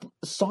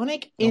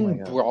 Sonic Oh my in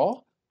God.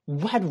 Brawl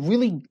had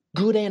really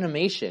good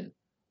animation.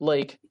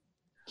 Like,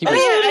 he Oh,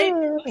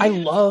 was, yeah, I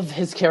love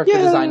his character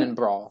Yeah. design in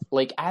Brawl.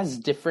 Like, as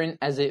different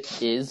as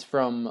it is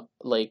from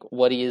like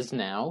what he is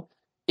now,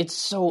 it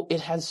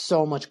has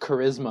so much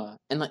charisma.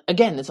 And like,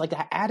 again, it's like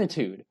that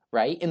attitude,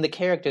 right? In the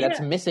character that's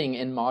Yeah. missing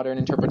in modern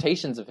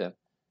interpretations of him.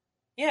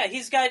 Yeah,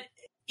 he's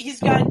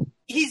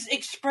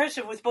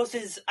expressive with both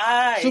his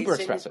eyes Super and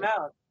his expressive.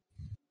 mouth.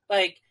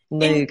 Like,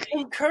 Like,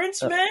 in current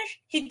Smash,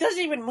 he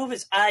doesn't even move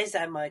his eyes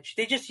that much.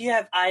 You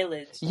have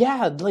eyelids.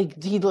 Yeah, like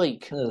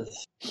ugh.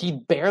 he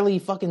barely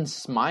fucking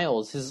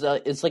smiles. His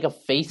it's like a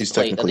face He's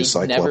plate that technically he's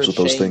never Cyclops with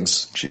those changed.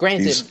 things. Jeez.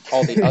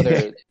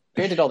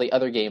 Granted, all the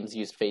other games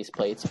use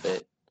faceplates,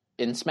 but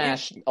in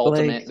Smash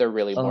Ultimate, Like, they're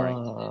really boring.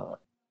 I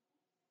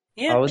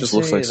Yeah, would just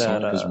looks say like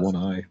that, Sonic has one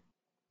eye.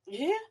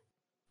 yeah.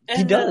 He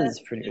And, does,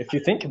 pretty. If you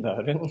think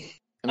about it.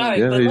 I mean, alright,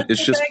 Yeah, but let's it's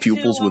get just back to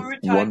pupils what with we were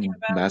talking one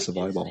about, massive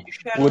which is eyeball.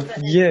 Shadow Would, of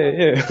the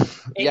yeah.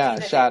 Hedgehog. yeah,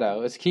 AT&T. Shadow.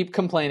 Let's keep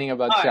complaining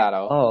about Alright.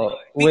 Shadow. Oh,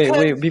 Because-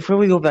 wait. Before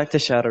we go back to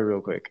Shadow real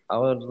quick, I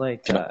would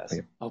like Can to I- ask.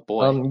 Oh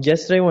boy.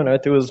 Yesterday when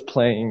Arthur was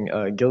playing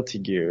Guilty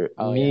Gear,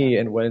 Oh, me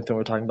and Wellington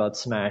were talking about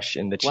Smash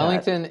in the chat.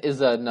 Wellington is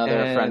another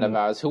And friend of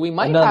ours who we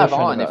might another have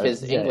friend on of if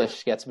his ours, yeah.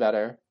 English gets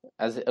better,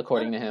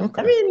 according to him.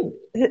 I mean,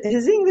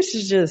 his English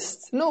is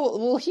just. No,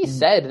 well, he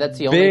said that's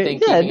the only Very- thing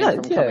yeah, keeping no,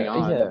 him from coming yeah,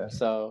 on. yeah.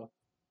 So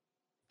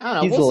I don't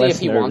know. He's We'll see less if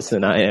he nervous wants.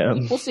 than I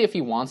am. We'll see if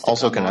he wants to.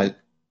 Also, come can on. I?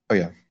 Oh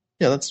yeah,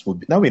 that would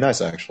be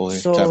nice actually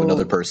So- to have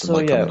another person so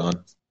like yeah. coming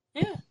on.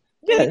 Yeah.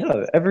 Yeah,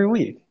 no, every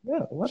week. Yeah,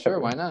 whatever. Sure,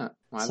 why not?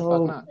 Why So-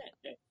 the fuck not?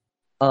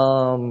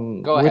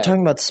 Go We're ahead.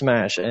 talking about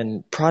Smash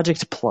and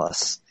Project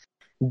Plus.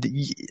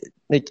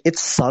 Like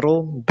it's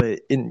subtle,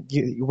 but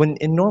when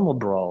in normal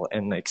Brawl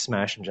and like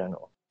Smash in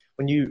general,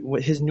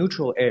 his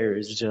neutral air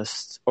is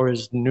just, or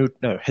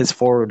his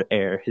forward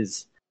air,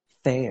 his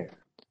fair,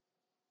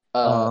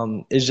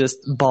 is just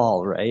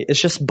ball, right?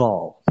 It's just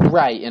ball.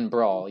 Right in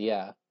Brawl,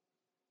 yeah.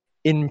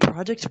 In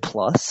Project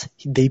Plus,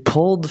 they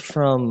pulled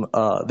from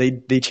they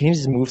changed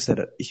his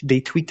moveset.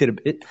 They tweaked it a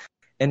bit,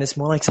 and it's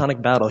more like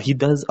Sonic Battle. He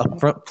does a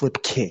front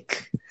flip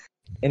kick,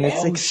 and it's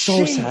Oh, like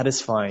so shit.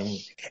 satisfying.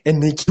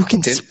 And like you can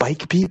Did-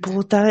 spike people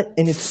with that,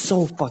 and it's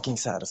so fucking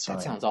satisfying.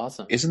 That sounds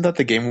awesome. Isn't that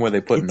the game where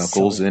they put It's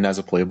Knuckles so- in as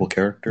a playable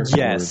character?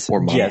 Yes,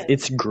 or Mario? yes,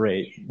 it's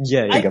great.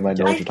 Yeah, I think I might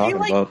know what I you're feel talking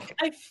like- about.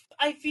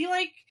 I feel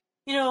like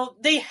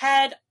they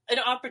had an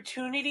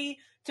opportunity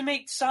to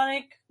make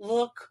Sonic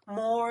look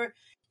more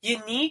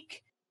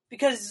unique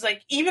because,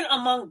 like, even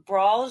among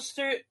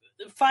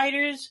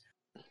fighters,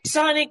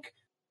 Sonic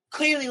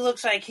clearly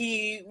looks like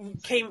he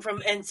came from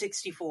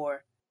N64.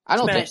 I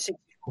don't Smash think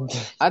 64.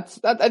 I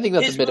think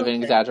that's His a bit of an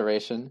movement.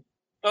 exaggeration.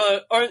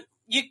 Or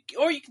you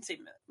can say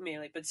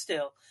Melee, but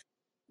still,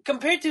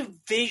 compared to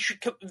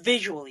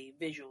visually.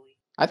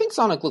 I think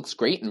Sonic looks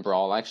great in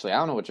Brawl. Actually, I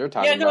don't know what you're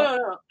talking Yeah, about.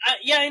 no.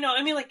 I know.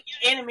 I mean, like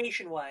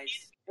animation wise,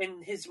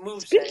 and his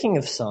moveset. Speaking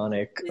of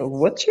Sonic,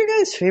 what's your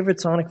guys' favorite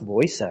Sonic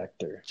voice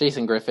actor?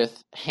 Jason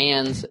Griffith,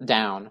 hands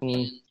down.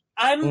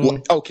 I'm Well,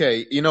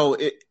 okay,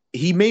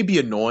 he may be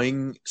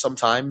annoying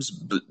sometimes,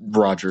 but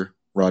Roger.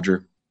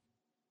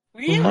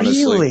 really.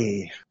 Honestly.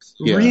 Really?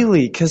 Yeah.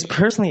 Really? Because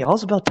personally, I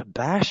was about to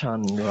bash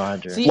on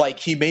Roger. See, Like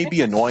he may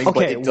be annoying,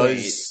 Okay, but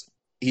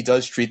he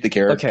does treat the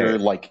character Okay.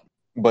 like,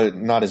 but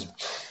not as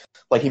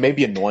like he may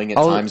be annoying at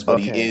Oh, times, but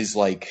okay.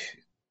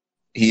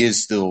 he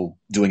is still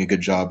doing a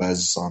good job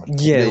as Sonic.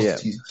 Yeah, He- yeah.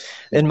 he-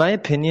 In my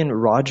opinion,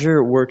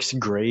 Roger works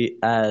great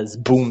as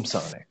Boom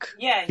Sonic.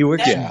 Yeah, He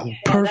works Yeah.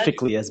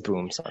 perfectly as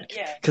Boom Sonic.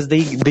 Yeah, Because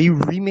they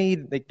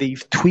remade, like,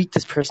 they've tweaked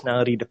his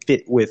personality to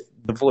fit with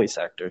the voice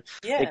actor.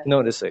 yeah. Like,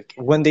 notice, like,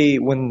 when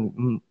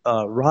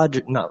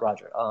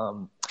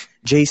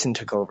Jason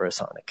took over as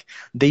Sonic,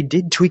 they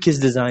did tweak his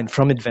design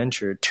from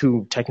Adventure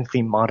to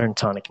technically modern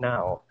Sonic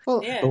now.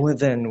 well, Yeah. But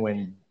then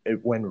when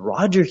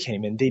Roger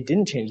came in, they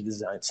didn't change the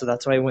design. So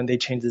that's why when they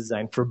changed the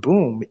design for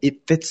Boom,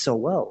 it fits so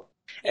well.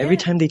 Every Yeah.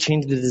 time they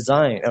changed the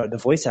design, the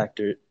voice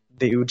actor,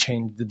 they would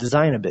change the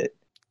design a bit.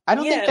 I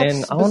don't think that's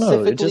And I don't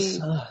know, it specifically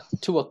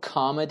just to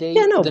accommodate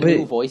Yeah, no, the but-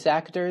 new voice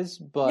actors,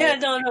 but Yeah,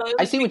 no.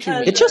 I see what you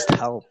mean. it just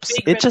helps.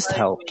 Big It Red just Riding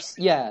helps.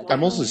 yeah, I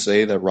mostly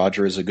say that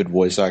Roger is a good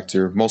voice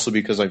actor, mostly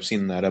because I've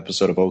seen that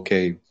episode of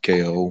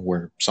OKKO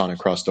where Sonic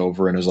crossed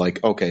over and was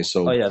like, okay,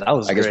 so Oh yeah, that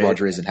was I guess great.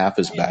 Roger isn't half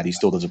as bad. He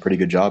still does a pretty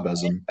good job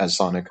as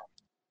Sonic.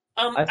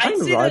 I I'd find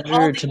say that all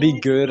Roger the to be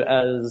English good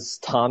people- as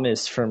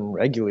Thomas from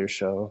regular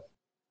show.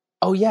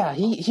 Oh yeah,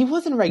 he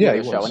was in regular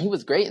Yeah, he show, was. and he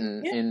was great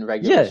in Yeah,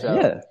 regular show.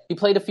 yeah. He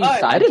played a few Alright,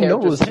 side I didn't know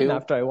it characters was him too,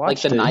 after I like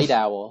watched the it. Night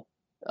Owl.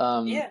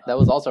 Yeah. That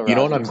was also You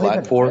know what Roger. I'm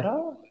glad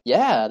for?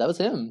 Yeah, that was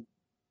him.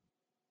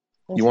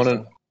 You want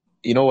to?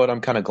 You know what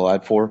I'm kind of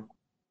glad for?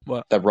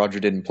 What? That Roger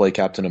didn't play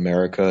Captain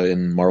America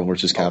in Marvel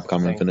vs. Oh, Capcom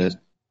thank Infinite.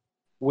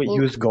 Wait, he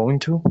was going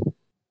to?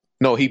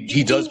 No,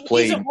 he does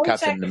play he's a voice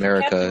actor Captain for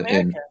America Captain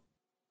in.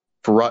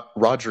 America.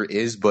 Roger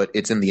is, but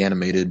it's in the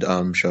animated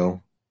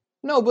show.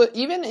 No, but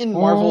even in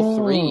Marvel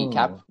 3,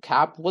 Oh.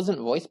 Cap wasn't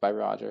voiced by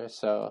Roger,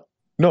 so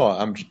No,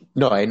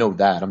 I know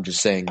that. I'm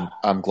just saying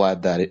I'm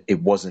glad that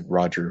it wasn't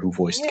Roger who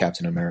voiced Yeah.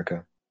 Captain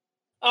America.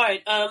 All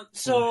right.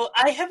 So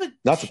I have a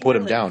Not to put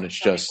him tier down, list it's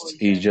for Sonic just voice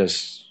he actors.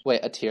 just wait,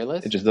 a tier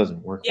list? it just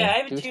doesn't work. Yeah, I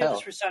have a Do tier tell.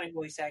 list for Sonic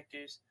voice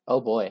actors. Oh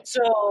boy.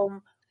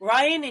 So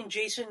Ryan and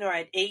Jason are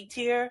at A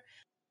tier.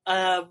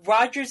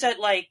 Roger's at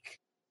like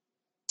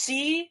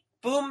C.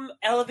 Boom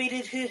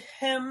elevated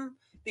him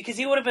because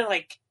he would have been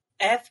like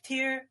F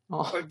tier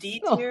Oh, or D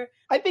no. tier,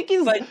 I think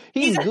but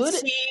he's at good.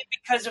 C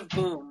because of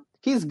Boom.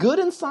 He's good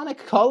in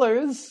Sonic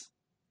Colors.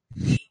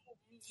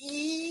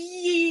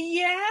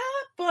 Yeah,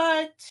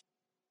 but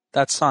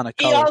That's Sonic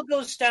it Color. all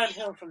goes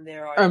downhill from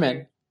there. Arthur.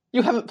 Ermin,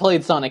 you haven't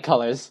played Sonic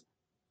Colors.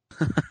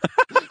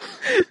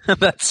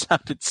 That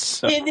sounded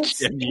so And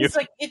genuine. it's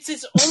like it's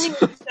his only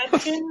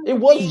exception. It for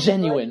was being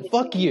genuine. good.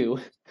 Fuck you.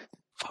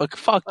 Fuck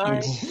you.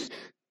 Alright.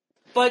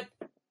 But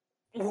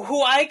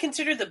who I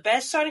consider the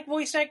best Sonic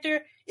voice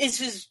actor is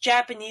his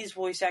Japanese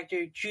voice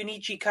actor,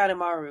 Junichi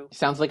Kanemaru.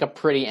 Sounds like a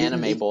pretty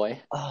anime boy.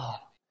 Oh,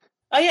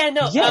 Oh yeah,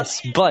 no.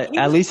 yes, but he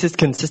at was- least it's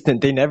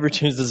consistent. They never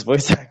changed his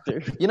voice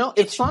actor. You know,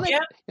 if Sonic, Yeah.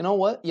 you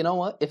know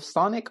what? If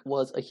Sonic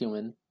was a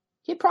human,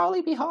 he'd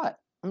probably be hot.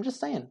 I'm just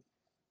saying.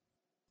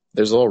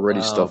 There's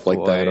already Oh, stuff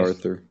like that, boy.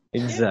 Arthur.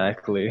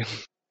 Exactly.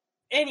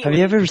 Anyway, Have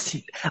you ever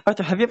seen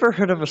Arthur? Have you ever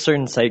heard of a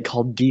certain site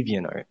called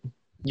DeviantArt?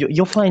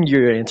 You'll find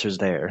your answers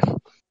there,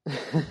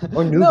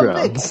 or No,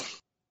 Newgrounds. Vic,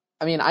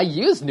 I mean, I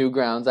use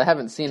Newgrounds. I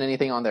haven't seen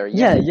anything on there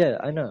yet. Yeah,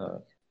 I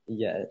know.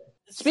 Yeah.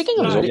 Speaking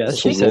of Oh, yeah, she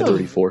speaking said of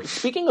 34.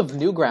 speaking of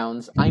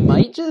Newgrounds, I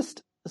might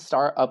just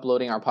start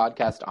uploading our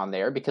podcast on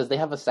there because they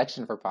have a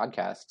section for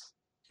podcasts.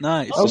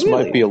 Nice. Oh, This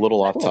really? might be a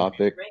little off Cool.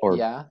 topic, or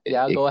Yeah,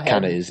 it go ahead.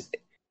 kind of is.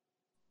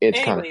 It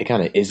Anyway,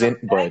 kind of isn't,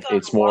 but back on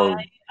it's more.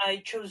 why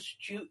I chose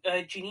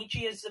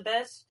Junichi as the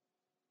best.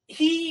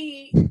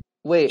 He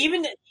Wait,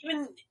 even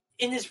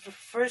in his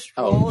first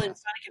Oh. role in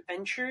Sonic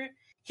Adventure,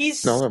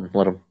 he's No,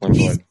 let him go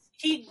ahead.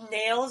 he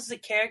nails the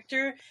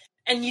character,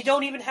 and you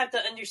don't even have to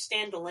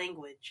understand the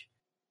language.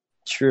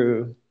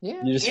 True.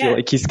 yeah. You just Yeah. feel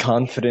like he's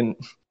confident.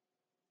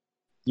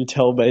 You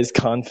tell by his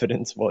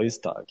confidence while he's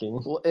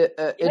talking. Well,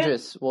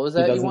 Idris, what was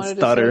He that you doesn't wanted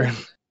stutter. to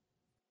say?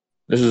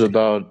 This is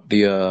about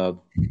the.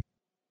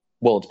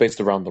 Well, it's based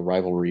around the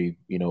rivalry,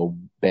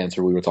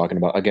 banter we were talking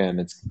about. Again,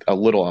 it's a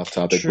little off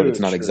topic, but True, it's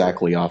not true.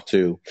 exactly off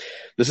too.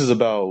 This is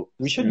about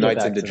We should get Nights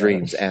back into to that.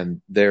 Dreams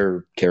and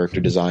their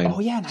character design. Oh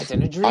yeah, Nights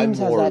into Dreams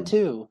has more- that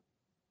too.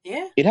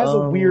 Yeah, It has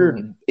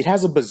Um, it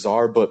has a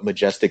bizarre but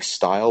majestic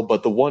style,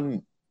 but the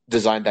one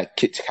design that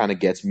kind of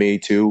gets me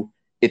too,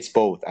 it's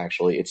both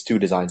actually. It's two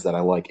designs that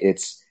I like.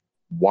 It's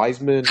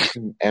Wiseman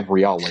and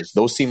Reales.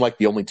 Those seem like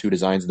the only two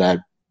designs that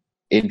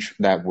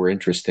were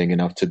interesting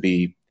enough to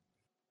be,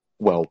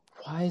 well,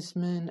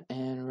 Wiseman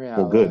and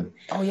Real. good.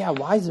 Oh yeah,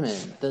 Wiseman,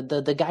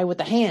 the guy with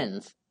the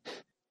hands.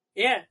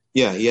 yeah.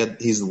 Yeah,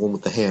 he's the one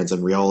with the hands,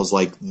 and Real is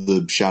like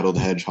the Shadow the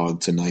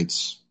Hedgehog to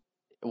Knights,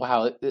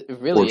 Wow, it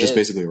really or just is.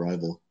 basically a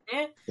rival.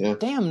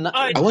 Damn.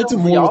 Alright, I liked so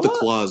him more with the Riala-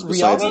 claws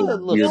besides Riala the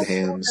looks- weird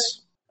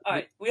hands. All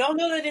right, we all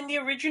know that in the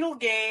original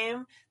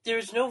game,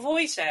 there's no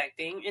voice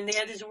acting, and they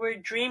had this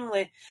weird dream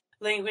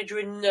language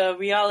when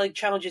Reala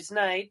challenges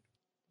Knights.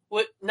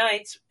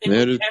 And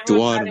everyone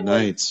thought it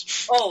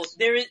was- Oh,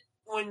 there is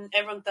when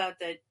everyone thought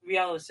that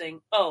Real was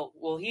saying, "Oh,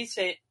 well,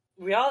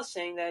 Real is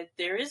saying that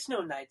there is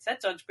no Knights."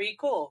 That sounds pretty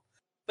cool.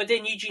 But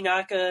then Yuji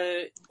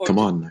Naka or Come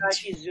on,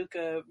 Knights. Takashi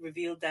Iizuka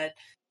revealed that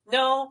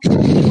no,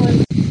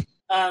 it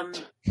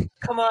was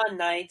 "Come on,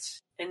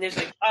 Knights," and there's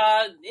like,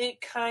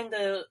 it kind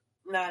of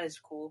not as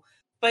cool.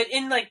 But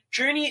in like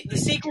the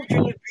sequel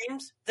Journey of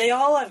Dreams, they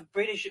all have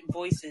British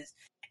voices,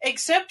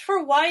 except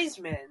for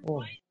Wiseman.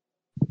 Oh.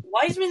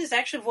 Wiseman is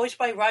actually voiced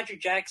by Roger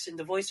Jackson,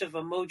 the voice of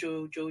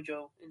Mojo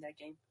Jojo in that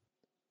game.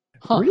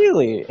 Huh.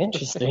 Really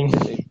interesting.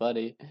 Hey,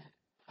 buddy.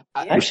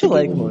 I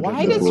actually like Mojo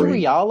Why does Jojo.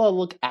 Riala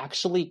look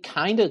actually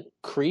kind of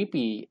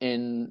creepy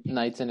in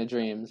Nights into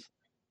Dreams?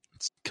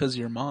 It's because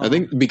your mom. I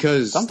think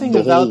because Something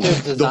the about whole, their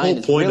the design whole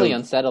is point really of,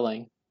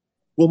 unsettling.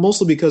 Well,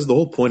 mostly because the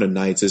whole point of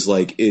Nights is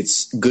like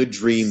it's good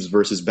dreams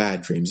versus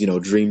bad dreams.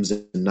 Dreams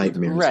and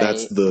nightmares. Right.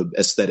 That's the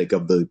aesthetic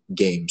of the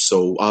game.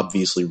 So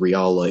obviously,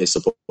 Riala is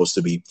supposed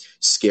to be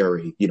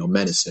scary,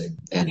 menacing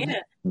and Yeah.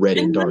 red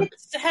and And dark.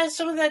 Knights has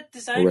some of that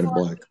design Red and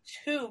philosophy black.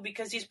 too,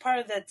 because he's part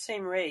of that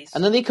same race.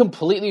 And then they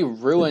completely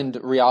ruined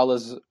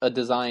Riala's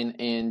design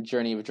in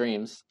Journey of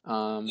Dreams. Yeah,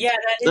 that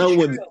is That true.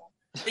 wouldn't-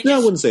 They No, I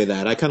just- wouldn't say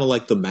that. I kind of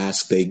like the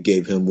mask they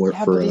gave him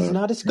Yeah, for but he's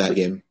not as that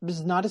game.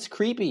 He's not as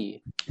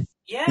creepy.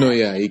 yeah. No,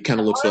 yeah, he kind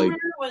of looks like. Armor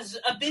was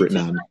a bit too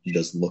Nah, much. he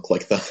doesn't look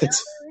like that.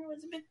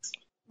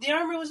 The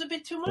armor was a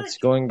bit too much. It's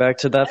going back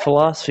to that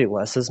philosophy.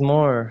 Less is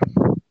more.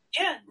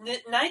 Yeah,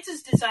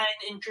 Knights' design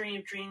in Journey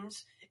of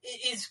Dreams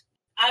is,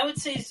 I would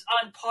say, is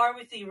on par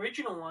with the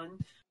original one,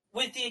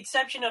 with the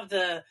exception of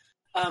the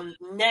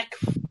neck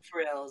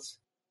frills.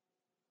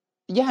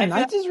 Yeah, I feel-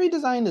 Knights'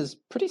 redesign is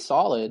pretty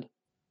solid.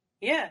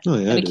 Yeah, Oh,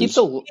 yeah, And it it keeps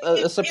is.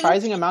 a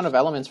surprising amount of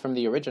elements from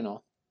the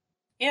original.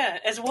 yeah,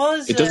 as well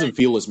as It doesn't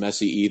feel as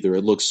messy either.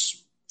 It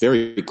looks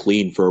very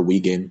clean for a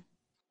Wii game.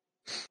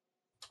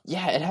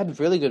 Yeah, it had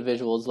really good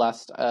visuals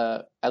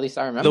at least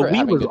I remember it Wii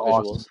having was good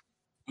awesome. visuals.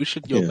 We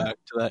should go Yeah. back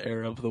to that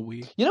era of the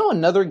Wii. You know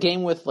another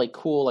game with like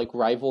cool like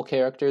rival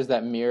characters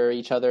that mirror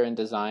each other in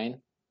design?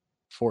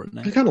 I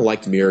Fortnite. kind of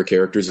liked mirror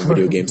characters in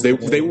video games. They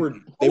were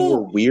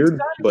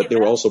weird, but they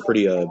were also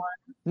pretty.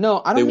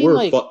 No, I They don't mean were.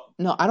 like Fu-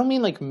 no, I don't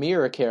mean like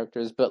mirror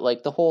characters, but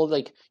like the whole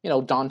like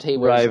Dante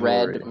wears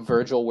Rivalry. red,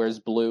 Virgil wears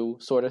blue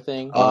sort of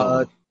thing.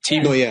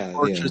 Team no, yeah,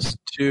 Fortress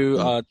 2,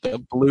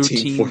 the blue Team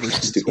team Fortress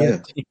versus 2, yeah.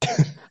 red team.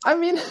 I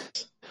mean,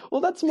 well,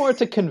 that's more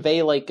to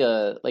convey like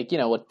a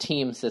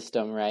team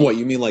system, right? What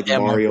you mean, like Yeah,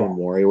 Mario Mario. and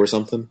Wario or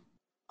something?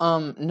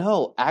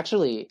 No,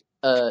 actually,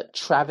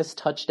 Travis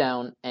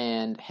Touchdown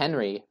and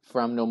Henry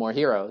from No More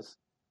Heroes.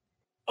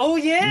 Oh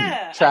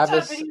yeah, I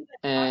Travis saw videos of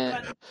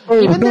and Oh,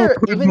 Even no, their-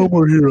 put even- no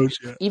more heroes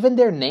yet. even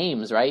their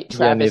names, right? Yeah,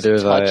 Travis neither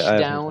have I. I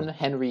Touchdown, haven't.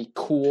 Henry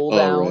Cool Oh,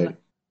 Down. right.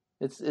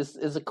 It's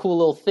a cool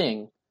little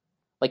thing.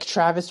 Like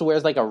Travis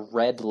wears like a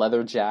red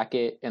leather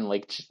jacket and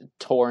like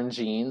torn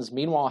jeans.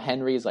 Meanwhile,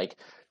 Henry's like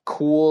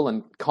cool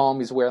and calm.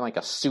 He's wearing like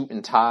a suit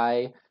and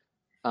tie.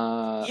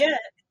 yeah,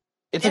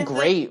 It's a and the-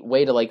 great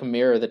way to like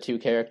mirror the two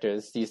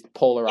characters, these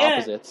polar Yeah.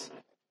 opposites.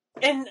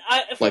 and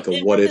Like a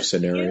in what if this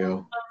video,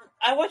 scenario.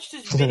 I watched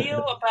this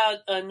video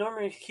about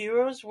Normal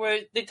Heroes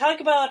where they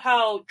talk about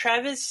how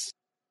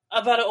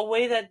about a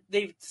way that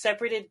they've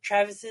separated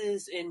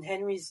Travis's and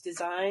Henry's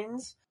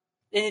designs,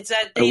 and it's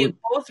that they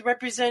both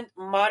represent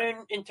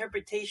modern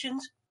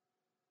interpretations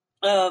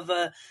of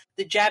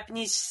the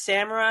Japanese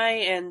samurai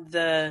and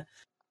the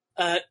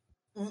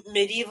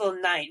medieval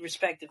knight,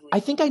 respectively. I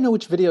think I know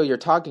which video you're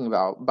talking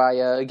about by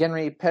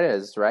Genry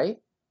Perez, right?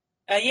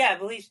 Yeah, I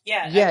believe.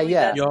 Yeah, I Yeah, believe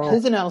yeah. that's- Yo.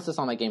 His analysis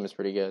on that game is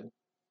pretty good.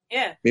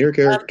 yeah. Mirror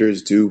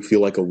characters do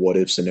feel like a what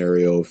if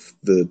scenario if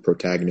the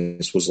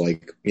protagonist was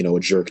like, a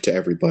jerk to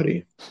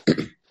everybody.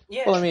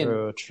 Yeah. Well, I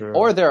mean, True.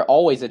 or they're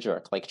always a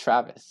jerk, like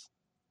Travis.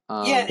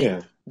 Yeah.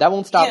 Yeah. That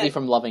won't stop Yeah. me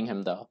from loving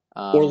him, though.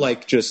 Or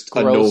like just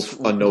gross,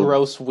 a no.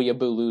 gross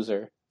weeaboo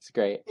loser. It's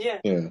great. Yeah.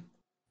 Yeah.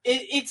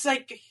 It's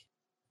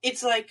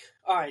like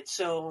all right.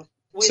 So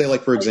with, Say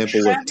like for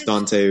example Travis, with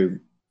Dante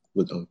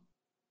with All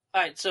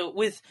right. So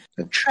with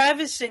Yeah.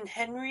 Travis and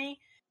Henry,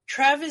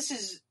 Travis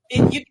is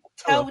you can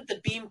tell with the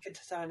beam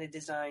katana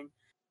design.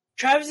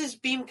 Travis's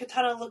beam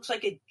katana looks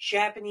like a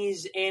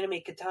Japanese anime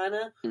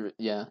katana,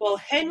 Yeah. while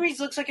Henry's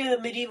looks like a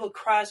medieval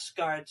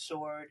crossguard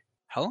sword.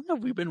 How long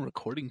have we been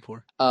recording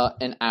for?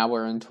 An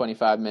hour and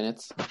 25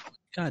 minutes.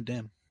 God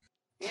damn.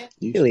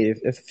 Really,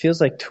 it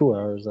feels like 2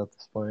 hours at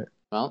this point.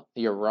 Well,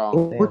 you're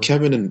wrong. Or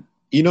Kevin and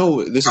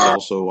this is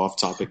also off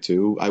topic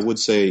too. I would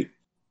say,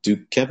 do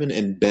Kevin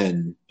and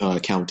Ben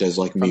count as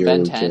like From mirror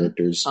Ben 10?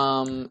 characters?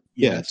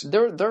 Yeah.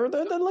 They're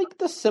like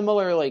the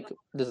similar like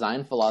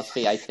design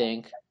philosophy, I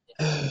think.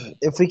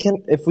 If we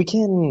count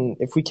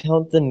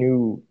the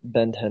new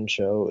Ben 10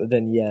 show,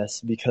 then yes,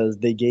 because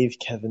they gave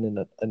Kevin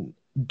a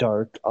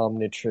dark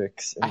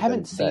Omnitrix. I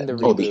haven't seen the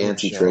Oh, the reboot.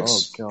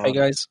 Anti-Trix. Oh, Hey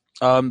God.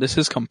 guys, this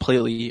is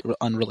completely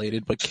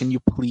unrelated, but can you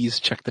please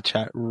check the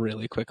chat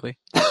really quickly?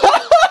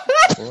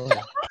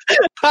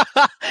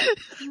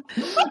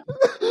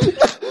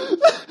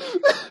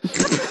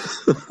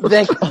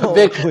 Vic, Oh,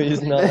 Vic,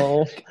 please,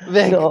 no.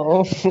 Vic,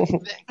 No.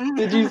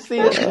 did you see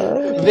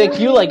it? Vic,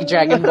 you like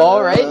Dragon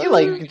Ball, right? You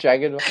like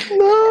Dragon Ball.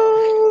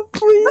 No,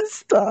 please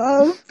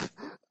stop.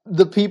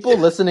 The people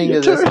listening to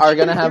You're this are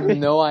gonna have torturing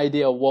me. no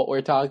idea what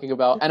we're talking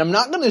about, and I'm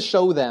not gonna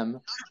show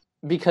them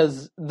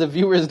because the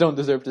viewers don't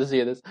deserve to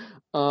see this.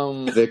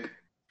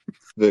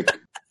 Vic.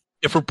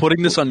 If we're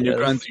putting this on Yes.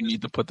 Newgrounds, you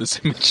need to put this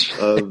image.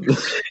 Um,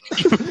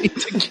 You need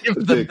to give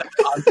them Vic, the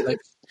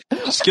context.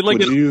 Just get like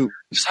would you?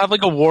 just have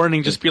like a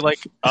warning. Just be like,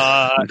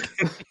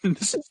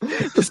 this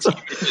image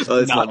is Oh,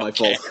 it's not my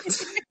okay.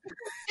 fault.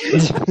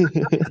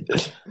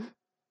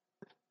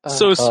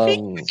 So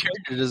speaking Um, of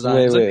character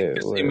designs, I wait, think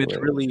this wait, image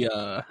wait. really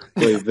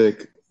Wait,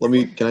 Vic.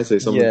 Can I say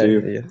something yeah, to you?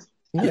 yeah.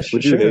 Yeah,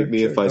 Would you sure, hate me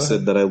sure, if I go said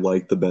ahead. that I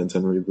liked the Ben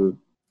 10 reboot?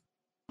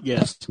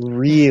 Yes.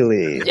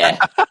 Really? Yeah.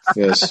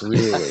 Yes.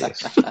 Really?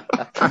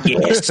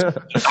 Yes.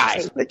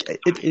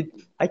 Like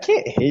I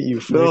can't hate you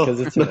for it No. because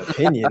it's an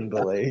opinion,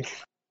 but like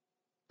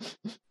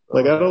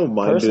Like I don't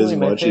mind it as Personally,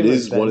 my much. It favorite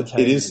is one. Ben It 10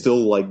 is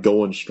still like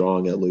going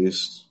strong at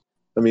least.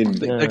 I mean,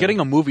 Yeah. They're getting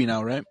a movie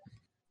now, right?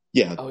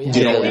 yeah. Oh, yeah.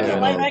 you know, They're making a Yeah.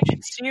 live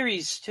action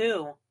series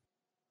too.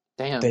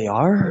 Damn. they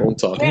are. Don't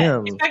talk. Yeah,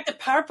 Damn. in fact, the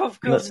Powerpuff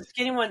Girls is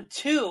getting one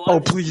too. Oh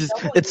on the please,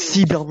 CW. it's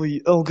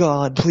CW. Oh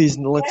God, please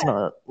let's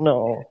not.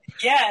 No,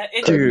 Yeah,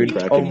 it's dude.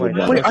 Cracking Oh my your God.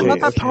 mind. Wait, I Okay, thought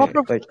that okay.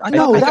 Powerpuff. Like, I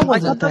No, thought that I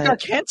wasn't thought that got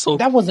canceled.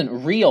 That wasn't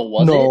real,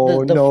 was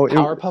No, it? The no,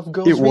 Powerpuff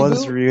Girls it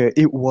was reboot? real.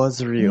 It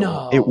was real.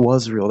 No. It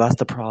was real. That's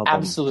the problem.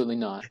 Absolutely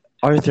not.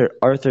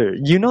 Arthur,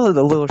 you know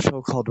the little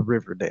show called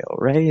Riverdale,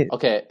 right?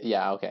 Okay,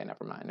 yeah, okay,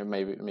 never mind. Or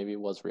maybe it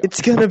was real.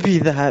 It's gonna be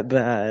that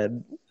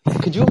bad,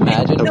 Could you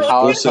imagine the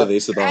No, We'll say Powerpuff?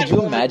 this about. Could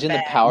you imagine the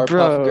Powerpuff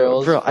bro.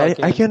 Girls? Bro, I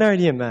fucking- can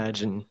already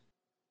imagine.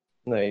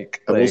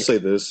 Like, I will say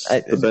this: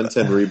 the Ben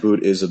 10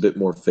 reboot is a bit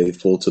more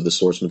faithful to the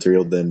source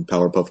material than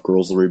Powerpuff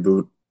Girls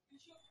reboot.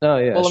 Oh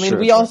yeah. Well, I mean, sure,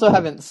 we sure. also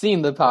haven't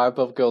seen the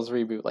Powerpuff Girls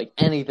reboot, like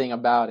anything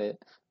about it.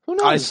 Who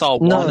knows? I saw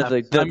No, one.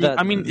 like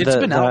I mean, it's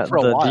been out for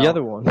a while. The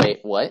other one,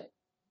 Wait, what?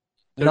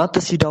 not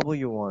the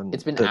CW one.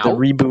 It's been the out?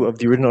 reboot of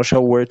the original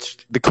show where it's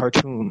the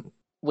cartoon.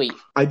 Wait,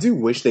 I do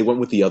wish they went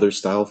with the other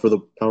style for the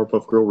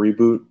Powerpuff Girl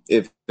reboot.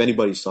 If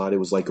anybody saw it, it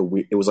was like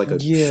a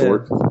Yeah.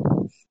 short.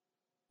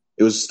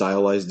 It was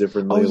stylized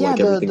differently. oh yeah, like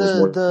everything was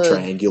more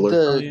triangular. the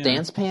Oh, yeah.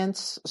 Dance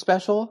Pants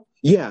special.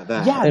 Yeah,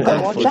 that. Yeah, And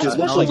that, I that just-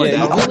 special was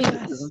yeah,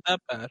 really. Isn't that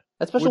bad?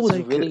 That special was It's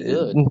like, really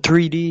good, in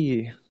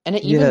 3D. and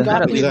it even yeah,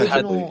 got the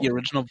exactly. original. The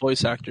original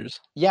voice actors.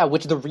 Yeah,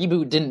 which the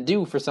reboot didn't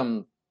do for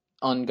some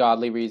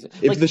ungodly reason.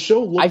 If Like, the show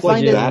I looked like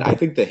find it- that, I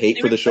think the hate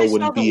They for the show replaced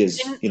wouldn't all the- be as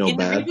in the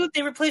bad. reboot,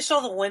 they replaced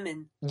all the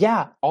women.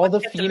 yeah, all the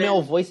kept them female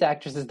in. voice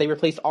actresses, they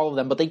replaced all of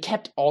them, but they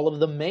kept all of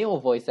the male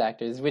voice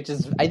actors, which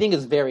is I think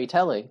is very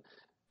telling.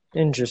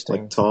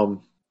 Interesting. Like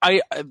Tom.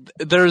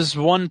 There's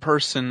one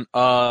person,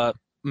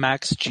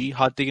 Max G,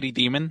 Hot Diggity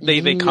Demon. They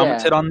Yeah,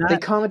 commented on that. They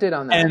commented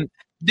on that. And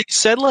they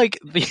said like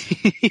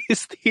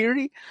his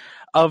theory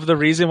of the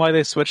reason why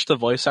they switched the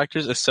voice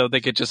actors is so they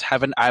could just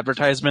have an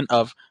advertisement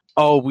of,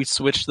 oh, we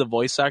switched the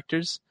voice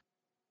actors,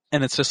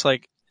 and it's just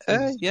like,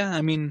 yeah,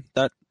 I mean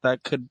that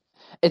could.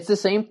 It's the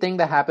same thing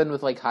that happened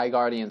with like High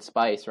Guardian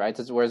Spice, right?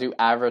 It's where you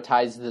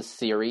advertise the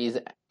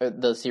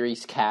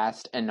series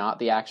cast, and not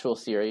the actual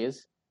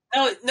series.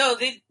 No,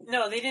 they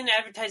didn't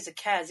advertise the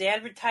cast. They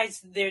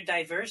advertised their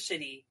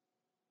diversity.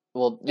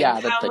 Well, yeah,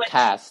 And how the much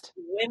cast.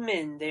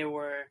 Women there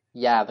were,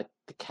 Yeah, the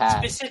cast.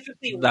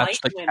 specifically That's white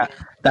the women.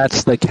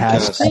 That's the The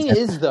cast. thing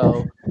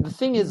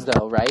is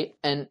though, right?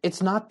 And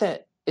it's not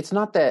that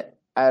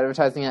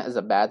advertising it is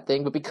a bad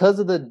thing, but because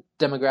of the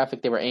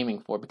demographic they were aiming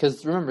for,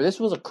 because remember, this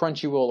was a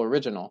Crunchyroll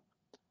original.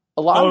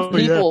 A lot of Oh,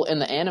 yeah. people in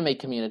the anime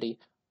community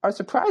are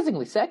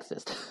surprisingly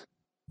sexist.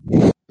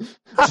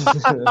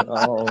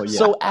 Oh yeah.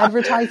 So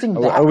advertising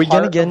that are we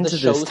gonna part get of into the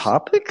this show's-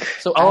 topic?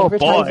 So Oh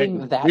advertising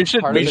boy, that we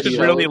should part of the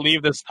show, really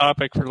leave this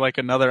topic for like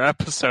another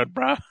episode,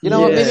 bro. You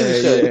know what? Maybe we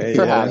Yeah, should. yeah,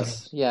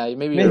 Perhaps. Yeah,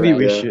 maybe. Maybe you're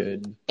we right. Yeah.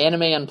 should.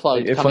 Anime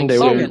Unplugged. If coming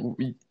one day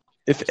soon.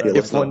 if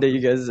let's one not. day you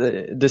guys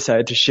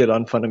decide to shit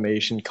on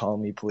Funimation, call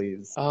me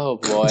please. Oh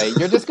boy,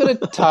 you're just gonna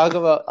talk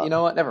about. You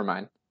know what? Never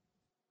mind.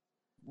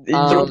 Throw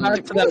Um, back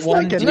to that let's not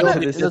one get deal into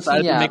they this.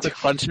 decided Yeah. to make with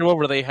Crunchyroll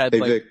where they had Hey,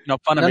 like Vic. Funimation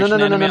No,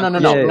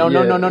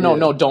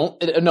 anime.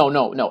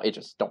 don't,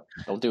 Aegis,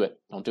 don't do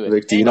it,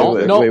 Vic, do you know don't,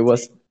 Vic? no, Wait,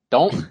 what's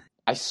don't.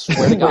 I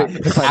swear to God,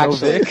 If I know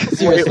actually, Vic?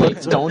 seriously,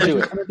 Wait, don't do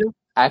it.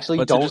 Actually,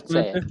 What's don't Aegis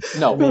say gonna it.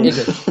 No, No.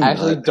 Aegis,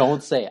 actually,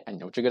 don't say it. I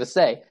know what you're gonna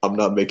say. I'm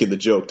not making the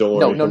joke. Don't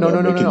worry. No. I'm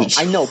not making the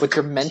I joke. know, but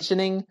you're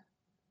mentioning.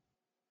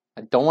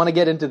 I don't want to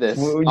get into this.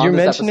 Well, on you're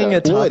this mentioning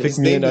episode. a What? topic His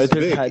me name and is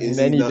Arthur Vic. had Is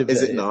many he not,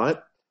 debates. is it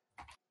not?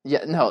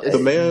 Yeah, no, The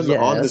man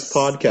on this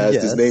podcast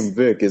is yes. named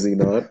Vic, is he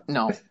not?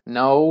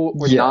 no,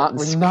 we're not.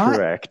 We're not.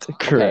 Correct.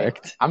 Okay,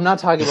 Correct. I'm not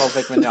talking about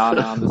Vic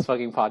Mignogna on this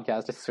fucking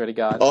podcast. I swear to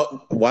God.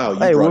 Oh, wow, you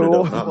Hey, brought it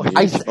whoa, up, not whoa, me. I-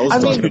 I was I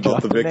mean- talking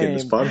about the You Vic in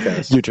this dropped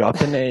podcast. You dropped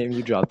the name.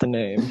 You dropped the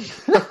name.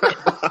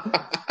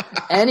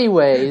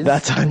 Anyways,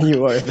 That's on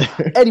you,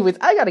 Arthur. anyways,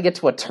 I gotta get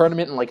to a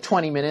tournament in like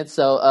 20 minutes,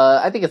 so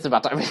I think it's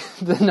about time.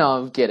 No,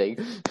 I'm kidding.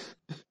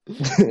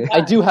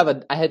 I do have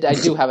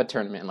a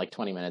tournament in like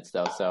 20 minutes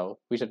though, so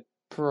we should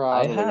I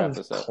probably wrap have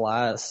this up.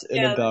 class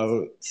in Yeah,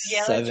 about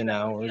let's 7 wrap it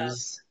up.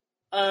 hours.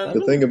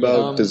 The thing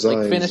about designs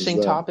like finishing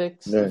is that,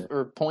 topics yeah.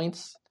 or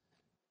points.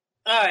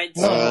 All right,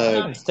 so No, I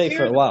Uh, can stay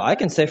for a while. I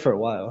can stay for a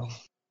while.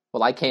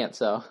 Well, I can't,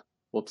 so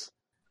whoops.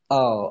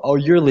 Oh,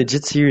 you're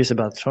legit serious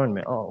about the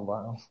tournament. Oh,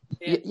 wow.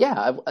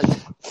 Yeah,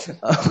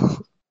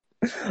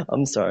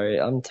 I'm sorry.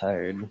 I'm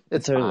tired.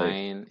 it's early.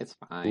 fine. It's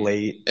fine.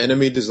 Late.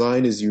 enemy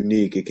design is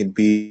unique. It can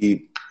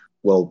be,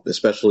 well,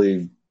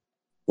 especially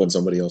when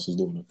somebody else is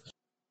doing it.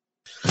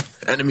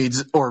 Enemy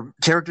or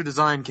character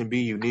design can be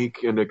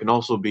unique, and it can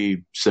also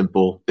be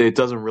simple. It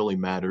doesn't really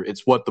matter.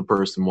 It's what the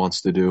person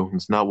wants to do.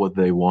 It's not what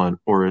they want,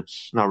 or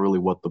it's not really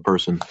what the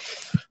person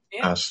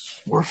Yeah. asks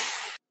for.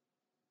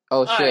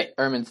 Oh All shit,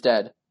 Ermin's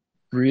dead.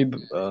 Reb,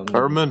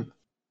 Herman,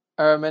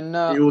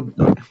 No. You-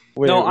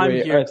 Wait, No, I'm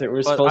wait, here, Arthur,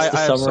 we're but supposed to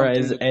I have summarize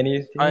something to-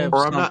 anything. I have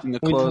Or I'm not- something to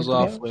we close talked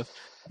off about? with.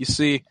 You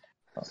see,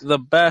 the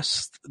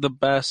best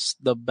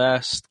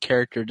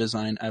character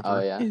design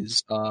ever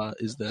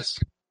is this.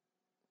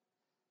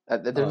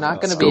 They're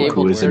not going to Goku be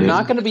able. isn't They're it?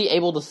 not going to be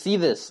able to see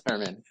this,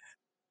 Ermin.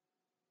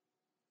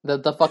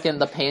 The fucking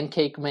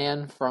pancake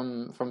man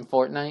from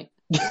Fortnite.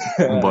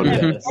 But-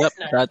 Yes. Yep,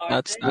 Fortnite,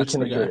 that's We can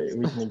the guy. agree.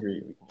 We can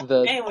agree.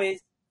 The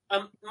Anyways,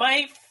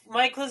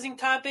 my closing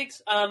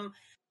topics.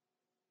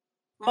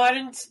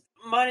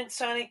 Modern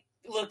Sonic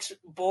looks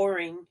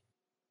boring.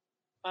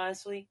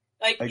 Honestly,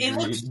 like it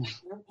looks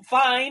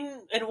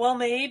fine and well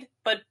made,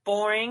 but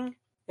boring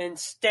and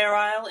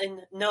sterile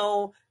and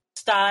no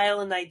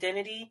style and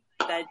identity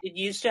that it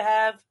used to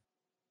have.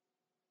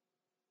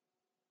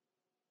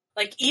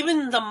 Like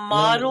even the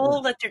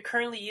model that they're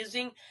currently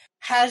using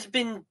has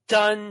been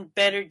done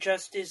better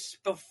justice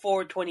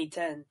before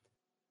 2010.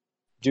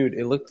 Dude,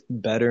 it looked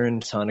better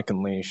in Sonic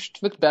Unleashed.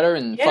 looks better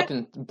in Yeah.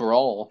 fucking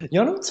Brawl.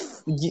 Y'all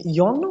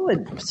know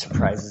what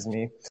surprises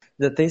me?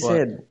 That they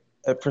said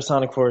for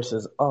Sonic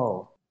Forces,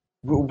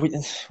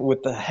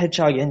 with the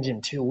Hedgehog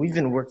Engine 2, we've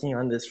been working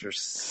on this for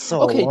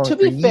so Okay, long, to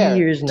be for fair,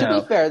 years now.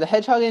 the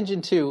Hedgehog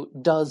Engine 2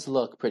 does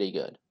look pretty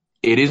good.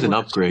 It is an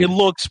upgrade. It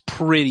looks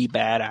pretty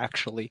bad,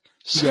 actually.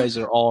 You guys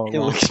are all It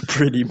wrong. looks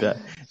pretty bad.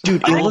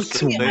 Dude, I it looks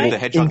think the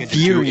Hedgehog Engine 2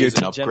 inferior is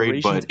an to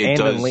upgrade, but Generations it and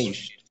does.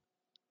 Unleashed.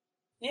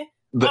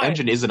 The Alright.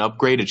 engine is an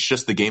upgrade. It's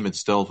just the game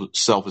itself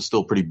is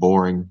still pretty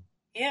boring.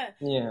 Yeah.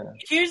 Yeah.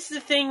 Here's the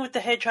thing with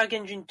the Hedgehog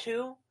Engine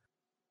 2.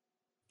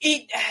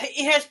 It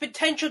has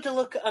potential to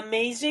look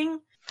amazing.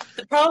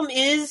 The problem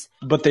is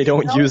But they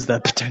don't use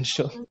that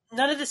potential.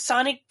 none of the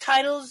Sonic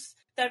titles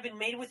that have been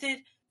made with it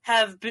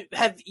have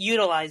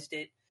utilized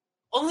it.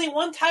 Only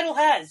one title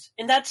has,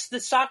 and that's the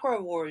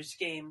Sakura Wars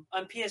game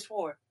on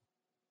PS4.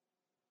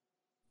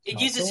 It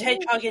uses Sakura?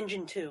 Hedgehog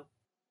Engine 2.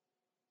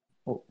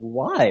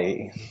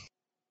 Why?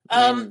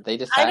 I mean, they I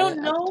decided don't at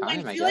the know.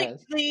 time, I I feel like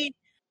guess.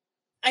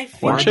 I Why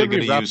feel aren't Should they like we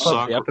gonna wrap use up the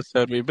Sakura?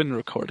 episode? We've been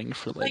recording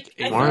for like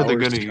I 8 feel Why are they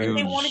hours gonna straight.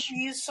 they use- wanted to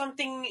use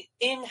something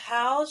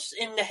in-house,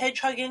 and the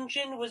Hedgehog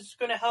Engine was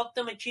going to help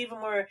them achieve a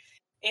more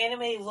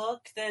anime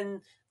look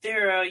than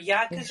their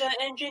Yakuza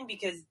engine,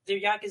 because their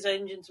Yakuza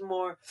engine's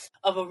more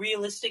of a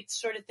realistic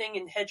sort of thing,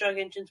 and Hedgehog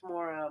Engine's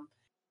more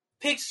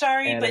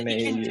Pixar-y, but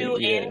it can do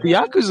Anime, yeah. anime. The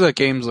Yakuza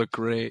games look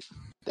great.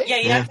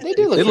 Yeah, They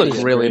do look They look pretty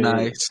good. really great.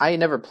 nice. I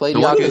never played The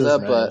look Yakuza, is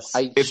but nice.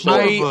 I It's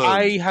more of a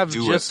I have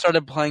do just it.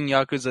 started playing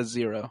Yakuza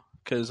 0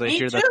 because I Me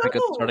hear that's a good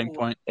too! starting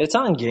point. It's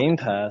on Game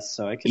Pass,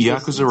 so I could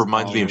just Yakuza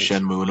reminds me of install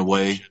it. Shenmue in a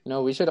way.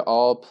 No, we should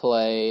all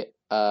play.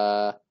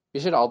 We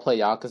should all play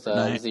Yakuza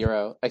Right.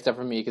 0, except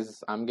for me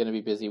because I'm gonna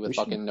be busy with We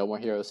should- fucking No More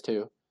Heroes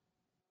 2.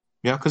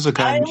 Yakuza I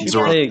kind We of should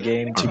play a Zero.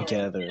 game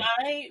together.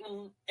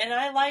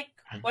 I like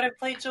what I've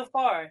played so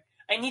far.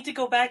 I need to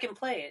go back and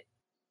play it.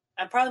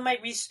 I probably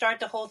might restart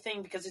the whole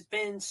thing because it's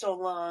been so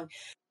long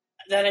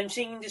that I'm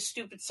singing this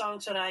stupid song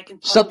so that I can.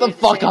 Shut the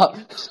fuck up.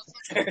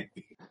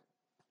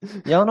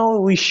 Y'all know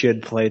what we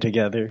should play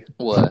together?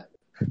 What?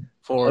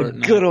 For A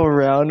good old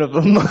round of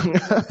Among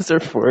Us or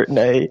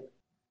Fortnite.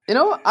 You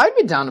know, I'd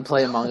be down to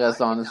play Among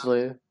Us,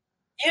 honestly.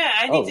 Yeah,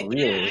 I need Oh, to.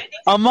 really? Yeah, I need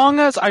Among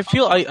Us, I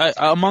feel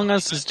Among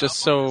Us is just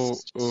so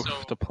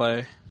to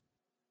play.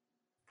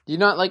 Do you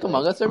not like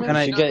Among Us, Ermin? And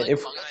I- Should get-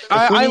 if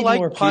I we need like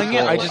more playing it,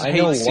 people, I just know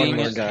hate one seeing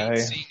more it. guy.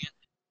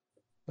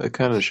 I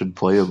kind of should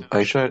play it.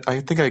 I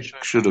think I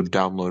should have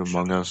downloaded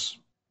Among Us.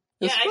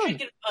 It's I fun. should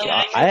get.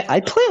 I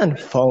play on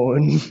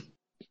phone.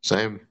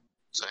 Same.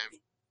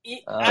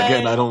 I-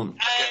 Again, I don't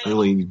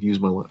really use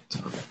my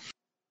laptop.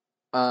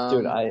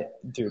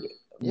 Dude,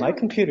 yeah. my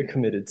computer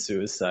committed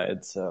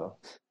suicide, so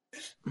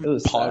it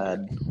was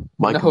sad.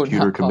 My No,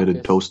 computer not committed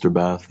Pocket. toaster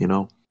bath. You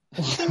know.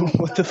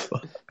 What the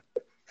fuck?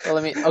 Well,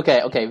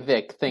 okay,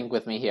 Vic, think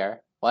with me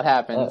here. What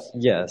happens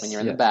Yes. when you're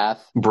in yes. the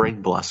bath?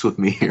 Brain blast with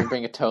me You here.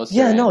 bring a toaster.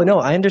 Yeah, in. no,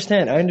 I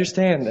understand,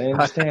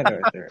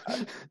 Arthur.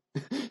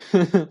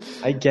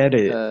 I get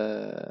it.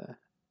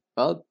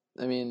 Well,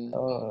 I mean,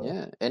 Oh.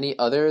 yeah. Any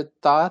other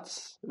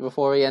thoughts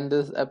before we end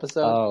this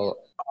episode?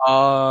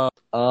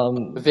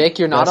 Vic,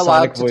 you're not best allowed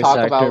Sonic to voice talk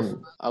actor. about.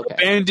 Okay,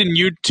 abandon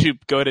YouTube,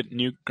 go to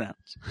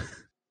Newgrounds.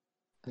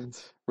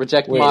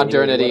 reject Wait,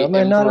 modernity. what am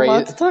I not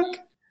allowed to embrace-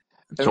 talk?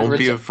 Don't be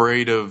reject-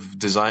 afraid of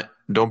design.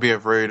 Don't be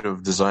afraid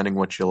of designing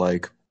what you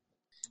like,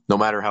 no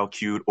matter how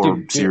cute or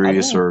Dude,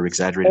 serious I don't- or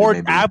exaggerated Or it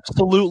may be.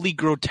 absolutely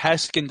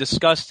grotesque and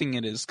disgusting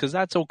it is, because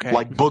that's okay.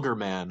 Like Booger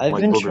Man. I've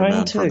like been Booger trying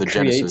Man to from the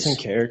create Genesis. some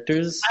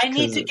characters. I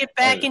need to 'cause get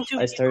back into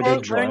I started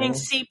learning drawing.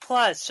 C+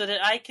 so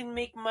that I can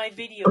make my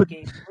video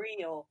game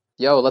real.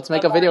 Yo, let's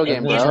make a video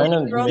game, I've been bro. trying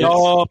to make-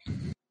 No,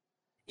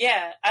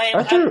 Yeah,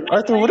 Arthur,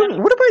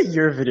 what about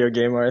your video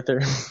game,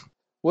 Arthur?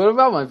 What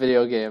about my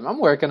video game? I'm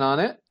working on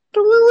it.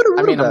 What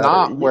I mean, I'm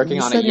about not it? working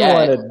you on said it yet.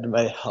 You wanted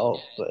my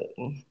help, but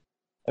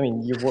I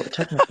mean, you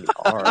technically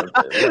are,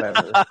 but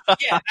whatever.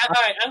 Yeah,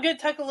 alright, I'm gonna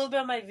talk a little bit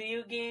about my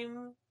video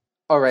game.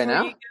 Oh, right for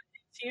now? you guys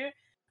here.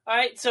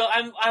 Alright, so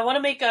I want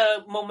to make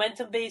a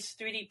momentum-based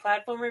 3D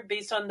platformer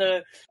based on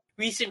the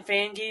recent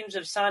fan games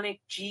of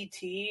Sonic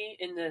GT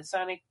and the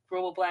Sonic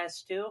Robo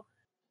Blast 2.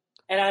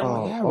 And I'm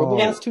Yeah,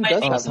 Roboblast 2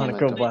 does have Sonic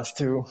momentum. Roboblast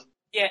 2.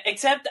 Yeah,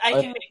 except I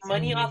can make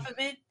money off of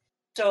it.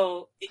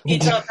 So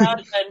it's about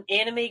an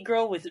anime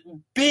girl with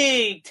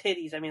big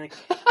titties. I mean, like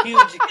huge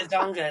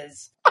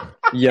gazongas.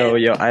 Yo,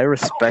 I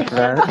respect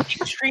that.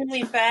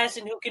 Extremely fast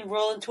and who can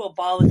roll into a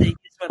ball with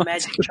a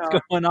magic charm.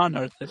 What's going on,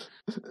 Arthur?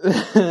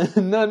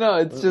 no,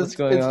 it's just What's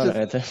going on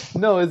right there?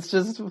 No, it's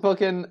just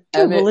fucking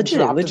Dude, Emmett legit,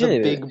 dropped legit. the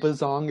big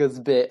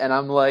bazongas bit, and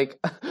I'm like,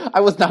 I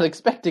was not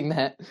expecting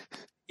that.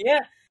 Yeah.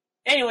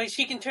 Anyway,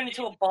 she can turn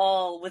into a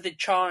ball with a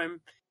charm,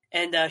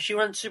 and she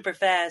runs super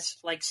fast,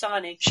 like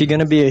Sonic. She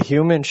gonna be a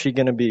human? She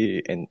gonna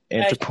be an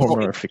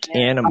anthropomorphic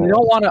animal?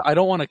 I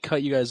don't want to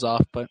cut you guys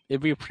off, but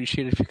it'd be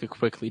appreciated if you could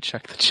quickly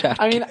check the chat.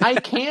 I mean, I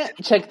can't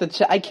check the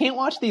chat. I can't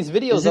watch these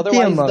videos. Is it the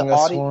Otherwise, Among the Us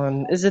audio.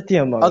 one? Is it the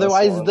Among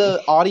Otherwise, Us one?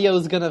 the audio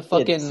is gonna It's the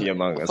fucking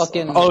Among Us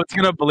fucking. one. Oh, it's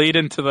gonna bleed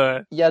into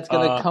the. Yeah, it's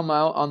gonna come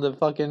out on the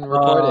fucking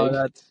recording.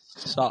 That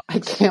sucks. I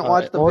can't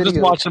watch the We'll video.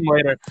 just watch them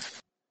later.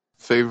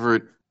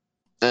 Favorite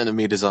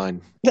enemy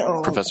design?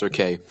 No. Professor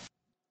K.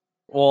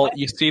 Well,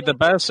 you see, the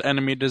best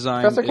enemy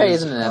design. Professor K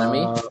is isn't an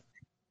enemy.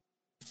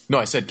 No,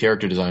 I said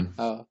character design.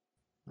 Oh,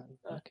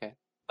 okay.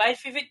 My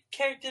favorite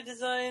character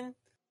design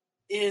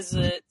is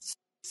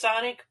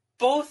Sonic.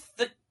 Both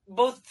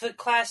the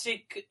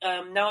classic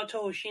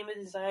Naoto Oshima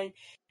design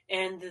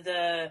and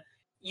the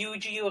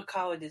Yuji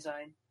Uekawa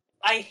design.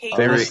 I hate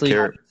Favorite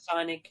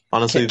Sonic.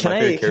 Honestly, Can my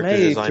I favorite character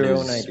design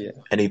throw an is idea?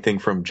 anything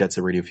from Jet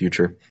Set Radio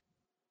Future.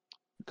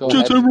 Go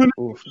ahead.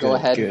 Oof, Go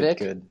ahead, good, Vic.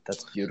 Good,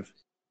 that's beautiful.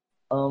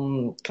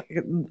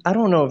 I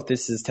don't know if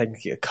this is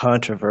technically a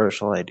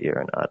controversial idea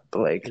or not, but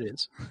like, It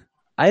is.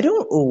 I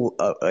don't.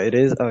 It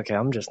is okay.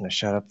 I'm just gonna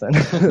shut up then.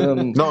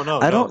 No,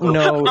 I don't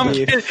know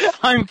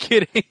I'm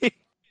kidding.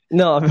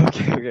 No,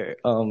 okay.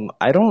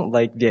 I don't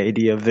like the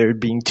idea of there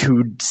being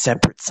two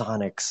separate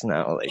Sonics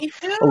now. Like,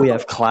 we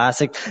have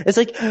classic. It's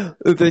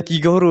like you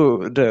go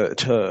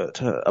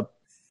to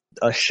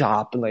a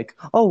shop and like,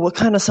 oh, what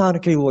kind of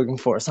Sonic are you looking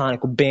for?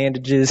 Sonic with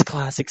bandages,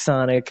 classic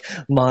Sonic,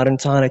 modern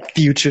Sonic,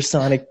 future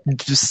Sonic,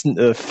 just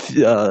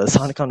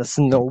Sonic on a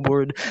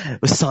snowboard,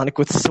 Sonic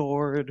with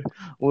sword,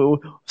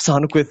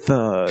 Sonic with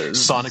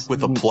Sonic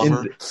with a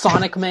plumber.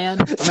 Sonic Man.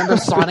 Remember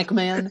Sonic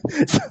Man?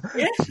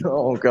 Yeah.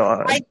 Oh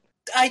god.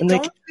 I And,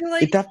 don't like, feel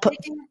like that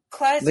making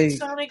classic like-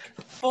 Sonic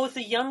both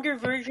a younger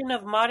version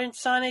of modern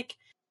Sonic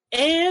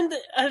and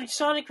a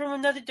Sonic from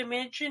another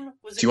dimension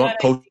was Do you a want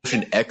good Potion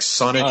idea. X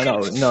Sonic?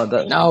 No.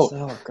 No.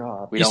 Oh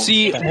god. We You don't-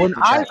 see, that- when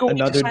I go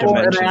another to store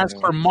and dimension. ask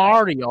for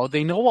Mario,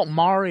 they know what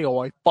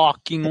Mario I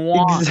fucking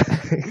want.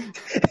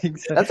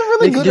 Exactly. That's a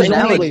really good There's no,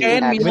 analogy. like,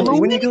 hand me actually.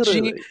 when you go to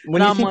Luigi,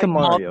 when and you I'm think like, of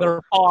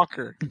Mario,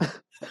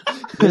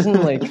 motherfucker.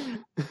 isn't like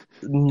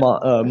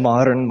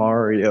modern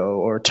Mario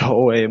or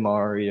Toei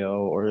Mario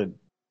or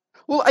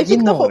Well, I You think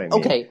the know whole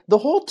what I mean. the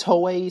whole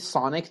Toei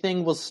Sonic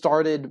thing was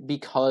started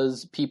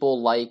because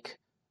people like.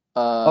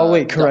 oh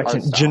wait, the correction,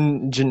 art style.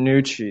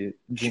 Janucci,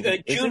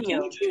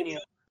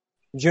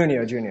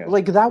 Junio.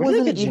 Like that Where did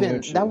wasn't they get even.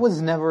 Janucci? That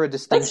was never a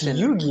That's distinction.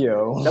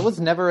 Yu-Gi-Oh. That was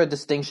never a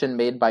distinction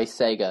made by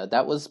Sega.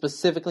 That was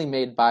specifically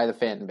made by the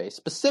fan base,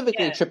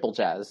 specifically Yeah. Triple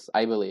Jazz,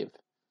 I believe.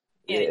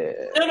 Yeah.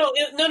 No.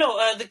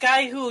 The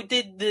guy who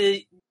did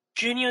the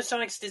Junior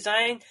Sonic's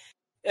design,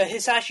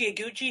 Hisashi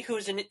Eguchi,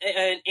 who's an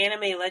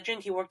anime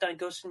legend. He worked on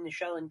Ghost in the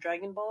Shell and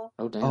Dragon Ball.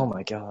 Oh damn! Oh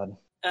my god,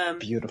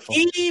 beautiful.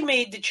 He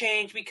made the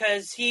change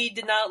because he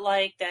did not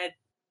like that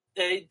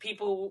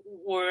people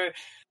were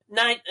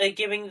not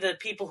giving the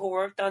people who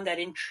worked on that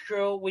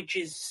intro, which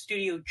is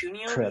Studio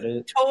Junio.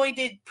 Credit. Toei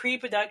did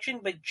pre-production,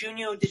 but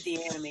Junio did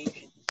the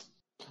animation.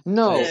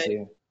 No, I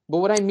see. but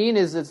what I mean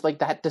is, it's like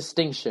that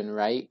distinction,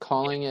 right?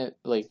 Calling it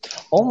like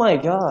Oh my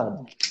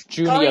god.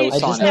 Junio I I just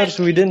Sonic. noticed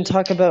we didn't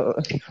talk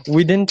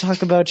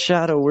about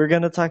Shadow. We're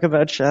gonna talk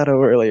about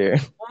Shadow earlier.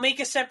 We'll make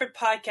a separate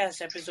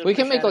podcast episode. We for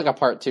can make Shadow. like a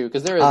part 2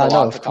 because there is a No,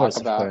 lot of to course,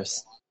 talk of about.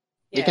 course.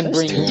 We Yeah. can There's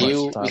bring too much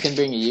you. to talk. We can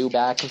bring you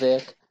back,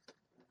 Vic.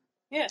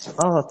 Yeah.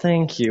 Oh,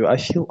 thank you. I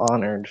feel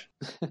honored.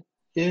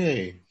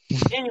 Yay.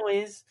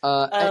 Anyways,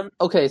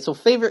 Okay, so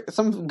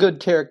some good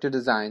character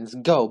designs.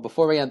 Go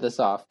before we end this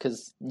off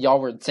because y'all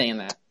were saying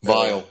that.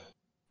 Vile.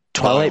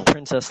 Twilight Vile.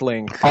 Princess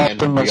Link. And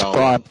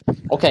Vile.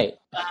 Okay,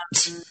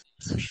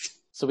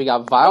 so we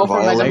got Vile for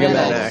Vile, Mega Mega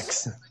Man Man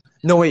X. X.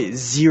 No wait,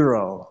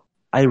 Zero.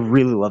 I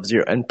really love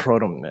Zero and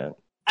Proto Man.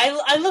 I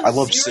love I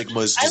love Zero-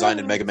 Sigma's I design love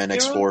in Mega Man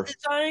Zero's X4.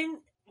 Design.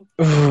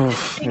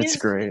 Oof, thing it's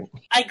is- great.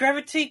 I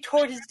gravitate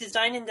toward his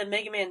design in the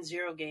Mega Man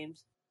Zero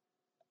games.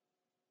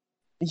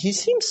 He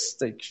seems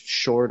like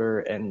shorter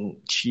and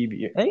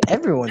chibi.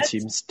 Everyone That's-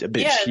 seems a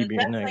bit Yeah, chibi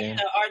that's in that like game.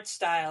 the art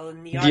style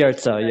and the The art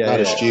style, yeah, Not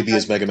yeah. as chibi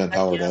as Mega Man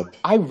Powered Up.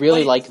 I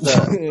really Wait. like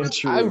the.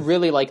 True. I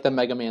really like the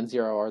Mega Man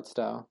Zero art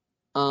style.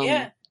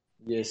 Yeah.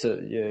 Yeah, so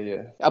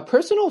yeah. A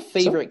personal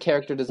favorite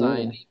character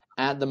design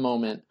at the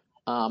moment,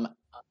 and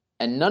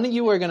none of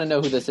you are gonna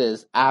know who this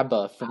is.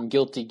 Abba from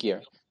Guilty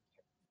Gear.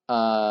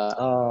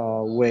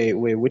 Oh wait,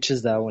 which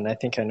is that one? I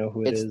think I know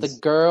who it It's is. the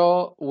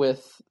girl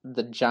with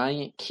the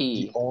giant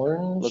key. The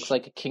orange. Looks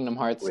like a Kingdom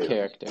Hearts Wait.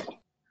 character.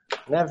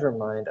 Never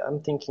mind.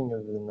 I'm thinking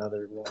of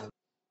another one.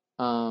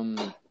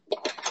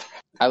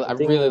 I I'm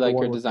thinking really of the like her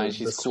one with design. the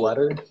She's cool.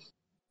 sweater.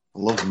 I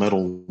love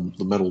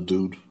the metal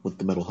dude with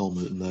the metal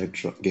helmet in that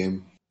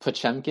game.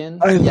 Pochemkin.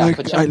 I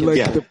Pochemkin's like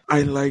Yeah.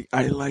 I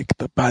like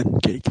the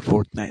pancake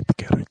Fortnite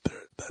character.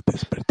 That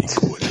is pretty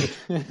cool.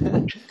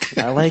 cool.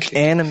 I like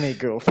Anime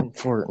Girl from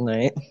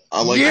Fortnite.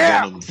 I like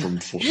Yeah! Venom from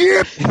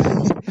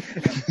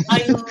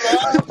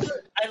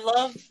I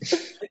love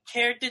the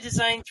character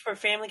designs for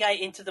Family Guy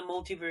Into the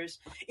Multiverse.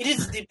 It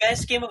is the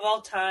best game of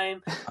all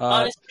time.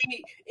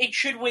 Honestly, it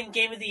should win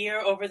Game of the Year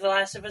over The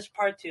Last of Us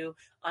Part 2.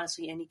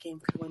 Honestly, any game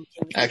could win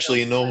Game of the Year. Actually,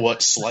 you know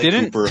what? Sly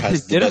Didn't Cooper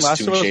has the best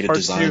Last of Us tune shaded Part 2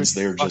 designs.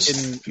 They're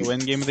just fucking win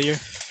Game of the Year?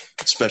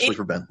 especially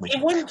for Bentley. It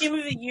won Game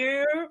of the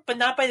Year, but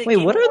not by the Wait,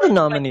 Game what are the Awards,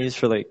 nominees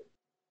for like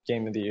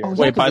Game of the Year? Oh,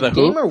 Wait, yeah, by 'cause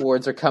the who? Game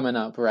Awards are coming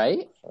up,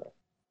 right?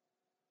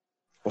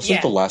 Wasn't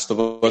Yeah. The Last of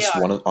Us Yeah.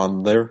 one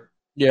on there?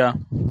 Yeah.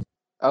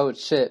 Oh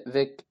shit,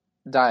 Vic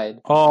died.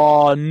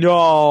 Oh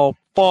no! It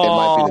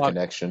might be the Fuck!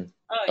 connection.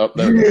 Oh, Oh,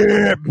 there we go.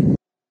 Yeah.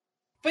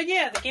 But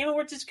yeah, the Game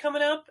Awards is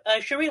coming up.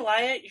 Should we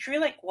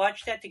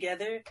watch that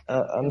together?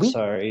 I'm We-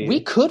 sorry.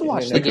 We could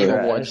watch the Internet Game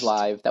crashed. Awards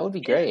live. That would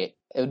be great.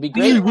 It would be We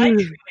great. should live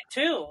stream it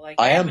too. Like,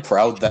 I am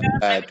proud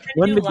that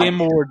When the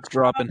Game Awards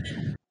dropping?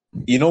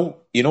 you know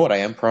what I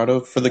am proud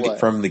of What?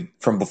 from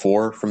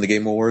the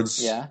Game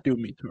Awards. Yeah.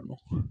 Doom Eternal.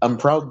 I'm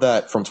proud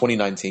that from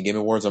 2019 Game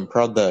Awards. I'm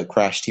proud that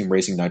Crash Team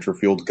Racing Nitro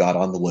Fueled got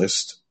on the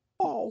list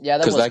Yeah,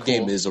 that was because that cool.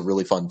 game is a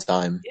really fun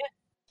time.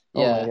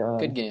 Oh Yeah, my God.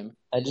 good game.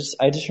 I just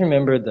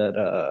remembered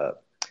that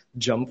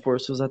Jump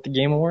Force was at the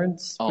Game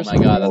Awards. Oh for my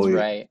some god, reason. that's yeah.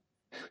 right.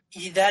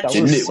 That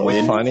Didn't was it so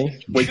win?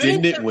 funny. Wait,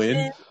 didn't it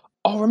win?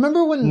 Oh,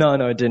 remember when? No,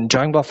 it didn't.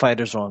 Dragon Ball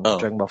Fighters won. Oh.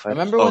 Dragon Ball Fighters.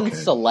 Remember when Okay.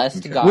 Celeste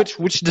Okay. got?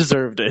 Which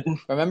deserved it.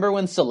 Remember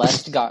when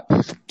Celeste got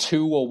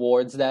 2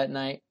 awards that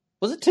night?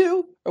 Was it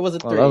 2 or was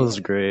it 3? Oh, that was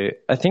great.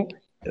 I think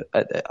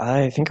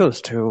it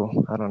was 2.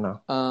 I don't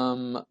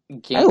know.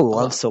 Game, I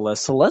love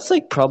Celeste. Celeste's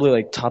like probably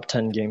like top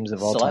 10 games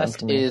of all time Celeste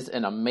for me. is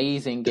an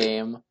amazing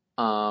game.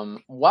 While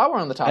we're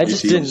on the topic, I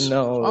just Teams. didn't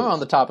know. while we're on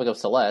the topic of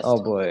Celeste.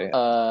 Oh boy,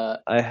 Uh,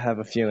 I have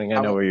a feeling I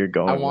I- know where you're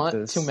going I with want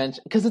this. to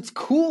mention because it's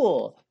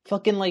cool.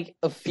 Fucking like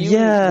a few.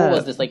 Yeah. What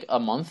was this? Like a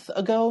month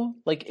ago?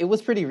 Like it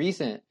was pretty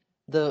recent.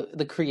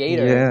 The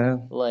creator Yeah,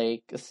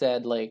 like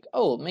said like,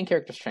 oh, main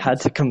character's trans.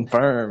 had to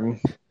confirm.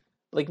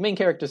 Like main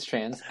character's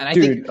trans, and I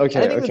Dude, think okay,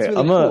 I think okay. that's really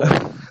I'm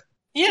cool.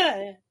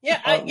 I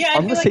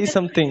I'm gonna feel say like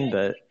something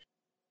that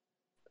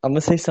I'm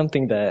gonna say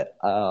something that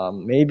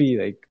maybe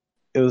like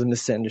it was a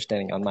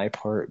misunderstanding on my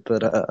part,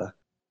 but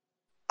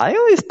I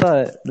always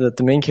thought that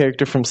the main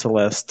character from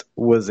Celeste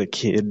was a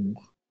kid.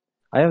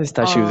 I always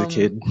thought she was a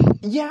kid.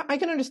 Yeah, I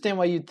can understand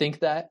why you'd think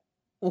that.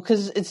 Well,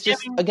 because it's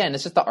just again,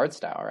 it's just the art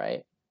style,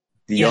 right?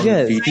 The Yeah, young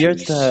Yeah, features. the art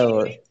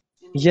style.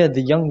 Yeah,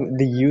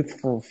 the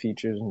youthful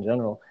features in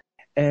general.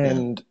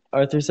 And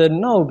Arthur said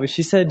no, but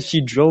she said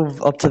she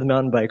drove up to the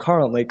mountain by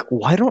car. I'm like,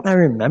 why don't I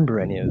remember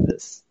any of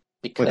this?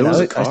 Because There was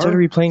a I car? started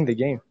replaying the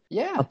game.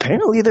 yeah,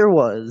 Apparently there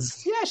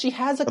was. yeah, she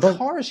has a I thought-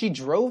 car. She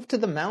drove to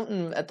the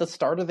mountain at the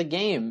start of the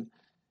game,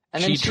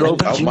 and then She drove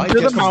went into down. the Might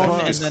mountain,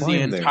 get and some then the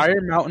climb there.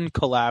 entire mountain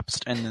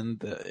collapsed, and then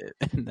the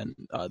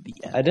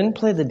end. I didn't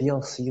play the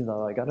DLC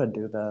though. I gotta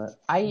do that.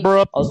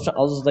 Bruh.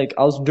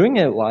 I was doing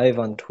it live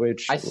on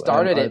Twitch. I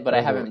started and it, but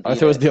I haven't beat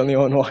Arthur was it. the only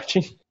one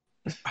watching.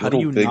 How do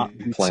Little you Big not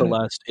beat Planet.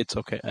 Celeste? It's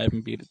okay. I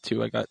haven't beat it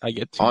too. I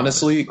get two.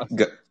 Honestly,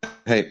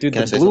 hey, Dude,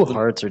 can I the say blue something?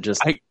 hearts are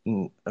just I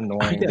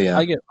annoying. Yeah.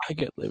 I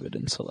get livid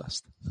in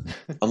Celeste.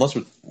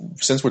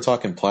 Since we're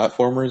talking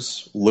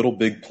platformers, Little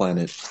Big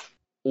Planet.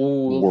 Ooh,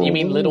 you World.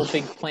 mean Little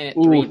Big Planet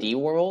Ooh. 3D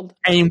World?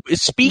 And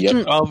speaking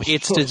Yep. of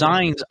its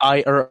designs,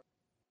 I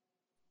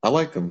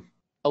like them.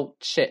 Oh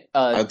shit!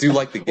 I do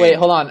like the game. Wait,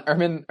 hold on.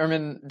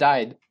 Ermin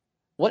died.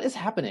 What is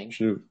happening?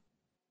 Shoot,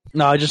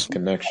 no, I just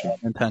connection.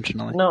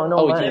 intentionally. No,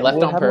 Oh, you left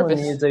what on happened purpose?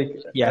 when Music,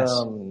 Yes.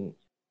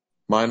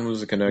 Mine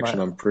was a connection.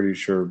 I'm pretty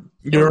sure.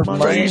 Your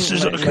Mine- face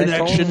is a my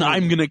connection. phone-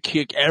 I'm gonna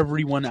kick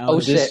everyone out. Oh,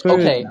 of shit. this.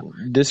 Okay.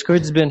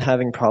 Discord's been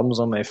having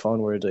problems on my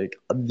phone where like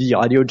the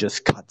audio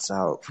just cuts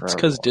out. It's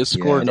because forever.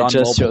 Discord and it on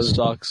just mobile shows-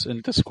 sucks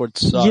and Discord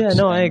sucks. Yeah,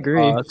 no, I and,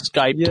 agree.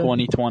 Skype Yeah.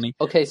 2020.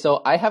 Okay,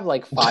 so I have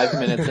like 5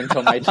 minutes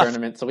until my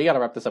tournament, so we gotta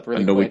wrap this up I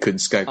really know we quick. couldn't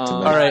Skype Um,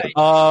 tonight.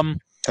 All right.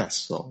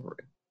 That's all right.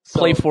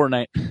 Play So-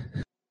 Fortnite.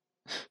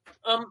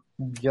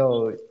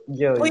 Yo,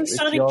 Play if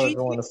Sonic y'all GTA.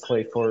 ever want to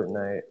play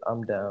Fortnite,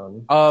 I'm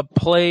down.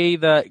 Play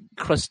that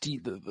crusty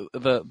the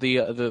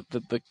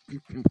Mr.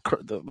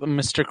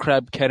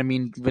 Crab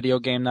ketamine video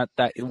game that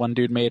one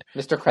dude made.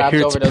 Mr. Krabs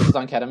Here it's- overdoses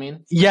on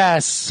ketamine.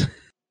 Yes.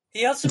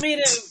 He also made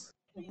a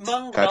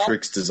Mongol.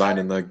 Patrick's design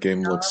in that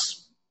game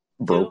looks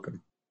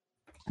broken.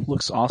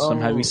 Looks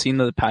awesome. Have you seen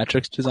the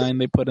Patrick's design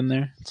they put in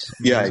there? It's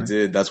Yeah, I amazing.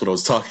 did. That's what I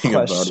was talking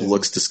about. It Question.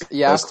 looks disgusting.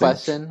 Yeah,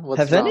 question. What's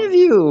Have wrong?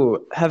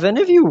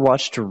 any of you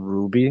watched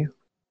Ruby?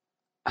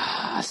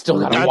 Still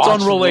gotta That's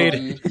watch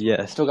unrelated. Ruby.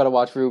 Yes. Still gotta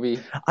watch Ruby.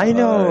 I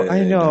know,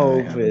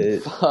 yeah.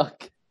 but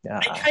Fuck. I yeah.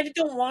 kind of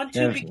don't want to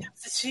Never. because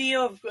the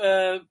CEO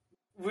of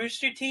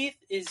Rooster Teeth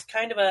is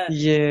kind of a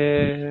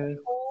Yeah.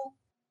 hole.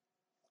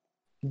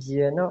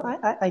 Yeah, no,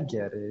 I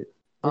get it.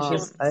 It's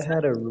just I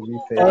had a Ruby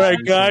phase. All right,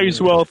 guys.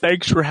 recently. Well,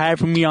 thanks for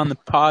having me on the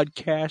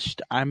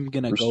podcast. I'm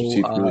gonna Rooster go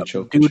Teeth really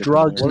choked the do chicken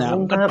drugs there. now.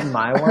 Wasn't that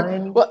my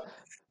line? What?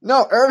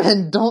 No,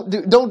 Erwin, don't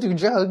do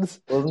drugs.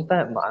 Wasn't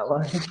that my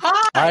line?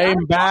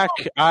 I'm back.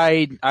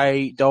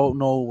 I don't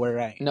know where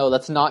I am. No,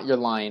 that's not your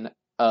line,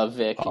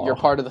 Vic. Oh. You're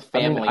part of the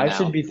family I now.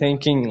 should be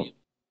thinking,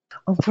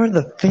 I'm part of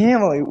the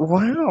family.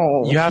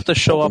 Wow. You have to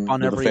show up Welcome on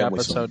to the every family,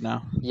 episode son.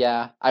 now.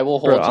 Yeah, I will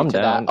hold Bro, you I'm to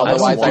down. that.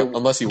 Otherwise,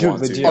 Unless you Dude,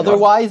 want to. legit.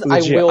 otherwise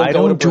Legit, I will I go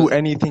don't to do Brazil.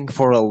 anything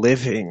for a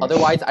living.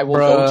 Otherwise, I will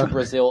go to Bruh.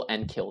 Brazil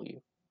and kill you.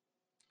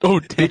 Oh,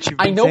 Bitch, you've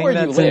I been know saying where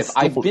that you live. since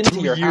I've been to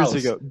 2 your years house.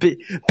 ago.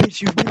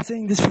 Bitch, you've been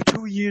saying this for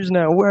 2 years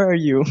now. Where are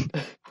you?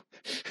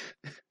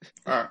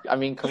 I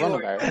mean,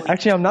 coronavirus.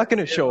 Actually, I'm not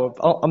gonna show up.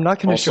 I'm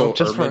not gonna show Also, up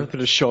just for Urban. Arthur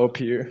to show up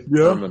here.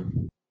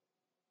 Herman,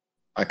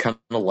 I kind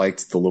of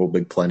liked the Little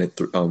Big Planet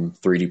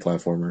 3D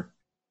platformer.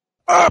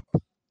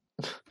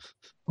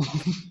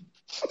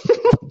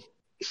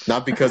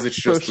 Not because it's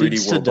just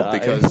Proceeds 3D to world, but die.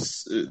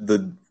 because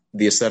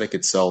the aesthetic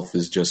itself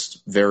is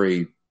just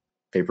very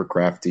paper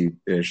crafty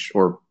ish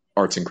or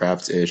arts and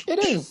crafts ish.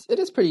 It is. It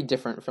is pretty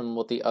different from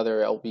what the other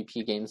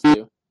LBP games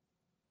do.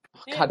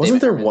 Yeah. God damn Wasn't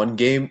it, there Erwin. one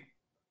game?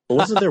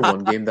 Wasn't there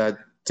one game that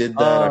did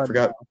that? I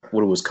forgot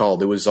what it was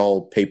called. It was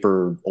all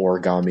paper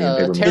origami and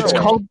paper. Tearaway. It's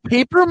called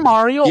Paper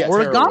Mario Yeah,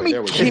 Tearaway, Origami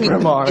there we go. King. Paper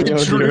Mario,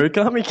 It's the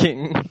Origami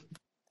King.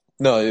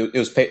 No, it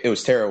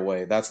was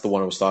Tearaway. That's the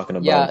one I was talking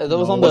about. Yeah, that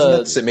was on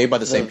Wasn't the. that made by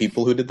the same the-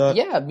 people who did that?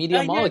 Yeah, Media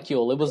Yeah.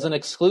 Molecule. It was an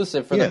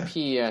exclusive for Yeah. the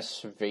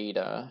PS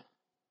Vita.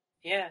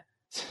 Yeah.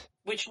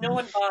 Which no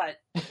one bought.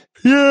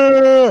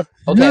 Yeah.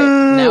 Okay,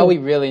 Yeah. now we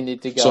really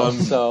need to go. So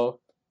So,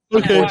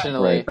 I'm- Okay.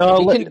 unfortunately,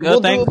 Right. we can, we'll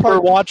do Thanks a part,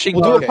 for watching.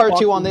 we'll do Okay. a part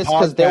 2 on this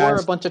because there were a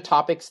podcast. bunch of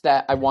topics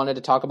that I wanted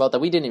to talk about that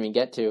we didn't even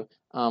get to.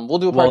 We'll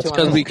do a Well, part it's 2 on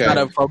because this. we Okay. kind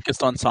of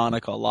focused on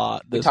Sonic a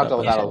lot. We This talked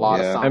about a lot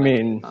of Yeah. Sonic. I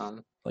mean,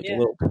 like Yeah. a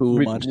little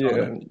too much. yeah.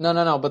 Sonic.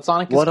 No, but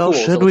Sonic is What cool. else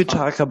should so we it's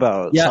fine. talk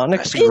about? Yeah,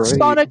 Sonic's it's great.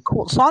 Sonic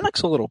cool.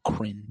 Sonic's a little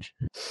cringe.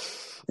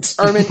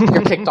 Ermin,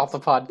 you're kicked off the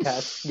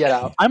podcast. Get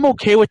out. I'm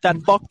okay with that.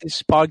 Fuck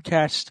this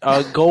podcast.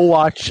 Go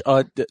watch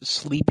the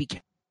Sleepy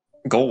Cat.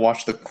 Go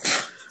watch the.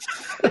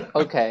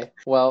 Okay,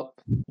 well,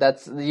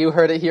 you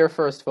heard it here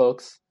first,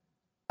 folks.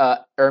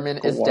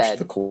 Ermin Go is watch dead.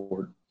 the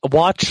cord.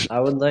 Watch I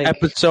would like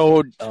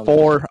episode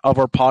 4 of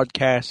our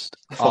podcast.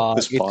 Fuck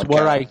this It's podcast.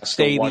 where I Go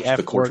say watch the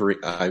F cord. word.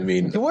 I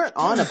mean, You weren't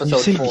on You episode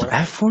say 4. the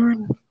F word?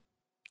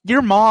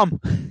 Your mom.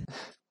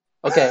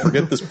 Okay.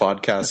 forget this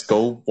podcast.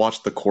 Go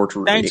watch the cord.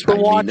 Thanks for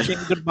watching.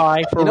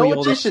 Goodbye. For You know real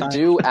what you this should time.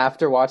 do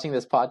after watching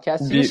this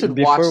podcast? You should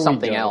watch before we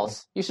something go.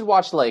 else. You should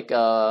watch like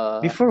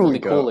Before we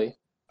Foolie go. Cooley.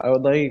 I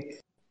would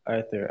like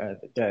Arthur,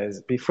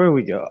 guys. Before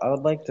we go, I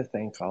would like to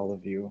thank all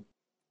of you,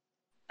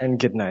 and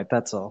good night.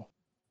 That's all.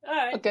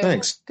 Alright. Okay.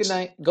 Thanks. Good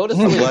night. Go to I'm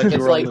sleep. glad you It's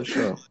were like on the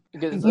show.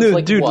 it's No,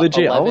 like, dude, what,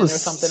 legit. 11 or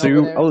something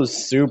over there? I was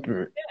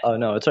super. Oh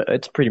no,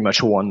 it's pretty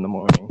much 1 in the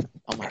morning.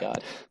 Oh my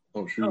god.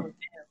 Oh shoot.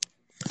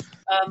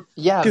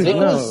 Yeah, Dude, Vic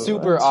no, was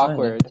super that's fine.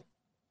 awkward.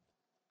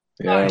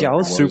 Yeah, Yeah, I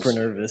was it super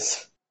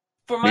nervous.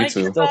 For Me my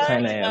too. Still side,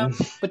 kind of am.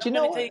 But you I'm know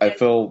gonna what? take I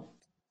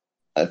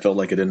it- felt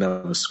like I didn't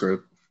have a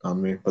script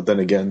on me. But then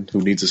again,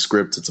 who needs a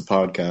script? It's a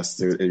podcast.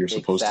 You're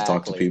supposed to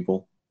talk to Exactly.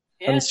 people.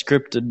 Yeah,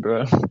 Unscripted,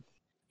 bro.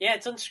 yeah,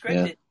 it's unscripted.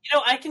 Yeah. You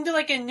know, I can do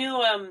like a new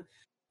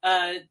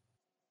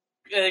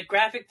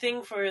graphic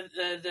thing for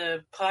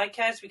the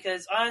podcast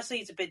because honestly,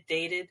 it's a bit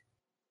dated.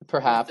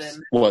 Perhaps.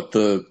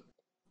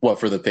 What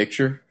for the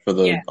picture for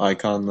the Yeah.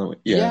 icon? Though?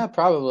 Yeah, Yeah,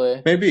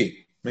 probably.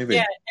 maybe.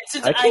 Yeah, it's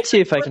just, I can see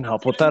if I can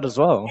help with that as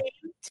well.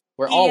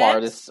 We're all Yes.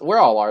 artists. We're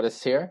all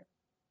artists here.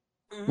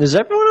 Mhm. Is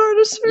everyone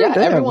artist? here? Yeah,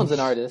 Damn. everyone's an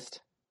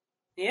artist.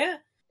 Yeah,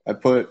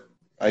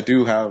 I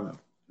do have.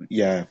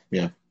 Yeah.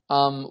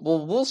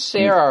 Well, we'll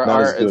share our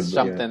Not as art good, as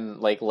but yeah. something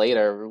like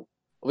later.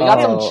 We got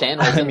Oh, some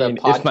channels I in the mean,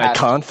 podcast. if my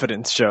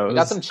confidence shows. We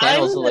got some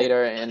channels I'm-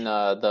 later in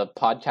the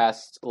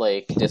podcast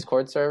like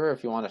Discord server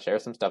if you want to share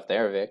some stuff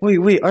there, Vic.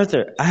 Wait,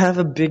 Arthur. I have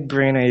a big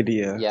brain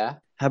idea. Yeah.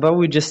 How about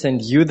we just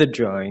send you the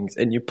drawings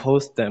and you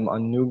post them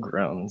on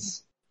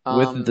Newgrounds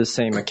with Um, the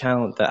same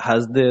account that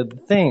has the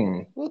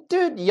thing? Well,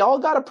 dude, y'all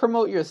gotta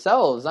promote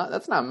yourselves.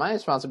 That's not my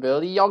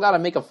responsibility. Y'all gotta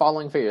make a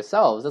following for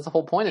yourselves. That's the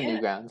whole point of Yeah.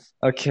 Newgrounds.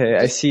 Okay,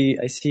 I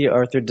see.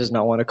 Arthur does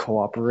not want to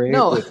cooperate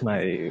No. with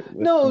my. With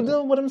No, my-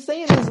 no. What I'm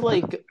saying is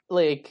like,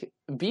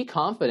 be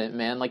confident,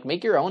 man. Like,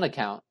 make your own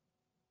account.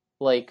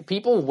 Like,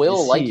 people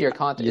will You like see- your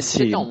content. you It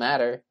see. don't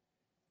matter.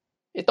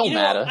 It don't You know,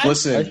 matter. I-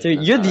 Listen, Arthur,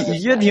 you're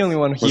the only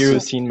one here Listen.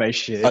 who's seen my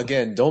shit.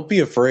 again, don't be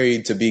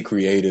afraid to be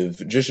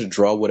creative. Just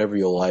draw whatever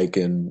you like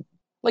and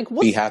Like,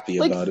 what's be happy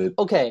like, about it.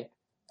 Okay,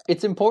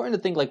 it's important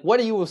to think like, what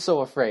are you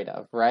so afraid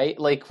of, right?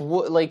 Like,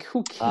 like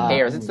who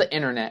cares? It's the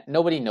internet.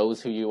 Nobody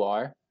knows who you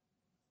are.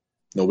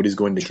 Nobody's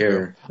going to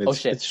care. Oh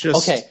shit. It's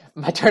just Okay,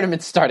 my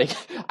tournament's starting.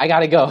 I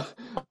gotta go.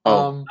 Oh.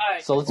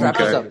 Alright. So let's wrap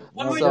this Okay. up.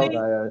 One more So, thing.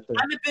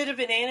 I'm a bit of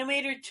an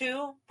animator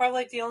too, probably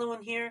like the only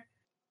one here.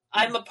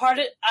 I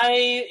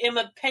am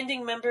a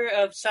pending member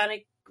of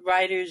Sonic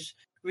Riders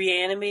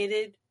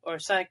Reanimated or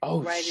Sonic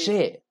oh Riders.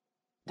 shit.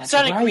 That's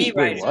Sonic right. Rewrite.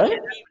 Wait, what? Yeah,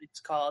 that's what it's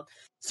called.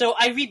 So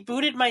I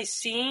rebooted my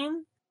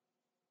scene.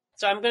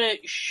 So I'm gonna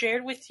share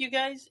it with you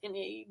guys in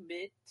a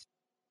bit.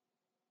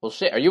 Well,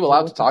 shit. Are you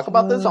allowed to talk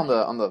about this on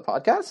the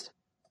podcast?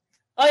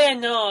 Oh yeah,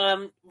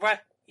 no. Right.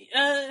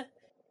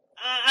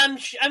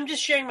 I'm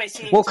just sharing my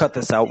scene. We'll cut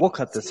this out. We'll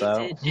cut this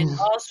out. And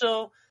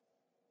also,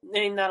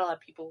 not a lot of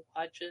people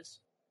watch this.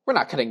 We're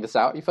not cutting this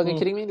out. Are you fucking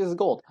kidding me? This is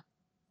gold.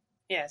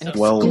 Yeah. An So,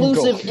 Well-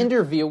 exclusive go.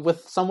 interview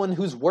with someone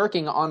who's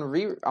working on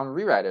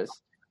rewriters.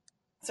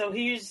 so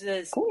here's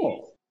this.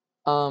 Cool.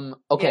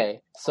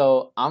 Okay.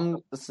 So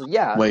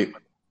yeah. Wait,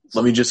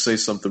 let me just say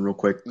something real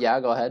quick. Yeah,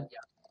 go ahead.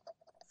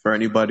 For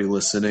anybody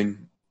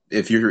listening,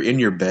 if you're in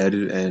your bed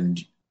and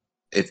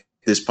if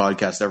this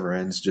podcast ever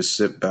ends, just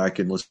sit back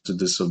and listen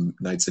to some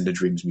Nights into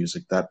Dreams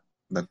music. That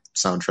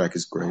soundtrack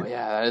is great. Oh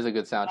yeah, that is a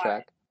good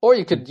soundtrack. Or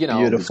you could,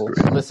 Beautiful.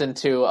 listen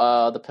to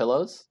The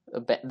Pillows,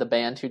 the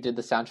band who did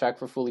the soundtrack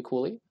for Fooly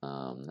Cooly.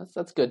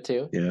 That's good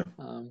too. Yeah.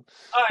 All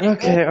right,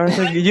 Okay,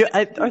 Arthur, you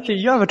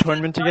have a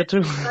tournament to get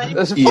to.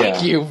 Fuck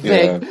Yeah, you,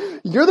 Vic.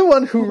 You're the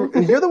one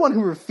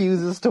who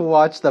refuses to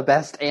watch the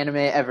best anime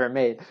ever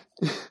made.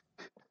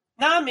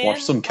 Nah, man.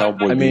 Watch some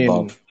Cowboy I mean-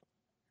 Bebop.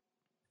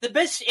 The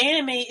best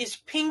anime is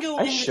Pingu.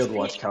 I in the should Street.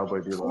 watch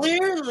Cowboy Bebop.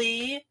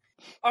 Clearly,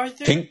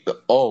 Arthur.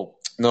 Oh,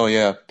 no,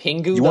 yeah.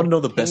 Pingu. You want to know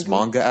the best Pingu?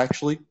 manga,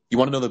 actually? You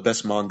want to know the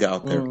best manga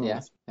out there?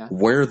 Yeah.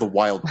 Where the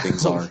Wild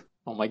Things Are.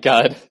 Oh my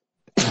god.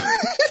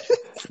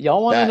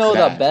 Y'all want to know the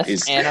that best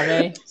is-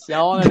 anime?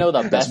 Y'all want to know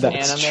the best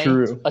That's anime?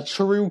 true. A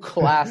true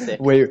classic.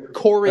 Wait,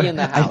 Corey in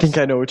the House. I think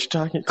I know what you're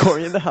talking.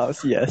 Corey in the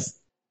House, yes.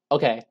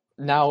 Okay,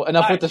 now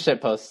enough Alright. with the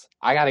shit posts.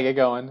 I gotta get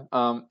going.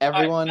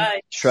 Everyone, All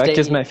right, Shrek Stay-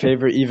 is my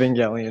favorite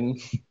Evangelion.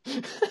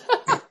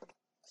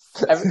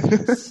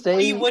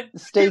 stay what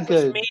stay was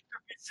good. made for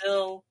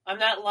Brazil. I'm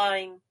not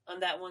lying on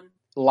that one.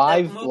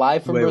 Live movie-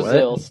 live from Wait, what?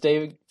 Brazil.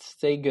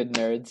 Stay good,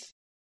 nerds.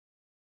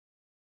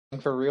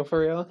 For real?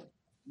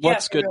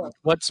 What's Yeah, good? for real.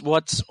 What's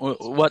What's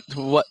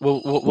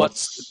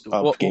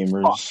up, what-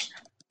 gamers?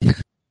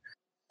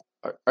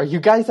 Are you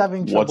guys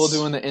having trouble What's-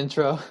 doing the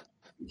intro?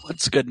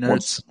 What's good,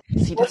 nerds? See,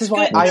 this What's is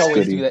why good? I What's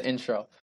always goody? do the intro.